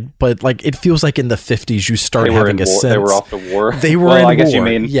 40s. But like it feels like in the 50s you start having a sense. They were off to war. They were in I guess war. You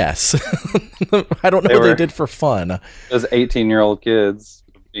mean yes. I don't know what they did for fun. Those 18-year-old kids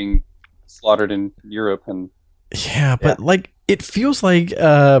being slaughtered in Europe and like it feels like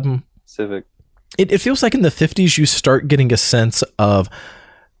civic. It feels like in the 50s you start getting a sense of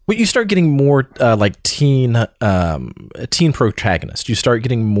you start getting more like teen protagonists. You start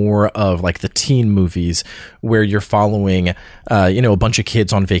getting more of like the teen movies where you're following a bunch of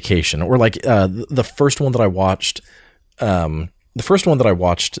kids on vacation, or like the first one that I watched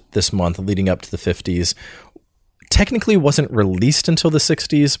this month leading up to the 50s technically wasn't released until the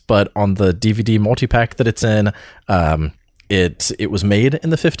 60s, but on the DVD multi-pack that it's in, it was made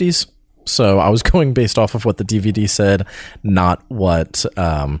in the 50s. So I was going based off of what the DVD said, not what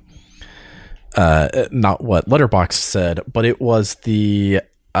Letterboxd said, but it was the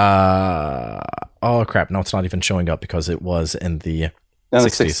oh crap, no, it's not even showing up because it was in the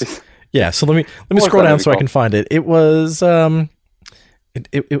 60s. Yeah, so let me scroll down so I can find it. It was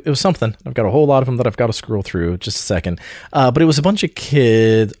it was something. I've got a whole lot of them that I've got to scroll through. Just a second. But it was a bunch of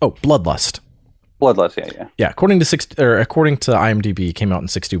kids. Oh, Bloodlust. Bloodlust, yeah. According to IMDb, it came out in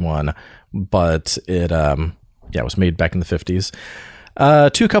 1961, but it was made back in the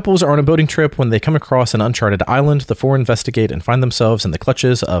 1950s. Two couples are on a boating trip when they come across an uncharted island. The four investigate and find themselves in the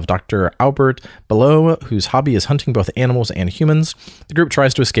clutches of Dr. Albert Below, whose hobby is hunting both animals and humans. The group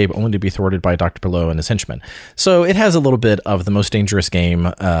tries to escape, only to be thwarted by Dr. Below and his henchmen. So it has a little bit of The Most Dangerous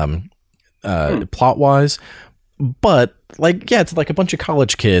Game plot-wise, but it's like a bunch of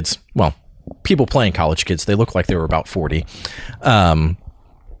college kids. Well, people playing college kids. They look like they were about 40. But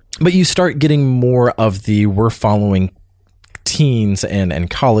you start getting more of we're following teens and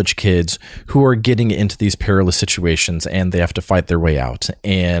college kids who are getting into these perilous situations and they have to fight their way out.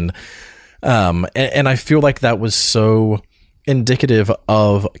 And I feel like that was so indicative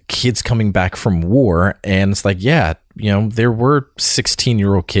of kids coming back from war. And it's like, there were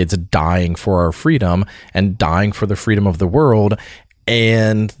 16-year-old kids dying for our freedom and dying for the freedom of the world.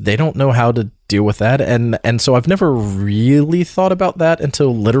 And they don't know how to deal with that. And so I've never really thought about that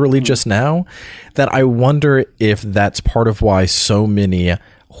until literally just now, that I wonder if that's part of why so many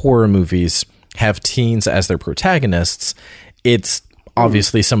horror movies have teens as their protagonists. It's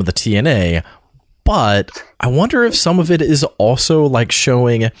obviously some of the TNA, but I wonder if some of it is also like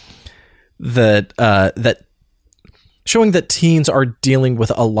showing that teens are dealing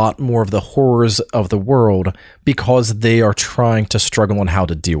with a lot more of the horrors of the world because they are trying to struggle on how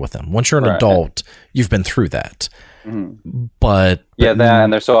to deal with them. Once you're an adult, you've been through that. Mm-hmm. But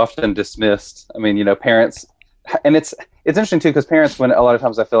and they're so often dismissed. I mean, parents, and it's interesting too, because parents, when a lot of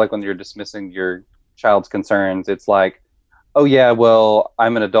times I feel like when you're dismissing your child's concerns, it's like, oh yeah, well,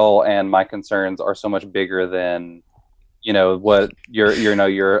 I'm an adult and my concerns are so much bigger than, what your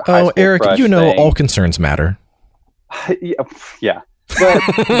high school Eric, crush thing. All concerns matter. Yeah.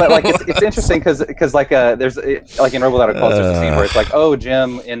 But like it's interesting because like there's like in Rebel Without a Cause there's a scene where it's like, oh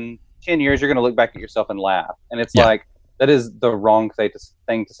Jim, in 10 years you're gonna look back at yourself and laugh, and it's like that is the wrong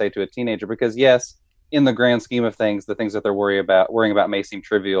thing to say to a teenager, because yes, in the grand scheme of things, the things that they're worrying about may seem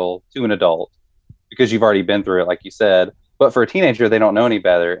trivial to an adult because you've already been through it, like you said. But for a teenager, they don't know any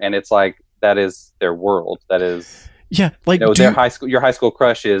better, and it's like that is their world. That is their your high school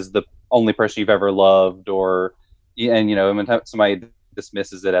crush is the only person you've ever loved, or. And when somebody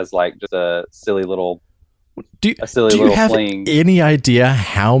dismisses it as like just a silly little a silly do you little have fling. any idea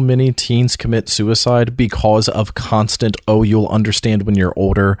how many teens commit suicide because of constant, oh, you'll understand when you're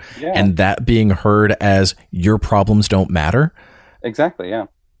older, Yeah. and that being heard as your problems don't matter? Exactly, yeah.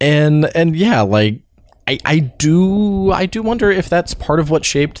 And yeah, like I do wonder if that's part of what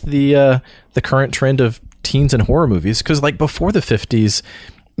shaped the current trend of teens and horror movies, because like before the 50s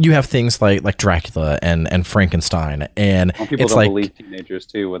you have things like Dracula and Frankenstein, and Well, people it's don't like, believe teenagers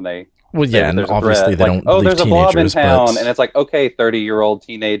too when they well, say yeah, that and there's a obviously threat. they Like, don't oh, believe there's a blob in teenagers, town, but and it's like, okay, 30-year-old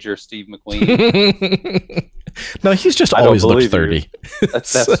teenager Steve McQueen. no, he's just I don't always looked believe you. 30.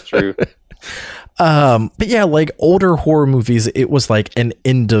 That's true. But yeah, like older horror movies, it was like an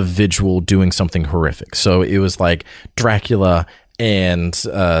individual doing something horrific. So it was like Dracula and,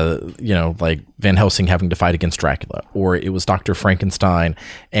 like Van Helsing having to fight against Dracula, or it was Dr. Frankenstein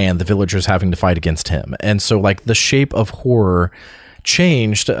and the villagers having to fight against him. And so like the shape of horror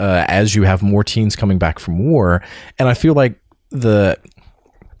changed as you have more teens coming back from war. And I feel like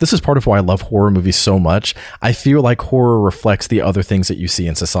this is part of why I love horror movies so much. I feel like horror reflects the other things that you see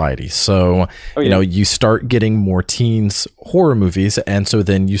in society. So, you start getting more teens horror movies, and so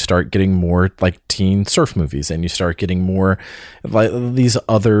then you start getting more like teen surf movies, and you start getting more like these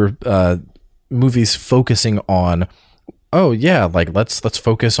other movies focusing on, oh yeah, like let's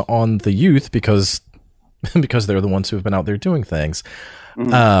focus on the youth because they're the ones who have been out there doing things.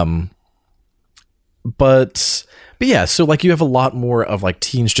 Mm-hmm. But yeah, so like you have a lot more of like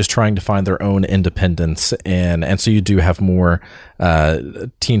teens just trying to find their own independence, and so you do have more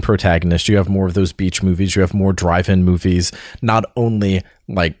teen protagonists. You have more of those beach movies. You have more drive-in movies. Not only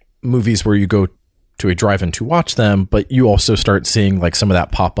like movies where you go to a drive-in to watch them, but you also start seeing like some of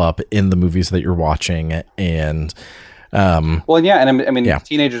that pop up in the movies that you're watching. And well, yeah, and I mean, yeah.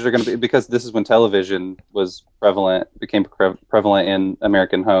 Teenagers are going to be, because this is when television became prevalent in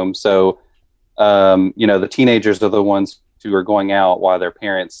American homes. So, the teenagers are the ones who are going out while their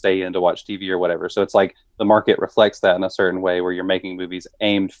parents stay in to watch TV or whatever. So it's like the market reflects that in a certain way, where you're making movies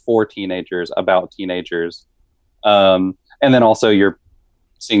aimed for teenagers, about teenagers. And then also you're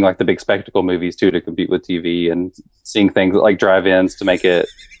seeing like the big spectacle movies too, to compete with TV, and seeing things like drive-ins to make it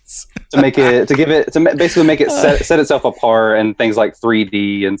basically make it set itself apart, and things like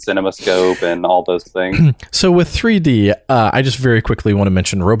 3D and CinemaScope and all those things. So with 3D, I just very quickly want to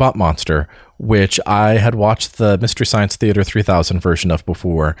mention Robot Monster, which I had watched the Mystery Science Theater 3000 version of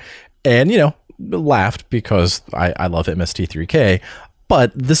before, and laughed because I love MST3K.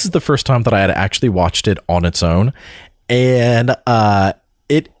 But this is the first time that I had actually watched it on its own, and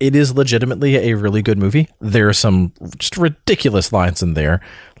it is legitimately a really good movie. There are some just ridiculous lines in there,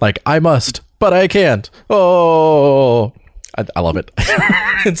 like "I must, but I can't." Oh, I love it.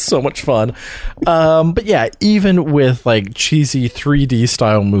 It's so much fun. But yeah, even with like cheesy 3D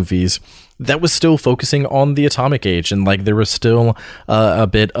style movies, that was still focusing on the atomic age, and like there was still a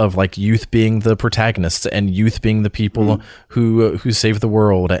bit of like youth being the protagonists and youth being the people who save the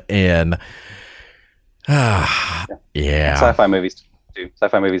world. And yeah, Sci-fi movies too.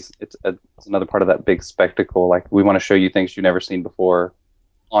 Sci-fi movies, it's another part of that big spectacle. Like, we want to show you things you've never seen before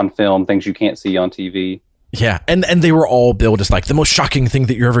on film, things you can't see on TV. Yeah, and they were all billed as like the most shocking thing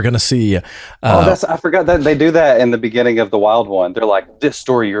that you're ever going to see. I forgot that they do that in the beginning of The Wild One. They're like, this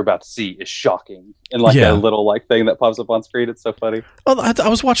story you're about to see is shocking. And like a little like thing that pops up on screen. It's so funny. Well, I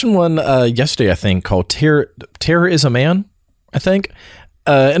was watching one yesterday, I think, called Terror is a Man, I think.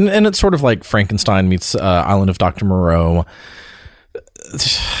 And it's sort of like Frankenstein meets Island of Dr. Moreau.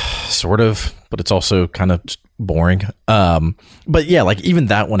 Sort of, but it's also kind of boring. But yeah, like even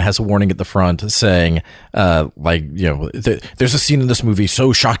that one has a warning at the front saying, there's a scene in this movie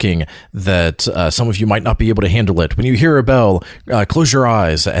so shocking that some of you might not be able to handle it. When you hear a bell, close your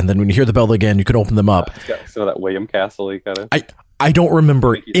eyes, and then when you hear the bell again, you can open them up. It's got some of that William Castle-y kind of. I don't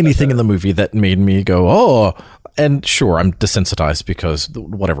remember anything in the movie that made me go, oh. And sure, I'm desensitized because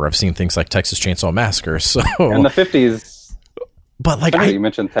whatever, I've seen things like Texas Chainsaw Massacre. So in the 50s. But like you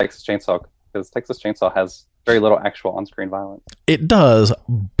mentioned Texas Chainsaw, because Texas Chainsaw has very little actual on-screen violence. It does,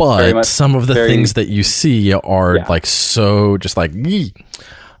 but some of the things that you see are like so just like.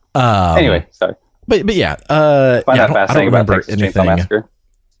 Anyway, sorry. But yeah, I don't remember anything.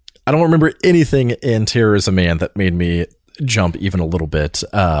 I don't remember anything in Terror is a Man that made me jump even a little bit.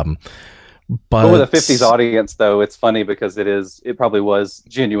 But with a 50s audience, though, it's funny because it probably was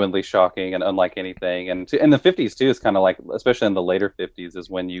genuinely shocking and unlike anything. And in the 50s, too, is kind of like, especially in the later 50s, is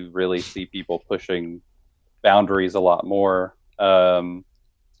when you really see people pushing boundaries a lot more.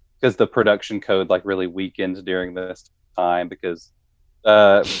 Because the production code like really weakened during this time because,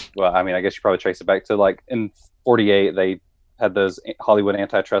 I guess you probably trace it back to like in 48, they had those Hollywood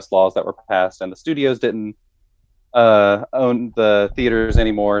antitrust laws that were passed, and the studios didn't own the theaters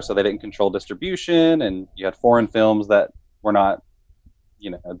anymore, so they didn't control distribution, and you had foreign films that were not,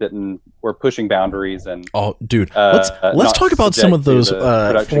 were pushing boundaries. And dude, let's talk about some of those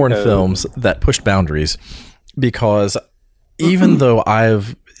foreign films that pushed boundaries, because even though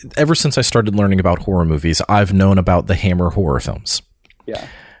ever since I started learning about horror movies, I've known about the Hammer horror films. Yeah.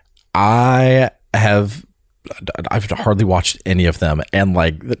 I've hardly watched any of them, and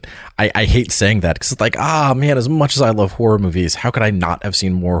I hate saying that, because it's like, man, as much as I love horror movies, how could I not have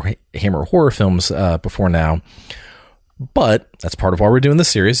seen more Hammer horror films before now? But that's part of why we're doing this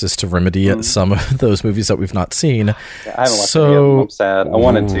series, is to remedy some of those movies that we've not seen. Yeah, I haven't watched any of them. I'm sad. I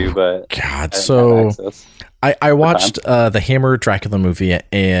wanted to, but God. So I watched the Hammer Dracula movie,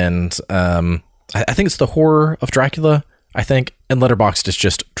 and I think it's the Horror of Dracula, I think, and Letterboxd is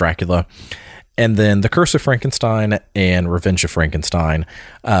just Dracula. And then The Curse of Frankenstein and Revenge of Frankenstein,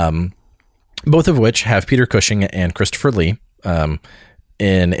 both of which have Peter Cushing and Christopher Lee.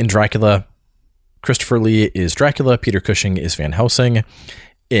 In Dracula, Christopher Lee is Dracula, Peter Cushing is Van Helsing.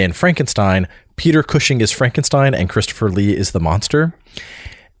 In Frankenstein, Peter Cushing is Frankenstein and Christopher Lee is the monster.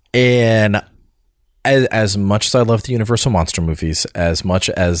 And as much as I love the Universal monster movies, as much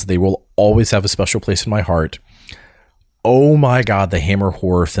as they will always have a special place in my heart, oh my God, the Hammer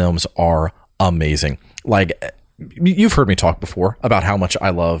horror films are amazing. You've heard me talk before about how much I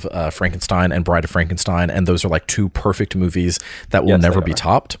love Frankenstein and Bride of Frankenstein, and those are two perfect movies that will never be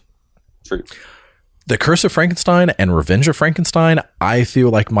topped. True. The Curse of Frankenstein and Revenge of Frankenstein, I feel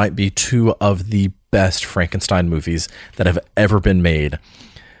like might be two of the best Frankenstein movies that have ever been made,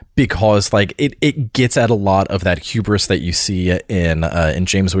 because it gets at a lot of that hubris that you see in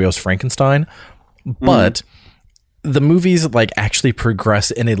James Whale's Frankenstein, but the movies actually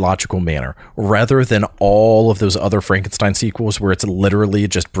progress in a logical manner, rather than all of those other Frankenstein sequels where it's literally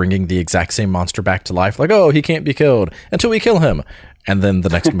just bringing the exact same monster back to life. He can't be killed until we kill him. And then the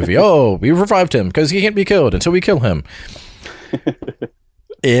next movie, we revived him because he can't be killed until we kill him.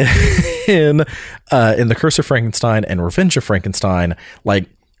 In The Curse of Frankenstein and Revenge of Frankenstein,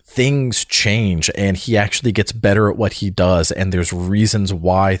 things change, and he actually gets better at what he does, and there's reasons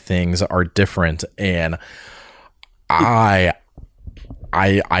why things are different. And I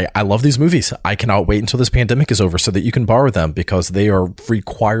love these movies. I cannot wait until this pandemic is over so that you can borrow them, because they are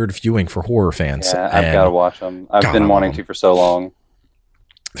required viewing for horror fans. Yeah, I've got to watch them. I've been wanting to for so long.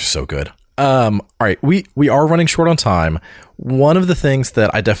 They're so good. All right, we are running short on time. One of the things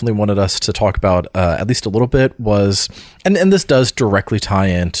that I definitely wanted us to talk about at least a little bit was, and this does directly tie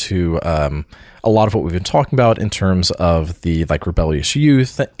into a lot of what we've been talking about in terms of the rebellious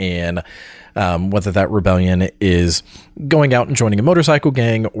youth, and whether that rebellion is going out and joining a motorcycle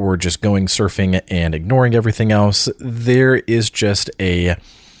gang or just going surfing and ignoring everything else. There is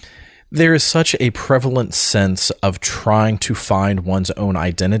such a prevalent sense of trying to find one's own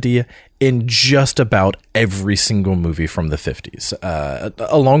identity in just about every single movie from the 50s,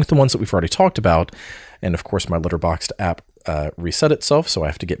 along with the ones that we've already talked about. And of course, my Letterboxd app reset itself, so I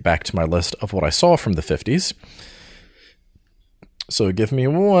have to get back to my list of what I saw from the 50s. So give me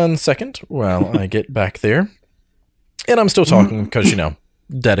 1 second while I get back there. And I'm still talking because,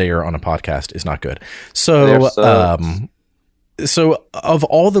 dead air on a podcast is not good. So of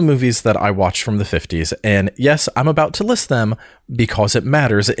all the movies that I watched from the 50s, and yes, I'm about to list them because it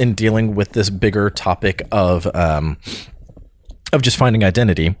matters in dealing with this bigger topic of just finding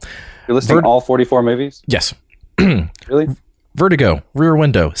identity. You're listing all 44 movies? Yes. Really? Vertigo, Rear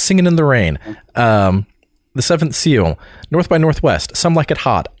Window, Singing in the Rain, The Seventh Seal, North by Northwest, Some Like It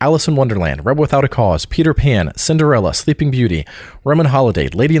Hot, Alice in Wonderland, Rebel Without a Cause, Peter Pan, Cinderella, Sleeping Beauty, Roman Holiday,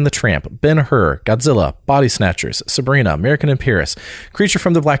 Lady and the Tramp, Ben-Hur, Godzilla, Body Snatchers, Sabrina, American in Paris, Creature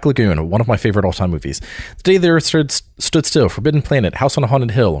from the Black Lagoon, one of my favorite all-time movies, The Day the Earth Stood Still, Forbidden Planet, House on a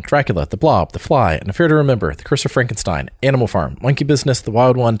Haunted Hill, Dracula, The Blob, The Fly, An Affair to Remember, The Curse of Frankenstein, Animal Farm, Monkey Business, The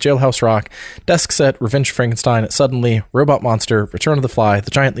Wild One, Jailhouse Rock, Desk Set, Revenge of Frankenstein, Suddenly, Robot Monster, Return of the Fly,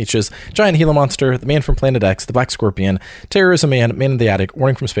 The Giant Leeches, Giant Gila Monster, The Man from Planet X, The Black Scorpion, Terror is a Man, Man in the Attic,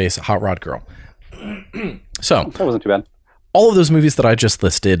 Warning from Space, Hot Rod Girl. So that wasn't too bad. All of those movies that I just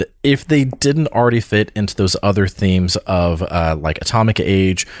listed, if they didn't already fit into those other themes of Atomic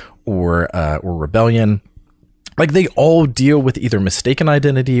Age or Rebellion, they all deal with either mistaken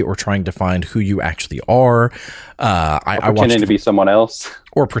identity or trying to find who you actually are. Pretending to be someone else.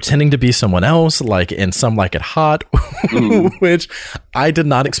 Or pretending to be someone else, like in Some Like It Hot, which I did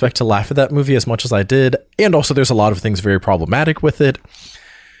not expect to laugh at that movie as much as I did. And also there's a lot of things very problematic with it.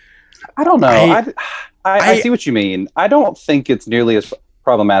 I don't know. I see what you mean. I don't think it's nearly as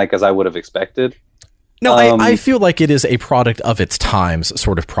problematic as I would have expected. No, I feel like it is a product of its times,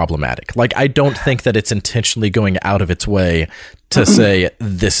 sort of problematic. Like, I don't think that it's intentionally going out of its way to say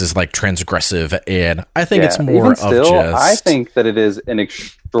this is like transgressive, and I think it's more still, of just. I think that it is an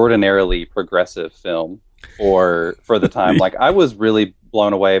extraordinarily progressive film for the time. Like, I was really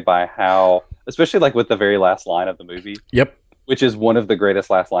blown away by how, especially like with the very last line of the movie. Yep. Which is one of the greatest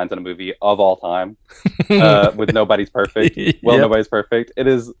last lines in a movie of all time. With nobody's perfect. Well, Yep. Nobody's perfect. It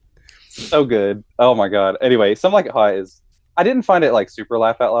is so good. Oh my god. Anyway, Some Like It Hot is. I didn't find it like super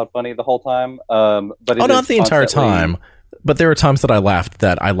laugh out loud funny the whole time. But it Not is the entire constantly- time, but there were times that I laughed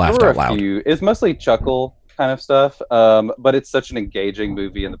There out were a loud. few. It's mostly chuckle kind of stuff. But it's such an engaging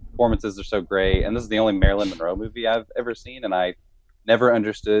movie, and the performances are so great. And this is the only Marilyn Monroe movie I've ever seen, and I never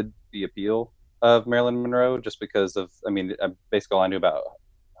understood the appeal of Marilyn Monroe just because of, basically all I knew about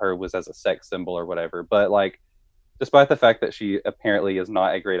her was as a sex symbol or whatever. But like, despite the fact that she apparently is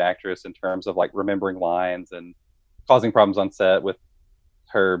not a great actress in terms of like remembering lines and causing problems on set with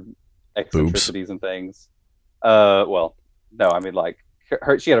her eccentricities and things. Well, no, I mean like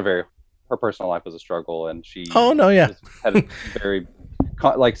she had her personal life was a struggle, and she had very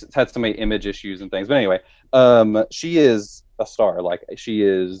had so many image issues and things. But anyway, she is a star. Like, she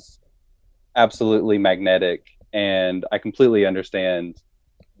is absolutely magnetic, and I completely understand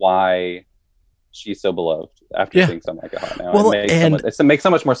why she's so beloved after seeing Some Like It Hot now. Well, it makes so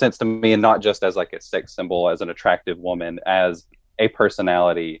much more sense to me, and not just as like a sex symbol, as an attractive woman, as a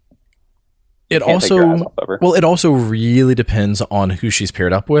personality. It also really depends on who she's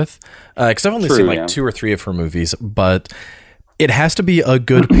paired up with, because I've only seen like 2 or 3 of her movies, but it has to be a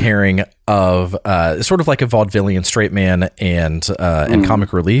good pairing of sort of like a vaudevillian straight man and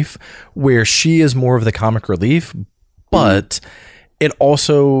comic relief, where she is more of the comic relief, but it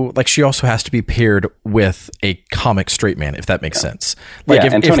also, like, she also has to be paired with a comic straight man, if that makes sense. Like,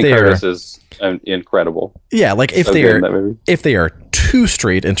 and Tony Curtis is incredible. Yeah, like if they are too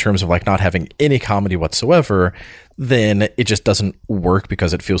straight in terms of like not having any comedy whatsoever, then it just doesn't work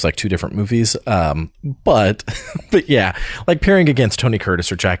because it feels like 2 different movies. But yeah, like pairing against Tony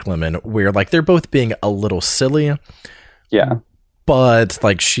Curtis or Jack Lemmon, where like they're both being a little silly. Yeah. But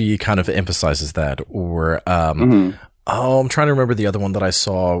like she kind of emphasizes that. Or I'm trying to remember the other one that I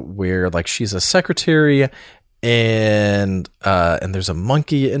saw where like she's a secretary and there's a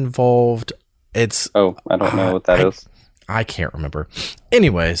monkey involved. I don't know what that is. I can't remember.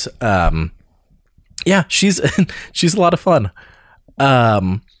 Anyways, yeah, she's a lot of fun.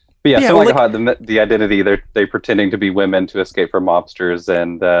 But yeah, so like the identity, they're pretending to be women to escape from mobsters,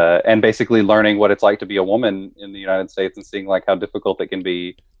 and basically learning what it's like to be a woman in the United States, and seeing like how difficult it can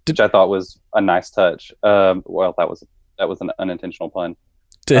be, which I thought was a nice touch. Well, that was an unintentional pun.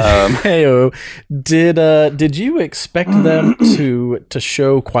 Did you expect them to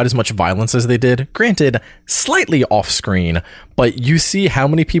show quite as much violence as they did? Granted, slightly off screen, but you see how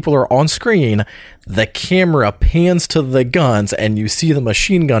many people are on screen. The camera pans to the guns, and you see the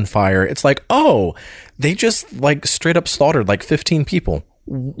machine gun fire. It's like, oh, they just like straight up slaughtered like 15 people.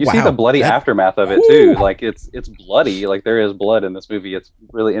 You see the bloody aftermath of it too. Like it's bloody. Like there is blood in this movie. It's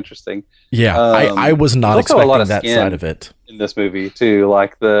really interesting. Yeah, I was not expecting that side of it in this movie too.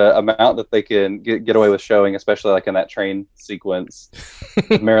 Like the amount that they can get away with showing, especially like in that train sequence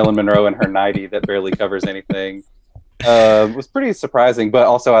with Marilyn Monroe in her nightie that barely covers anything, was pretty surprising. But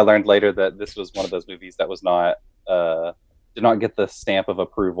also, I learned later that this was one of those movies that was not. Did not get the stamp of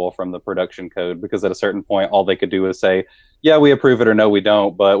approval from the production code, because at a certain point all they could do was say, yeah, we approve it, or no, we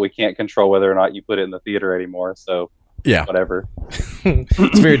don't, but we can't control whether or not you put it in the theater anymore, so yeah, whatever.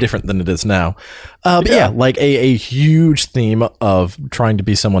 It's very different than it is now. But yeah, like a huge theme of trying to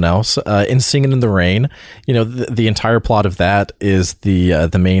be someone else in Singing in the Rain. You know, the entire plot of that is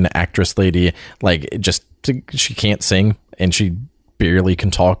the main actress lady, like she can't sing and she barely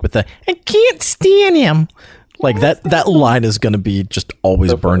can talk with I can't stand him. Like that line is going to be just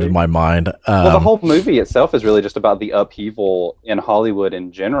always burned in my mind. Well, the whole movie itself is really just about the upheaval in Hollywood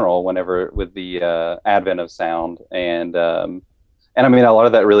in general, whenever with the advent of sound, and I mean a lot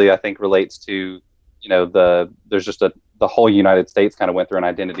of that really I think relates to, you know, there's just the whole United States kind of went through an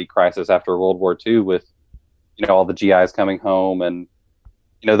identity crisis after World War II with, you know, all the GIs coming home, and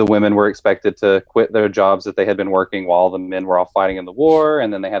you know the women were expected to quit their jobs that they had been working while the men were all fighting in the war,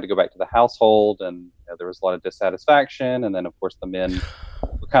 and then they had to go back to the household, and there was a lot of dissatisfaction, and then of course the men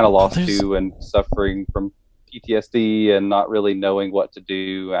were kind of lost too and suffering from PTSD and not really knowing what to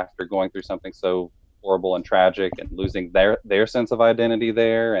do after going through something so horrible and tragic, and losing their sense of identity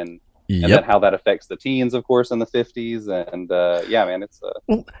there, and then how that affects the teens, of course, in the 50s. And yeah, man, it's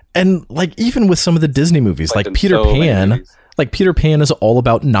and like even with some of the Disney movies, like Peter Pan. like Peter Pan is all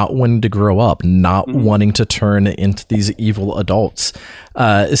about not wanting to grow up, not wanting to turn into these evil adults.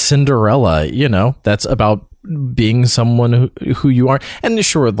 Cinderella, you know, that's about being someone who you are. And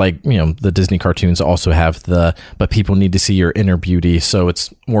sure, like, you know, the Disney cartoons also have but people need to see your inner beauty, so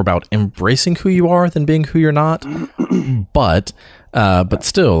it's more about embracing who you are than being who you're not. But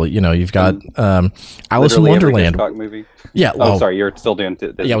still, you know, you've got Alice in Wonderland. Movie. Yeah. Oh, sorry, you're still doing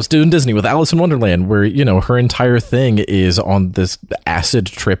Disney. Yeah, I was doing Disney with Alice in Wonderland, where, you know, her entire thing is on this acid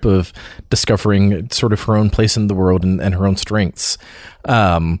trip of discovering sort of her own place in the world and her own strengths.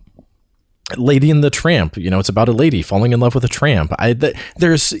 Lady and the Tramp, you know, it's about a lady falling in love with a tramp.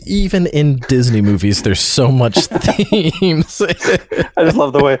 There's even in Disney movies, there's so much themes. I just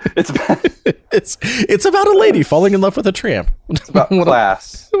love the way it's about a lady falling in love with a tramp. It's about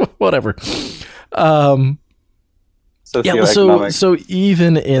class. Whatever. Socioeconomic So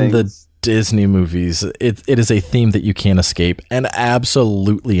even in things. the Disney movies, it is a theme that you can't escape, and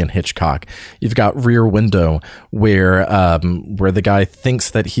absolutely in Hitchcock, you've got Rear Window, where the guy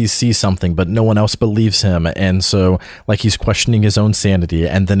thinks that he sees something, but no one else believes him, and so like he's questioning his own sanity.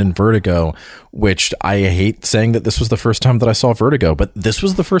 And then in Vertigo, which I hate saying that this was the first time that I saw Vertigo, but this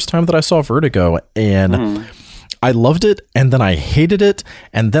was the first time that I saw Vertigo, and I loved it, and then I hated it,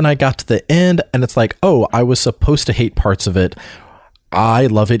 and then I got to the end, and it's like, oh, I was supposed to hate parts of it. I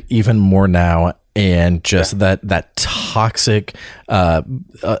love it even more now, and just that toxic,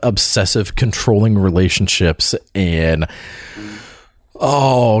 obsessive, controlling relationships, and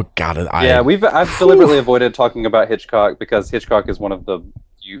oh god, I've deliberately avoided talking about Hitchcock because Hitchcock is one of the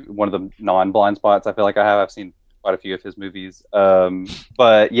non-blind spots I feel like I've seen quite a few of his movies,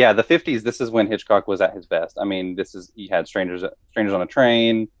 but yeah, the 50s. This is when Hitchcock was at his best. I mean, he had Strangers on a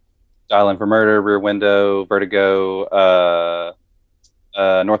Train, Dial M for Murder, Rear Window, Vertigo,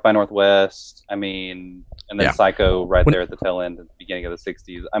 North by Northwest, I mean, and then Psycho there at the tail end at the beginning of the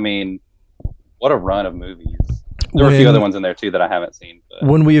 60s. I mean, what a run of movies. There were a few other ones in there too that I haven't seen. But.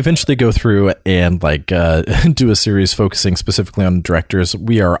 When we eventually go through and like do a series focusing specifically on directors,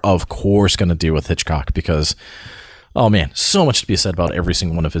 we are of course going to deal with Hitchcock because, oh man, so much to be said about every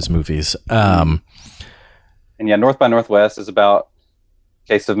single one of his movies. And yeah, North by Northwest is about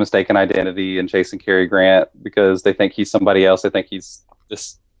case of mistaken identity and chasing Cary Grant because they think he's somebody else. They think he's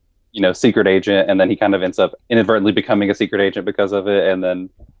this, you know, secret agent, and then he kind of ends up inadvertently becoming a secret agent because of it. And then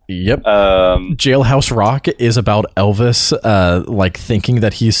Jailhouse Rock is about Elvis like thinking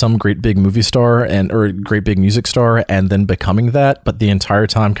that he's some great big movie star or great big music star, and then becoming that, but the entire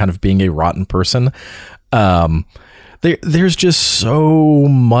time kind of being a rotten person. There's just so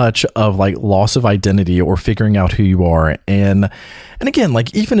much of like loss of identity or figuring out who you are, and again,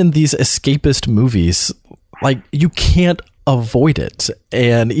 like even in these escapist movies, like you can't avoid it.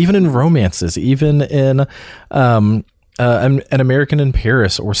 And even in romances, even in An American in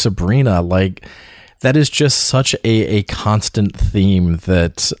Paris or Sabrina, like that is just such a constant theme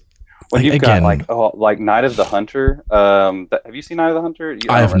that. Well, you've got like Night of the Hunter. Have you seen Night of the Hunter?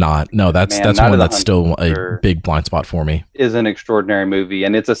 I have not. No, that's one that's still a big blind spot for me. Is an extraordinary movie,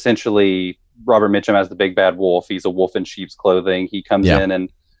 and it's essentially Robert Mitchum as the big bad wolf. He's a wolf in sheep's clothing. He comes in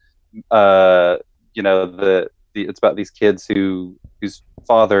and you know, it's about these kids whose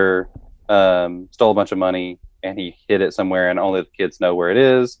father stole a bunch of money and he hid it somewhere, and only the kids know where it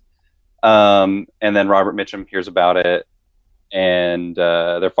is. And then Robert Mitchum hears about it, and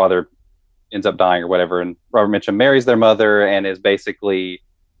their father ends up dying or whatever. And Robert Mitchum marries their mother and is basically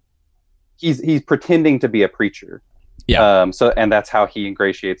he's pretending to be a preacher. Yeah. And that's how he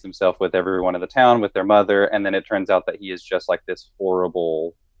ingratiates himself with everyone in the town, with their mother. And then it turns out that he is just like this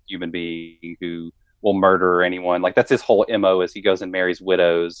horrible human being who will murder anyone. Like that's his whole MO is he goes and marries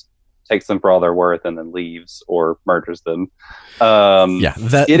widows, takes them for all they're worth, and then leaves or murders them. That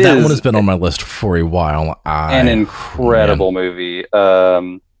one has been on my list for a while. An incredible movie.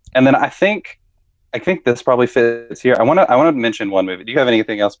 And then I think this probably fits here. I want to mention one movie. Do you have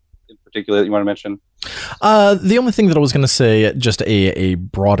anything else in particular that you want to mention? The only thing that I was going to say, just a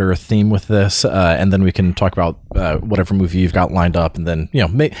broader theme with this, and then we can talk about whatever movie you've got lined up, and then, you know,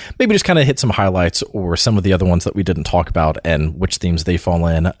 maybe just kind of hit some highlights or some of the other ones that we didn't talk about and which themes they fall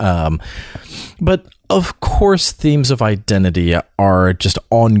in. But of course, themes of identity are just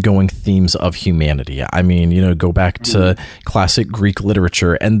ongoing themes of humanity. I mean, you know, go back to classic Greek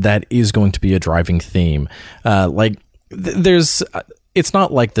literature, and that is going to be a driving theme. It's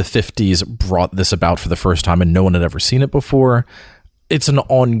not like the 50s brought this about for the first time and no one had ever seen it before. It's an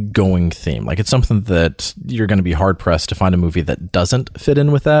ongoing theme. Like, it's something that you're going to be hard pressed to find a movie that doesn't fit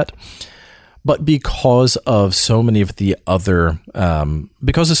in with that. But because of so many of the other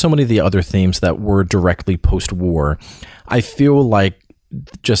themes that were directly post-war, I feel like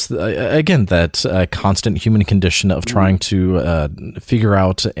just again that constant human condition of trying to figure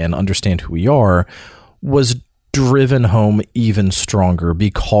out and understand who we are was driven home even stronger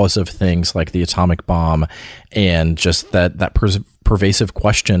because of things like the atomic bomb and just that pervasive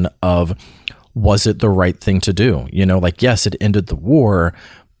question of, was it the right thing to do? You know, like, yes, it ended the war,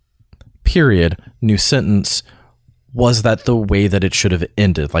 period, new sentence. Was that the way that it should have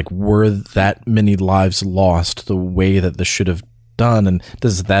ended? Like, were that many lives lost the way that this should have done? And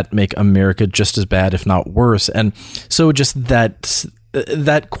does that make America just as bad, if not worse? And so just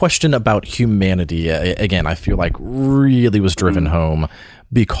that question about humanity, again, I feel like really was driven home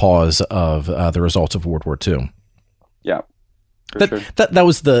because of the results of World War II. Yeah. That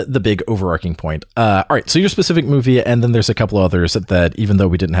was the big overarching point. All right, so your specific movie, and then there's a couple others that even though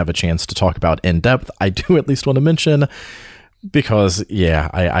we didn't have a chance to talk about in depth, I do at least want to mention because, yeah,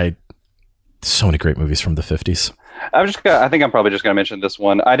 I so many great movies from the 50s. I think I'm probably just going to mention this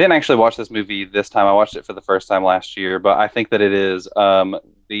one. I didn't actually watch this movie this time. I watched it for the first time last year, but I think that it is probably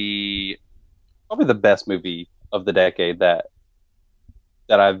the best movie of the decade that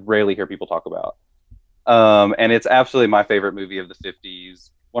I rarely hear people talk about. And it's absolutely my favorite movie of the 50s,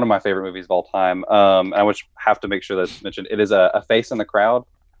 one of my favorite movies of all time. I would have to make sure that's mentioned. It is a Face in the Crowd.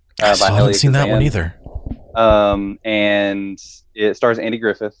 I haven't seen that one either. And it stars Andy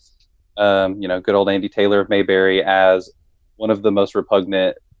Griffith. Good old Andy Taylor of Mayberry as one of the most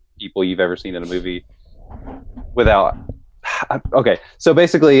repugnant people you've ever seen in a movie. Okay, so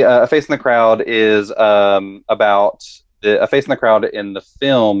basically, A Face in the Crowd is about A Face in the Crowd in the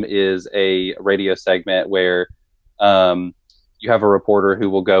film is a radio segment where you have a reporter who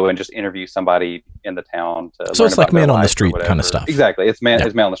will go and just interview somebody in the town. So it's like Man on the Street kind of stuff. Exactly, it's Man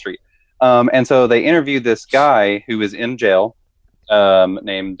on the Street. And so they interviewed this guy who is in jail,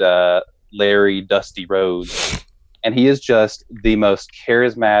 named Larry Dusty Rhodes, and he is just the most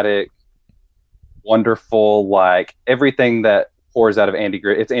charismatic, wonderful, like everything that pours out of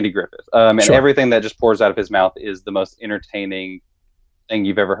it's Andy Griffith, and Sure. Everything that just pours out of his mouth is the most entertaining thing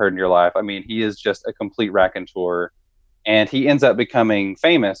you've ever heard in your life. I mean, he is just a complete raconteur, and he ends up becoming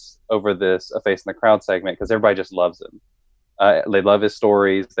famous over this A Face in the Crowd segment because everybody just loves him. They love his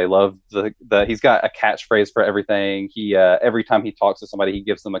stories. They love he's got a catchphrase for everything. He every time he talks to somebody, he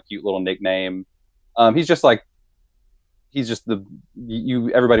gives them a cute little nickname. He's just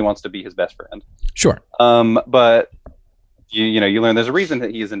everybody wants to be his best friend. Sure. But you learn there's a reason that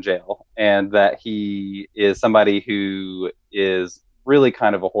he is in jail, and that he is somebody who is really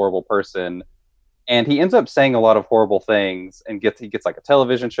kind of a horrible person. And he ends up saying a lot of horrible things, and he gets like a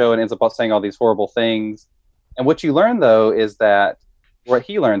television show and ends up saying all these horrible things. And what you learn, though, is that what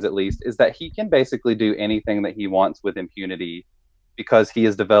he learns, at least, is that he can basically do anything that he wants with impunity because he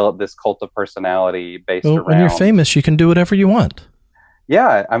has developed this cult of personality based around. When you're famous, you can do whatever you want.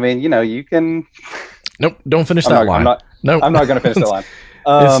 Yeah, I mean, you can. Nope, don't finish that line. I'm not going to finish that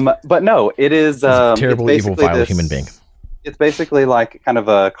line. But no, it is a terrible, evil, vile human being. It's basically like kind of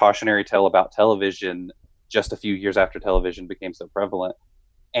a cautionary tale about television just a few years after television became so prevalent.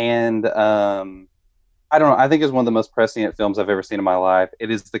 And I don't know. I think it's one of the most prescient films I've ever seen in my life.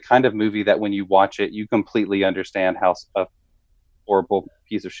 It is the kind of movie that when you watch it, you completely understand how a horrible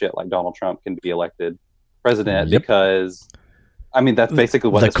piece of shit like Donald Trump can be elected president. Yep. Because, I mean, that's basically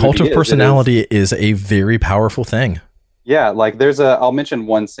what the cult of personality is a very powerful thing. Yeah, like I'll mention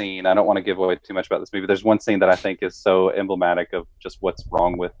one scene. I don't want to give away too much about this movie. There's one scene that I think is so emblematic of just what's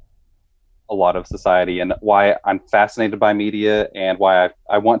wrong with a lot of society and why I'm fascinated by media and why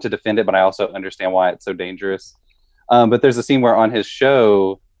I want to defend it, but I also understand why it's so dangerous. But there's a scene where on his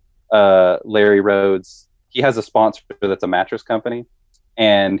show, Larry Rhodes, he has a sponsor that's a mattress company,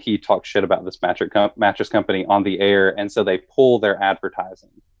 and he talks shit about this mattress company on the air, and so they pull their advertising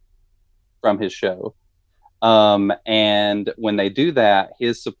from his show. And when they do that,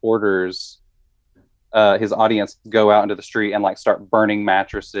 his supporters, his audience go out into the street and like start burning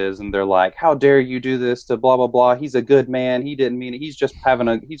mattresses, and they're like, "How dare you do this to blah blah blah? He's a good man. He didn't mean it. He's just having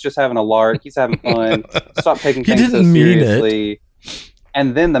a lark. He's having fun. Stop taking things so seriously."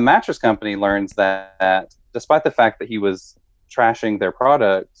 And then the mattress company learns that despite the fact that he was trashing their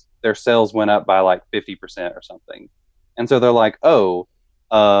product, their sales went up by like 50% or something. And so they're like, "Oh,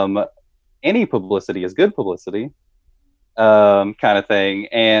 any publicity is good publicity." Kind of thing.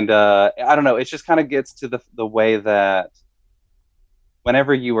 And I don't know, it just kind of gets to the way that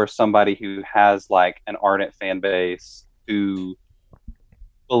whenever you are somebody who has like an ardent fan base who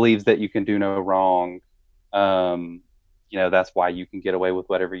believes that you can do no wrong, that's why you can get away with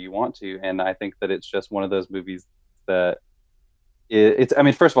whatever you want to. And I think that it's just one of those movies that I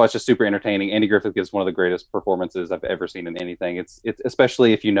mean, first of all, it's just super entertaining. Andy Griffith gives one of the greatest performances I've ever seen in anything. It's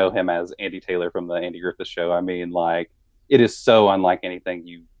especially if you know him as Andy Taylor from the Andy Griffith Show. I mean, like, it is so unlike anything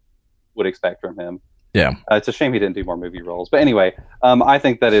you would expect from him. Yeah. It's a shame he didn't do more movie roles. But anyway, I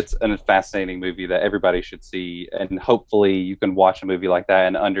think that it's a fascinating movie that everybody should see. And hopefully you can watch a movie like that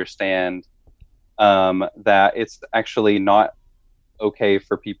and understand that it's actually not okay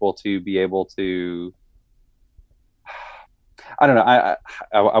for people to be able to, I don't know. I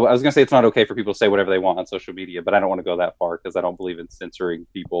was going to say it's not okay for people to say whatever they want on social media, but I don't want to go that far because I don't believe in censoring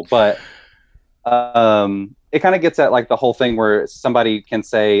people. But it kind of gets at like the whole thing where somebody can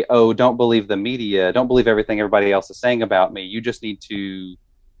say, oh, don't believe the media. Don't believe everything everybody else is saying about me. You just need to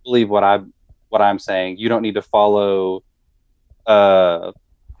believe what I'm saying. You don't need to follow it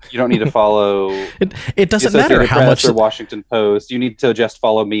doesn't matter how much the Washington Post. You need to just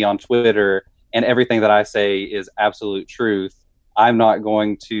follow me on Twitter, and everything that I say is absolute truth. I'm not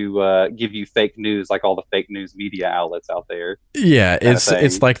going to give you fake news like all the fake news media outlets out there. Yeah,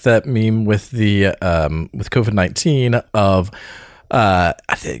 it's like that meme with the with COVID-19 of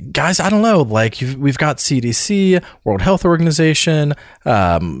guys, I don't know, like we've got CDC, World Health Organization,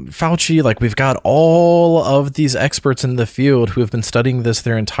 Fauci, like we've got all of these experts in the field who have been studying this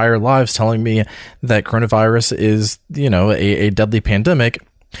their entire lives telling me that coronavirus is, a deadly pandemic.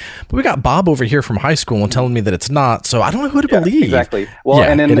 But we got Bob over here from high school and telling me that it's not, so I don't know who to believe. Exactly. Well,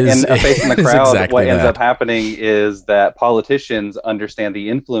 and in a face in the crowd, exactly what ends up happening is that politicians understand the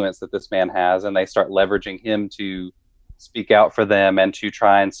influence that this man has, and they start leveraging him to speak out for them and to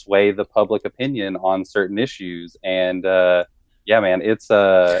try and sway the public opinion on certain issues. And yeah, man, it is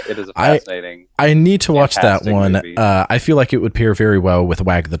a fascinating. I need to watch that one. I feel like it would pair very well with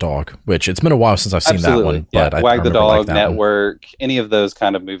Wag the Dog, which it's been a while since I've seen that one. But Wag the Dog, Network, any of those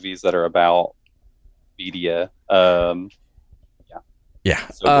kind of movies that are about media. Yeah.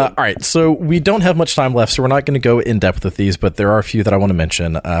 So all right. So we don't have much time left, so we're not going to go in depth with these, but there are a few that I want to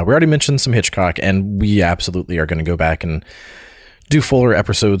mention. We already mentioned some Hitchcock, and we absolutely are going to go back and do fuller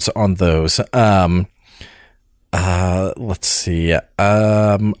episodes on those. Let's see.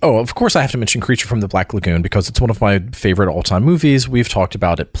 Of course I have to mention Creature from the Black Lagoon because it's one of my favorite all-time movies. We've talked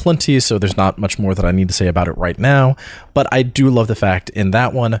about it plenty, so there's not much more that I need to say about it right now. But I do love the fact in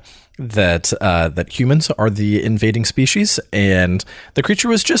that one that that humans are the invading species, and the creature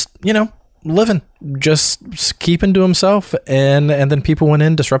was just, living, just keeping to himself, and then people went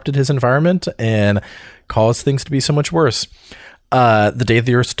in, disrupted his environment, and caused things to be so much worse. The Day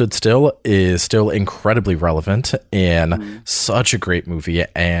the Earth Stood Still is still incredibly relevant and such a great movie,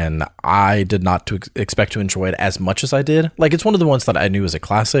 and I did not expect to enjoy it as much as I did. Like, it's one of the ones that I knew was a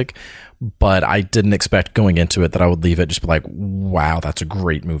classic, but I didn't expect going into it that I would leave it just be like, wow, that's a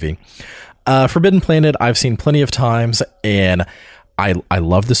great movie. Forbidden Planet, I've seen plenty of times, and I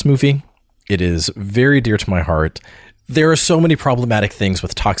love this movie. It is very dear to my heart. There are so many problematic things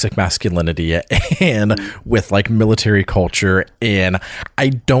with toxic masculinity and with like military culture, and I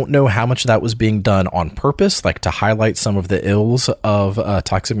don't know how much of that was being done on purpose, like to highlight some of the ills of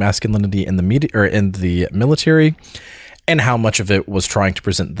toxic masculinity in the media or in the military, and how much of it was trying to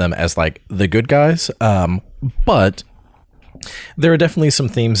present them as like the good guys. But there are definitely some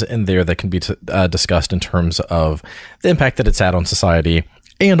themes in there that can be discussed in terms of the impact that it's had on society.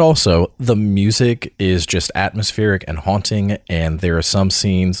 And also, the music is just atmospheric and haunting, and there are some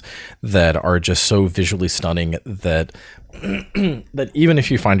scenes that are just so visually stunning that that even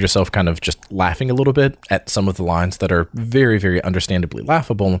if you find yourself kind of just laughing a little bit at some of the lines that are very, very understandably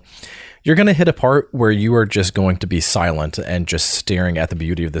laughable, you're going to hit a part where you are just going to be silent and just staring at the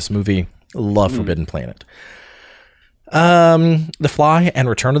beauty of this movie. Love Forbidden Planet. The Fly and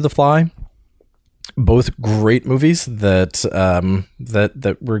Return of the Fly. Both great movies that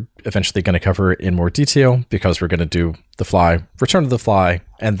that we're eventually going to cover in more detail because we're going to do The Fly, Return of the Fly,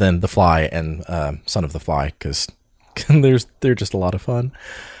 and then The Fly and Son of the Fly because they're just a lot of fun.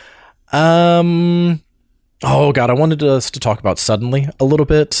 Oh God, I wanted us to talk about Suddenly a little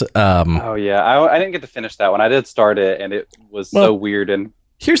bit. Oh yeah, I didn't get to finish that one. I did start it, and it was so weird. And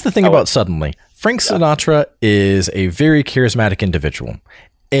here's the thing about Suddenly: Frank Sinatra is a very charismatic individual.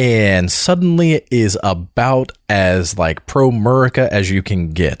 And Suddenly is about as like pro-America as you can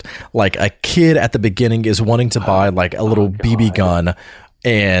get. Like a kid at the beginning is wanting to buy like a little BB gun,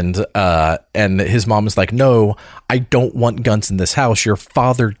 and his mom is like, "No, I don't want guns in this house. Your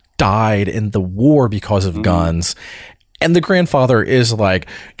father died in the war because of guns." And the grandfather is like,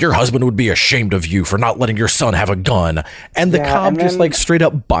 your husband would be ashamed of you for not letting your son have a gun. And the cop just like straight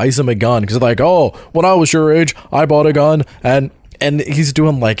up buys him a gun because like, oh, when I was your age, I bought a gun. And he's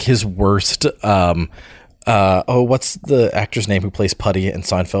doing like his worst. What's the actor's name who plays Putty in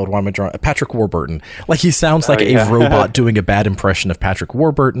Seinfeld? Why am I drawing? Patrick Warburton. Like he sounds like a robot doing a bad impression of Patrick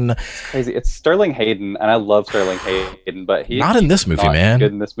Warburton. It's crazy. It's Sterling Hayden, and I love Sterling Hayden, but he's not in this movie, man.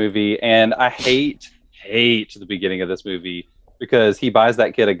 Good in this movie, and I hate the beginning of this movie because he buys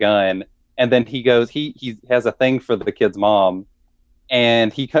that kid a gun, and then he goes, he has a thing for the kid's mom,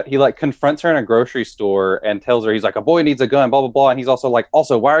 and he like confronts her in a grocery store and tells her, he's like, a boy needs a gun, blah blah blah, and he's also like,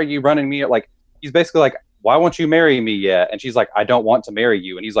 also, why are you running me? Like he's basically like, why won't you marry me yet? And she's like, I don't want to marry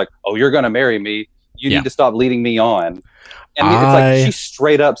you. And he's like, oh, you're gonna marry me. You need to stop leading me on. And it's like she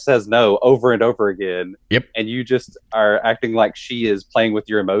straight up says no over and over again. Yep. And you just are acting like she is playing with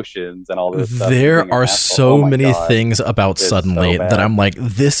your emotions and all this stuff. There are so many things about Suddenly that I'm like,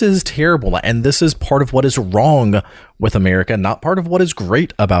 this is terrible. And this is part of what is wrong with America, not part of what is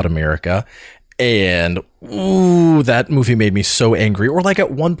great about America. And that movie made me so angry. Or like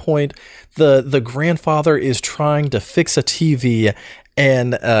at one point, the grandfather is trying to fix a TV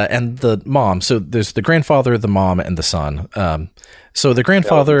and the mom. So there's the grandfather, the mom, and the son. So the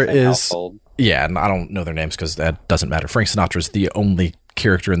grandfather is and I don't know their names because that doesn't matter. Frank Sinatra is the only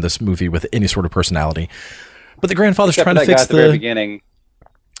character in this movie with any sort of personality. But the grandfather's trying to fix the very beginning.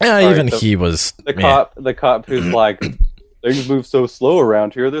 Yeah, he was the cop who's like, things move so slow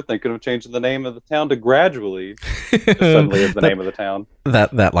around here. They're thinking of changing the name of the town to Gradually. Suddenly is the name of the town.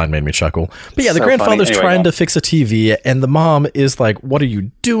 That line made me chuckle. But yeah, the grandfather's trying to fix a TV, and the mom is like, what are you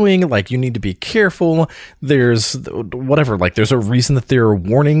doing? Like, you need to be careful. There's whatever. Like, there's a reason that there are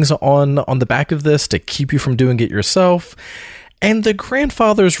warnings on the back of this to keep you from doing it yourself. And the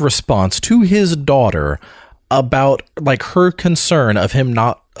grandfather's response to his daughter about like her concern of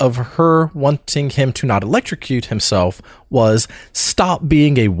her wanting him to not electrocute himself was stop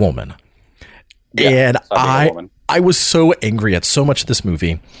being a woman. And I was so angry at so much of this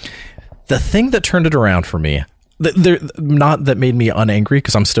movie. The thing that turned it around for me, not that made me unangry,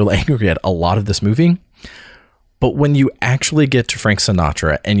 because I'm still angry at a lot of this movie, but when you actually get to Frank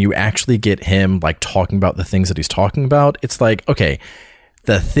Sinatra and you actually get him like talking about the things that he's talking about, it's like, okay,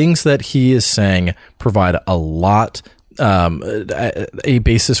 the things that he is saying provide a lot, a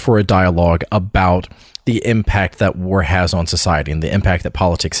basis for a dialogue about the impact that war has on society and the impact that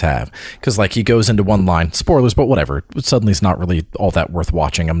politics have. Because like he goes into one line, spoilers, but whatever. Suddenly it's not really all that worth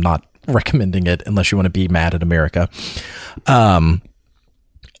watching. I'm not recommending it unless you want to be mad at America. But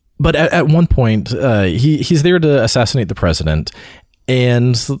at one point, he's there to assassinate the president.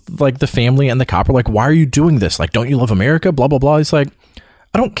 And like the family and the cop are like, why are you doing this? Like, don't you love America? Blah, blah, blah. He's like,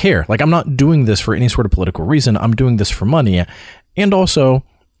 I don't care. Like, I'm not doing this for any sort of political reason. I'm doing this for money. And also,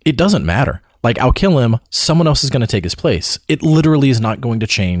 it doesn't matter. Like, I'll kill him. Someone else is going to take his place. It literally is not going to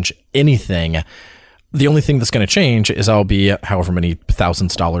change anything. The only thing that's going to change is I'll be however many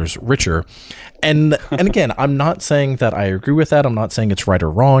thousands of dollars richer. And again, I'm not saying that I agree with that. I'm not saying it's right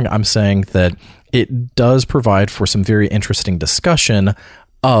or wrong. I'm saying that it does provide for some very interesting discussion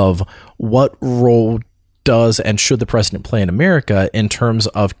of what role does and should the president play in America in terms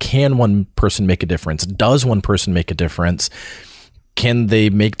of, can one person make a difference? Does one person make a difference? Can they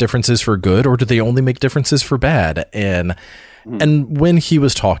make differences for good, or do they only make differences for bad? And when he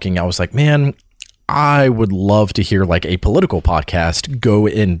was talking, I was like, man, I would love to hear like a political podcast go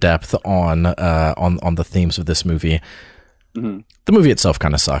in depth on the themes of this movie. Mm-hmm. The movie itself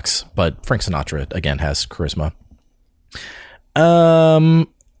kind of sucks, but Frank Sinatra again has charisma. And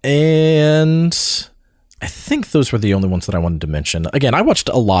I think those were the only ones that I wanted to mention. Again, I watched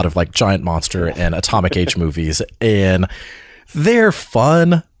a lot of like Giant Monster and Atomic Age movies, and they're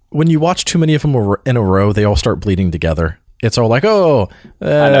fun. When you watch too many of them in a row, they all start bleeding together. It's all like, I know,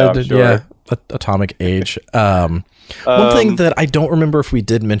 sure. Yeah, Atomic Age. One thing that I don't remember if we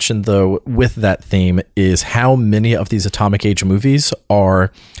did mention, though, with that theme is how many of these Atomic Age movies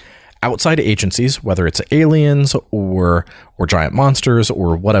are outside agencies, whether it's aliens or giant monsters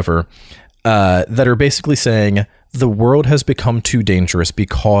or whatever, that are basically saying the world has become too dangerous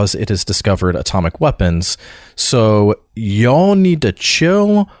because it has discovered atomic weapons. So y'all need to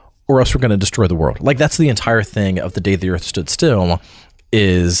chill, or else we're going to destroy the world. Like, that's the entire thing of The Day the Earth Stood Still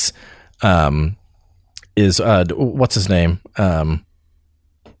is what's his name?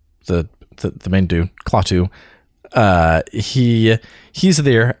 The main dude, Klaatu. He's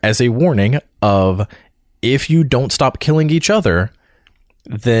there as a warning of, if you don't stop killing each other,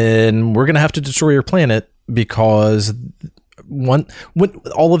 then we're going to have to destroy your planet, because when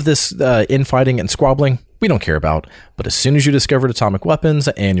all of this infighting and squabbling, we don't care about. But as soon as you discovered atomic weapons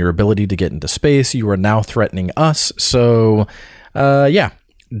and your ability to get into space, you are now threatening us. So,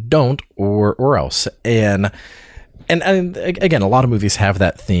 don't or else. And again, a lot of movies have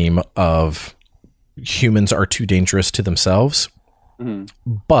that theme of humans are too dangerous to themselves.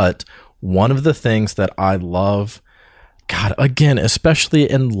 Mm-hmm. But one of the things that I love, God, again, especially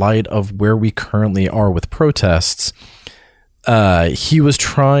in light of where we currently are with protests, he was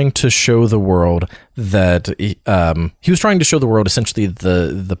trying to show the world that he was trying to show the world essentially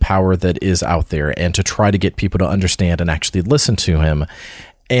the power that is out there, and to try to get people to understand and actually listen to him.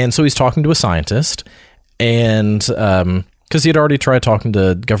 And so he's talking to a scientist, and because he had already tried talking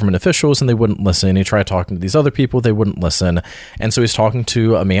to government officials and they wouldn't listen. He tried talking to these other people, they wouldn't listen. And so he's talking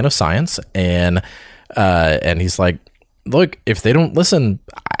to a man of science, and he's like, look, if they don't listen,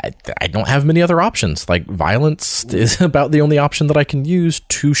 I don't have many other options. Like, violence is about the only option that I can use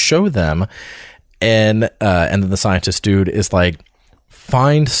to show them. And then the scientist dude is like,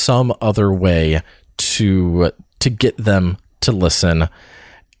 find some other way to get them to listen.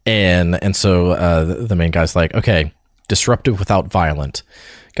 And so the main guy's like, okay, disruptive without violent.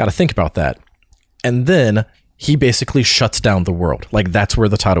 Got to think about that. And then he basically shuts down the world. Like, that's where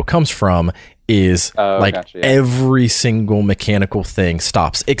the title comes from, is every single mechanical thing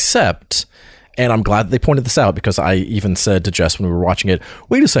stops, except, and I'm glad they pointed this out, because I even said to Jess when we were watching it,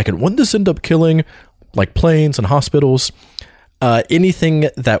 wait a second, wouldn't this end up killing like planes and hospitals? Anything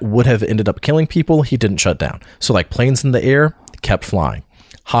that would have ended up killing people, he didn't shut down. So like planes in the air kept flying.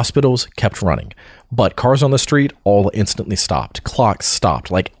 Hospitals kept running. But cars on the street all instantly stopped. Clocks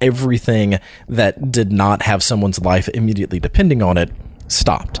stopped. Like, everything that did not have someone's life immediately depending on it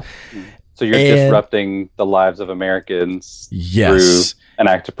stopped. So you're disrupting the lives of Americans through an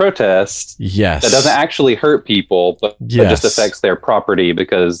act of protest that doesn't actually hurt people, but just affects their property,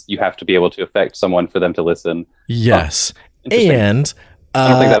 because you have to be able to affect someone for them to listen. Yes. And I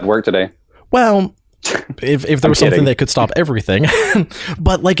don't think that worked today. Well, if there was something that could stop everything.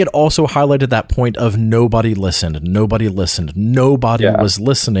 But like, it also highlighted that point of nobody listened, nobody was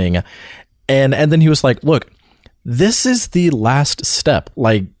listening. And then he was like, look, this is the last step.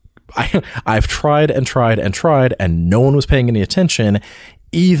 Like, I've tried and tried and tried, and no one was paying any attention.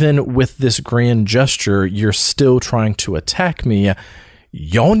 Even with this grand gesture, you're still trying to attack me.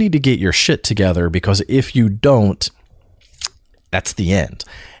 Y'all need to get your shit together, because if you don't, that's the end.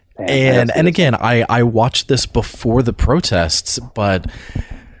 And again, I watched this before the protests, but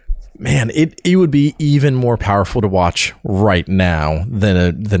man, it would be even more powerful to watch right now than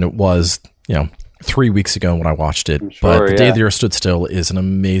it was, 3 weeks ago when I watched it. But The Day the Earth Stood Still is an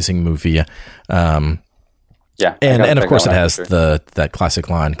amazing movie. And of course it has that classic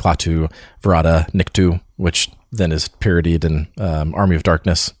line, Klaatu Verada Nikto, which then is parodied in Army of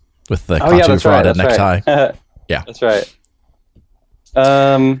Darkness with the Klaatu Verada necktie. Right. Yeah, that's right.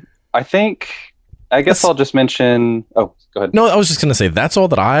 I guess I'll just mention. Oh, go ahead. No, I was just going to say that's all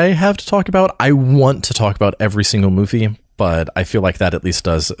that I have to talk about. I want to talk about every single movie, but I feel like that at least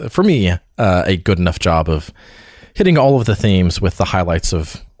does, for me, a good enough job of hitting all of the themes with the highlights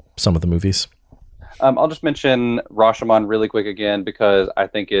of some of the movies. I'll just mention Rashomon really quick again, because I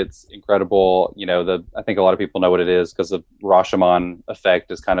think it's incredible. I think a lot of people know what it is, because the Rashomon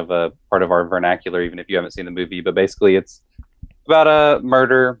effect is kind of a part of our vernacular, even if you haven't seen the movie. But basically, it's about a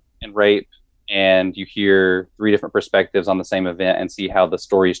murder and rape, and you hear 3 different perspectives on the same event and see how the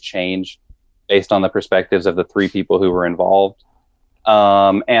stories change based on the perspectives of the 3 people who were involved.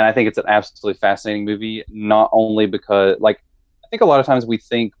 And I think it's an absolutely fascinating movie, not only because, I think a lot of times we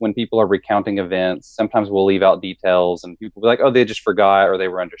think when people are recounting events, sometimes we'll leave out details, and people will be like, oh, they just forgot, or they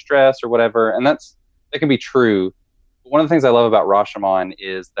were under stress or whatever. And that can be true. But one of the things I love about Rashomon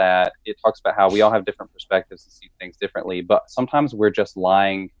is that it talks about how we all have different perspectives and see things differently, but sometimes we're just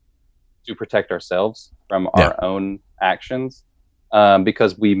lying to protect ourselves from our own actions,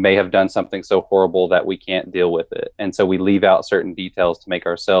 because we may have done something so horrible that we can't deal with it. And so we leave out certain details to make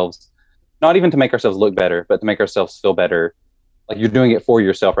ourselves, not even to make ourselves look better, but to make ourselves feel better. Like, you're doing it for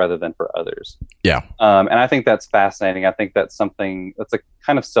yourself rather than for others. Yeah. And I think that's fascinating. I think that's something that's a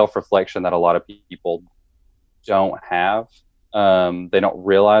kind of self-reflection that a lot of people don't have. They don't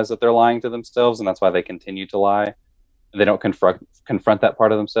realize that they're lying to themselves, and that's why they continue to lie. They don't confront that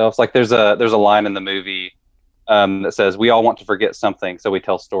part of themselves. Like, there's a line in the movie that says, we all want to forget something, so we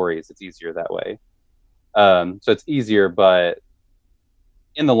tell stories. It's easier that way. So it's easier, but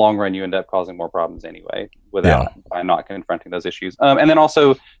in the long run, you end up causing more problems anyway by not confronting those issues. And then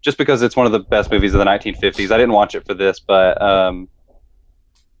also, just because it's one of the best movies of the 1950s, I didn't watch it for this, but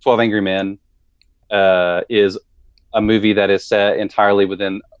 12 Angry Men is a movie that is set entirely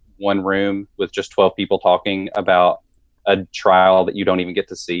within one room with just 12 people talking about a trial that you don't even get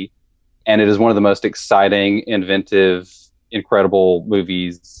to see. And it is one of the most exciting, inventive, incredible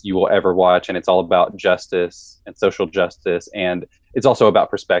movies you will ever watch. And it's all about justice and social justice. And it's also about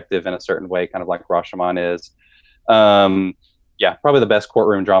perspective in a certain way, kind of like Rashomon is. Yeah, probably the best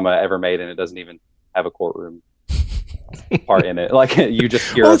courtroom drama ever made. And it doesn't even have a courtroom part in it. Like, you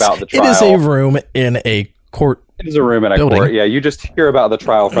just hear about the trial. It is a room in a court. It is a room in a building. court. Yeah, you just hear about the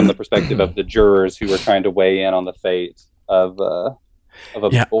trial from the perspective of the jurors who were trying to weigh in on the fate of a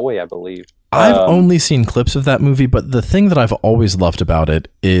boy, I believe. I've only seen clips of that movie, but the thing that I've always loved about it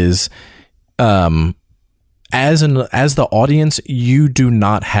is, as the audience, you do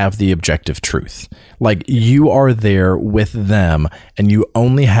not have the objective truth. Like, you are there with them, and you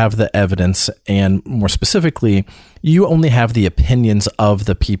only have the evidence, and more specifically, you only have the opinions of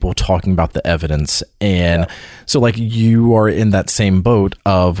the people talking about the evidence. And so, like, you are in that same boat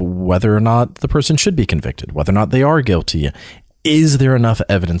of whether or not the person should be convicted, whether or not they are guilty. Is there enough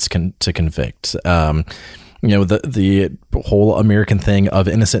evidence to convict? The whole American thing of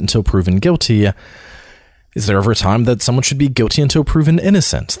innocent until proven guilty. Is there ever a time that someone should be guilty until proven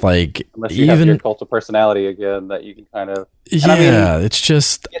innocent? Like, unless you have your cult of personality again, that you can kind of... it's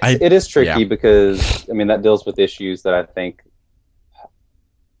just... It is tricky because, I mean, that deals with issues that I think,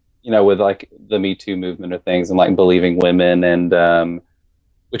 with like the Me Too movement of things and like believing women and,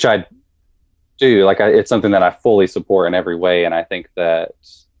 which I do, like, it's something that I fully support in every way. And I think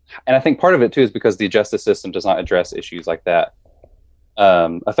part of it too is because the justice system does not address issues like that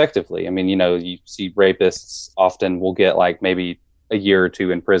effectively. I mean, you see rapists often will get like maybe a year or two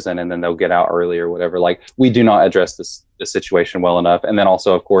in prison and then they'll get out early or whatever. Like, we do not address this situation well enough. And then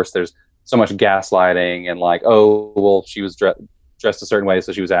also, of course, there's so much gaslighting and like, oh, well, she was dressed a certain way,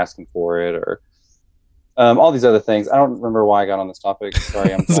 so she was asking for it, or all these other things. I don't remember why I got on this topic.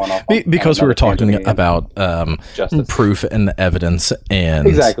 Sorry, I'm going off. Because we were talking about proof and evidence, and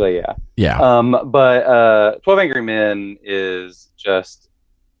exactly, yeah. But 12 Angry Men is just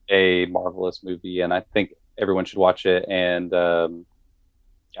a marvelous movie, and I think everyone should watch it. And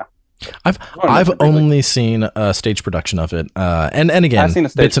I've only seen a stage production of it, and again, I've seen a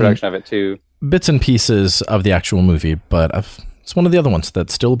stage production of it too, bits and pieces of the actual movie, but it's one of the other ones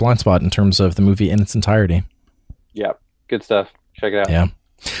that's still a blind spot in terms of the movie in its entirety. Yeah, good stuff. Check it out. Yeah,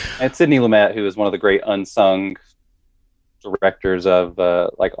 and Sidney Lumet, who is one of the great unsung directors of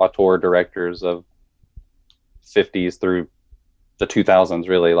like auteur directors of 50s through the 2000s.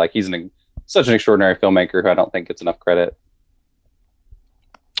 Really, like, he's such an extraordinary filmmaker who I don't think gets enough credit.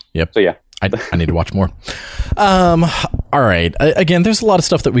 Yep. So yeah, I need to watch more. All right. Again, there's a lot of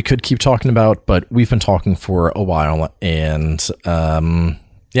stuff that we could keep talking about, but we've been talking for a while, and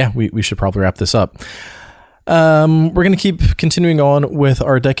we should probably wrap this up. We're going to keep continuing on with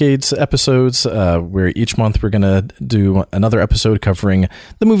our decades episodes, where each month we're going to do another episode covering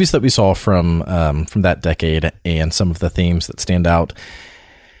the movies that we saw from that decade and some of the themes that stand out.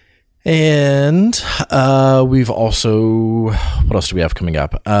 And we've also, what else do we have coming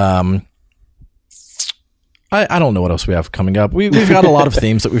up? I don't know what else we have coming up. We've got a lot of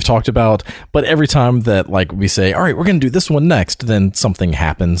themes that we've talked about, but every time that like we say, all right, we're going to do this one next, then something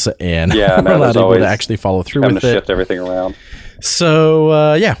happens and we're not able to actually follow through with it. Shift everything around.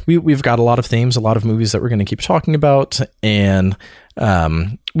 So we've got a lot of themes, a lot of movies that we're going to keep talking about, and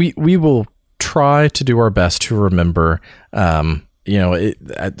we will try to do our best to remember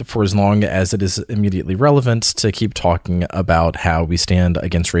for as long as it is immediately relevant, to keep talking about how we stand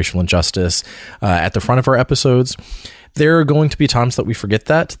against racial injustice at the front of our episodes. There are going to be times that we forget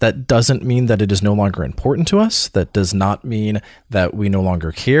that. That doesn't mean that it is no longer important to us. That does not mean that we no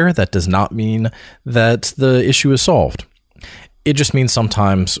longer care. That does not mean that the issue is solved. It just means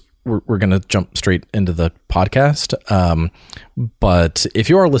sometimes we're going to jump straight into the podcast. But if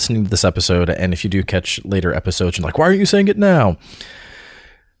you are listening to this episode, and if you do catch later episodes, you're like, why are you saying it now?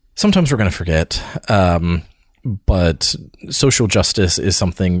 Sometimes we're going to forget. But social justice is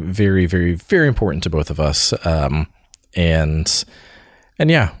something very, very, very important to both of us. I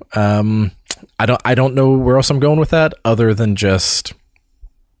don't know where else I'm going with that, other than just,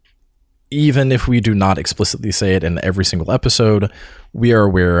 even if we do not explicitly say it in every single episode, we are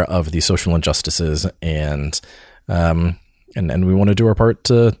aware of the social injustices, and we want to do our part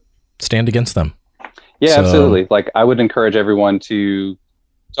to stand against them. Yeah, absolutely. Like, I would encourage everyone to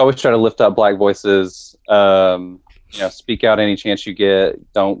always try to lift up Black voices. Speak out any chance you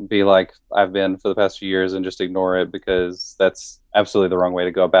get. Don't be like I've been for the past few years and just ignore it, because that's absolutely the wrong way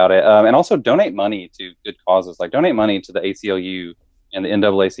to go about it. And also donate money to good causes. Like, donate money to the ACLU and the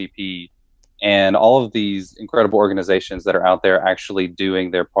NAACP and all of these incredible organizations that are out there actually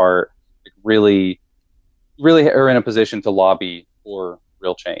doing their part, really, really are in a position to lobby for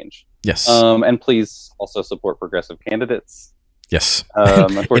real change. Yes. And please also support progressive candidates. Yes.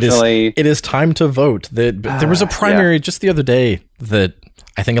 Unfortunately, it is time to vote. There was a primary just the other day that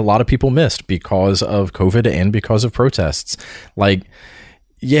I think a lot of people missed because of COVID and because of protests. Like,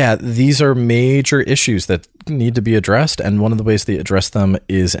 yeah, these are major issues that need to be addressed, and one of the ways they address them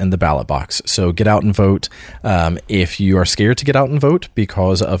is in the ballot box. So get out and vote. If you are scared to get out and vote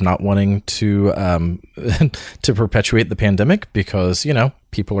because of not wanting to to perpetuate the pandemic, because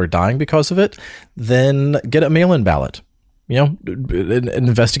people are dying because of it, then get a mail-in ballot.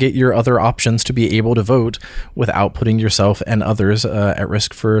 Investigate your other options to be able to vote without putting yourself and others at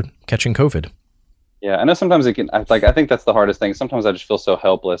risk for catching COVID. Yeah, I know sometimes it can. I think that's the hardest thing. Sometimes I just feel so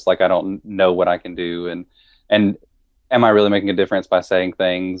helpless, like I don't know what I can do, and am I really making a difference by saying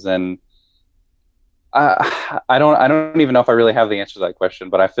things? And I don't even know if I really have the answer to that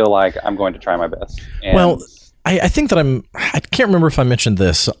question, but I feel like I'm going to try my best. And well, I think that I can't remember if I mentioned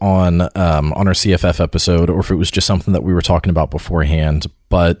this on our CFF episode or if it was just something that we were talking about beforehand,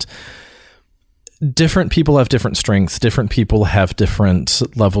 but different people have different strengths. Different people have different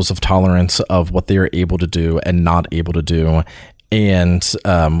levels of tolerance of what they are able to do and not able to do. And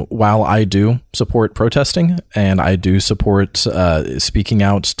while I do support protesting and I do support speaking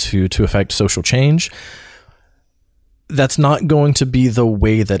out to affect social change, that's not going to be the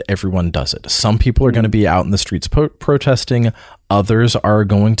way that everyone does it. Some people are going to be out in the streets protesting. Others are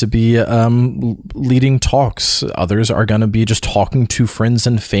going to be leading talks. Others are going to be just talking to friends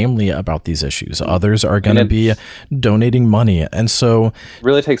and family about these issues. Others are going to be donating money. And so it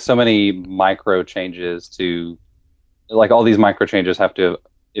really takes so many micro changes to, like, all these micro changes have to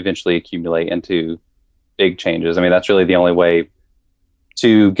eventually accumulate into big changes. I mean, that's really the only way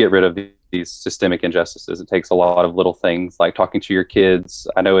to get rid of these systemic injustices. It takes a lot of little things, like talking to your kids.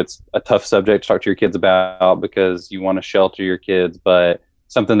 I know it's a tough subject to talk to your kids about because you want to shelter your kids, but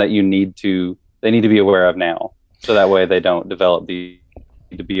something that they need to be aware of now, so that way they don't develop to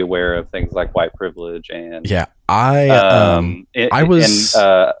be aware of things like white privilege and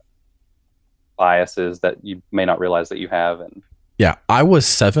biases that you may not realize that you have. And I was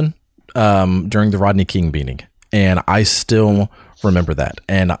 7 during the Rodney King beating, and I still remember that,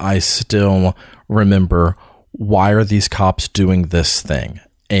 and I still remember, why are these cops doing this thing?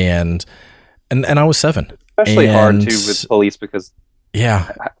 And I was 7. Especially hard too with police, because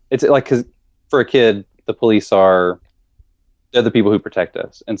it's like, because for a kid, the police they're the people who protect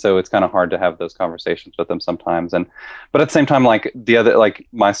us, and so it's kind of hard to have those conversations with them sometimes. But at the same time, like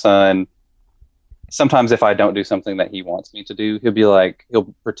my son, sometimes if I don't do something that he wants me to do, he'll be like,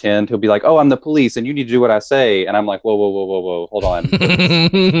 oh, I'm the police and you need to do what I say. And I'm like, whoa, hold on.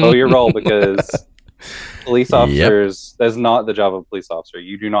 Oh, your role, because police officers, that's not the job of a police officer.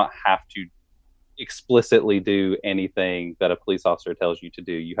 You do not have to explicitly do anything that a police officer tells you to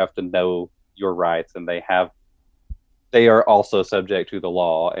do. You have to know your rights, and they are also subject to the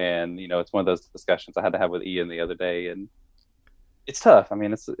law. And, it's one of those discussions I had to have with Ian the other day, and it's tough. I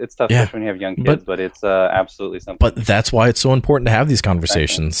mean, it's tough, especially when you have young kids, but it's absolutely something. But that's why it's so important to have these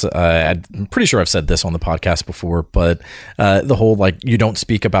conversations. Exactly. I'm pretty sure I've said this on the podcast before, but the whole, you don't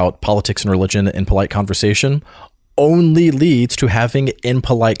speak about politics and religion in polite conversation only leads to having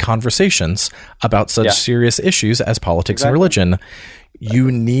impolite conversations about such serious issues as politics and religion.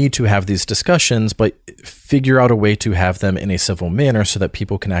 You need to have these discussions, but figure out a way to have them in a civil manner so that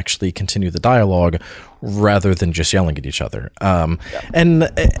people can actually continue the dialogue rather than just yelling at each other. And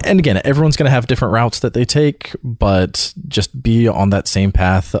again, everyone's going to have different routes that they take, but just be on that same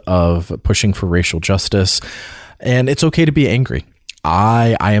path of pushing for racial justice. And it's okay to be angry.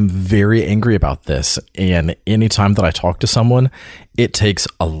 I am very angry about this. And anytime that I talk to someone, it takes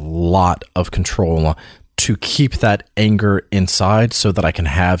a lot of control to keep that anger inside so that I can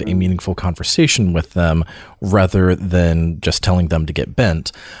have a meaningful conversation with them rather than just telling them to get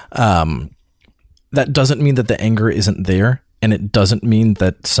bent. That doesn't mean that the anger isn't there, and it doesn't mean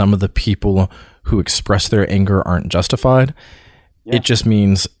that some of the people who express their anger aren't justified. Yeah. It just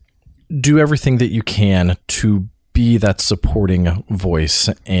means do everything that you can to be that supporting voice.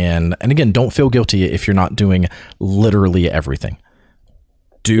 And again, don't feel guilty if you're not doing literally everything.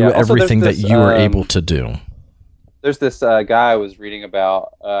 Do everything that you are able to do. There's this guy I was reading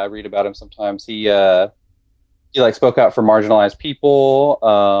about. I read about him sometimes. He spoke out for marginalized people.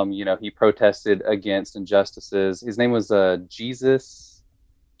 He protested against injustices. His name was Jesus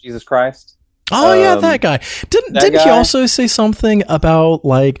Christ. Oh yeah, that guy. Didn't he also say something about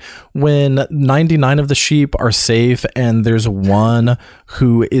like when 99 of the sheep are safe and there's one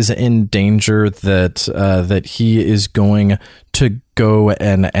who is in danger that he is going to go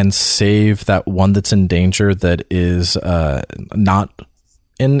and save that one that's in danger that is not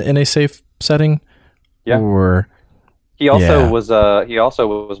in a safe setting? Yeah. Or he also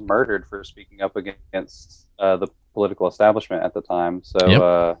was murdered for speaking up against the political establishment at the time.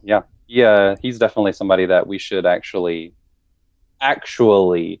 So he's definitely somebody that we should actually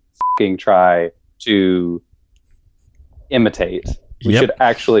fucking try to imitate. We should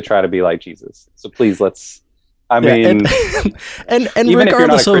actually try to be like Jesus. So please, let's. I mean, and even if you're not a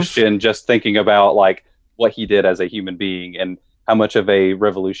regardless of Christian, just thinking about like what he did as a human being and how much of a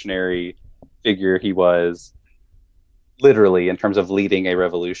revolutionary figure he was, literally in terms of leading a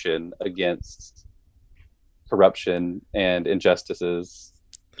revolution against corruption and injustices.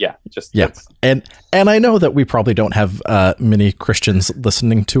 And I know that we probably don't have many Christians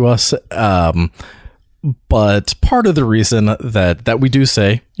listening to us, but part of the reason that we do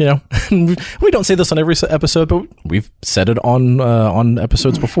say, we don't say this on every episode, but we've said it on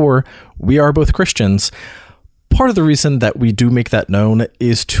episodes before, we are both Christians. Part of the reason that we do make that known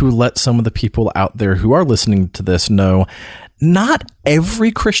is to let some of the people out there who are listening to this know not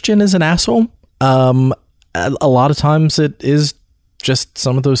every Christian is an asshole. A lot of times it is just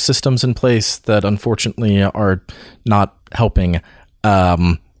some of those systems in place that unfortunately are not helping.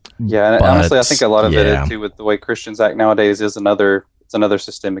 And honestly, I think a lot of it too with the way Christians act nowadays is another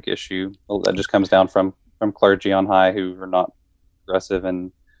systemic issue that just comes down from clergy on high who are not progressive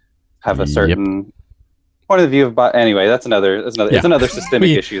and have a certain point of view of. Anyway, it's another systemic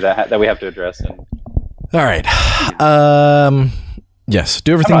issue that we have to address. All right. Yes,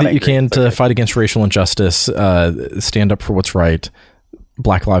 do everything that you can to fight against racial injustice. Stand up for what's right.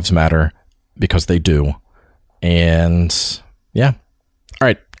 Black Lives Matter, because they do. And all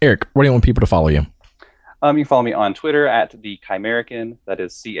right, Eric, where do you want people to follow you? You can follow me on Twitter at the Chimerican. That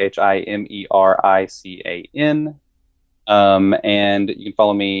is CHIMERICAN. And you can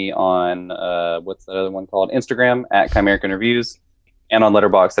follow me on what's the other one called? Instagram at Chimerican Reviews, and on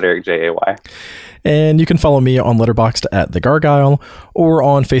Letterboxd at Eric Jay. And you can follow me on Letterboxd at The Gargoyle, or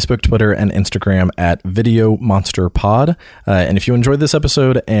on Facebook, Twitter, and Instagram at Video Monster Pod. And if you enjoyed this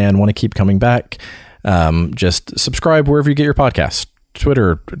episode and want to keep coming back, just subscribe wherever you get your podcast.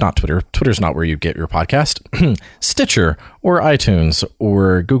 Twitter's not where you get your podcast. Stitcher, or iTunes,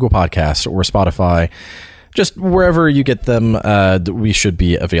 or Google Podcasts, or Spotify. Just wherever you get them, we should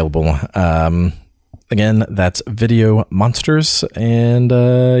be available. Again, that's Video Monsters, and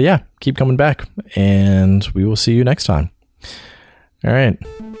keep coming back, and we will see you next time. All right,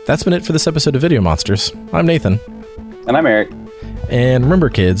 that's been it for this episode of Video Monsters. I'm Nathan. And I'm Eric. And remember,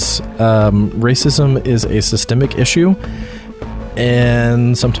 kids, racism is a systemic issue,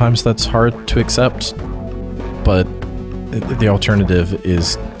 and sometimes that's hard to accept, but the alternative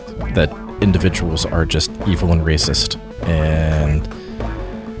is that individuals are just evil and racist, and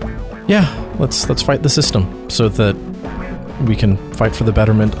let's fight the system so that we can fight for the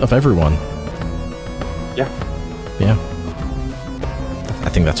betterment of everyone. Yeah. I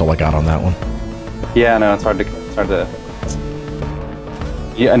think that's all I got on that one. Yeah, no, it's hard to.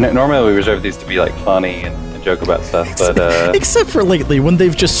 Yeah, normally we reserve these to be like funny and joke about stuff, but except for lately when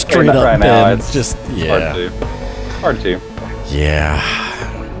they've just straight up right now, it's just hard to. Yeah.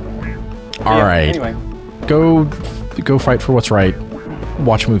 All right. Anyway, go fight for what's right.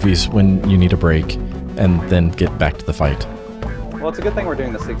 Watch movies when you need a break, and then get back to the fight. Well, it's a good thing we're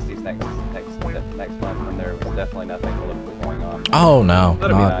doing the 60s next month, when there was definitely nothing political going on. Oh no,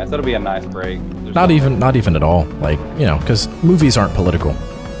 that'll be nice. That'll be a nice break. Not even at all. Like, because movies aren't political.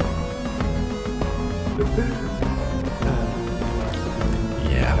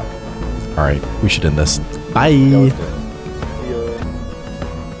 Yeah. All right, we should end this. Bye.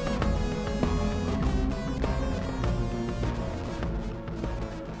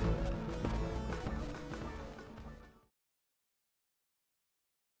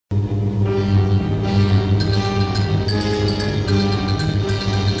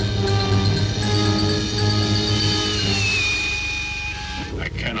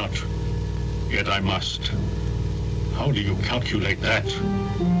 I must. How do you calculate that?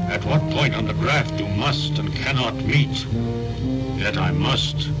 At what point on the graph do must and cannot meet? Yet I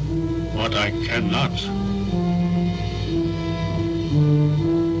must what I cannot.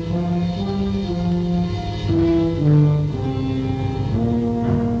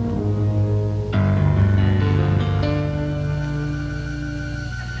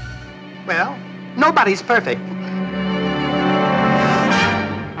 Well, nobody's perfect.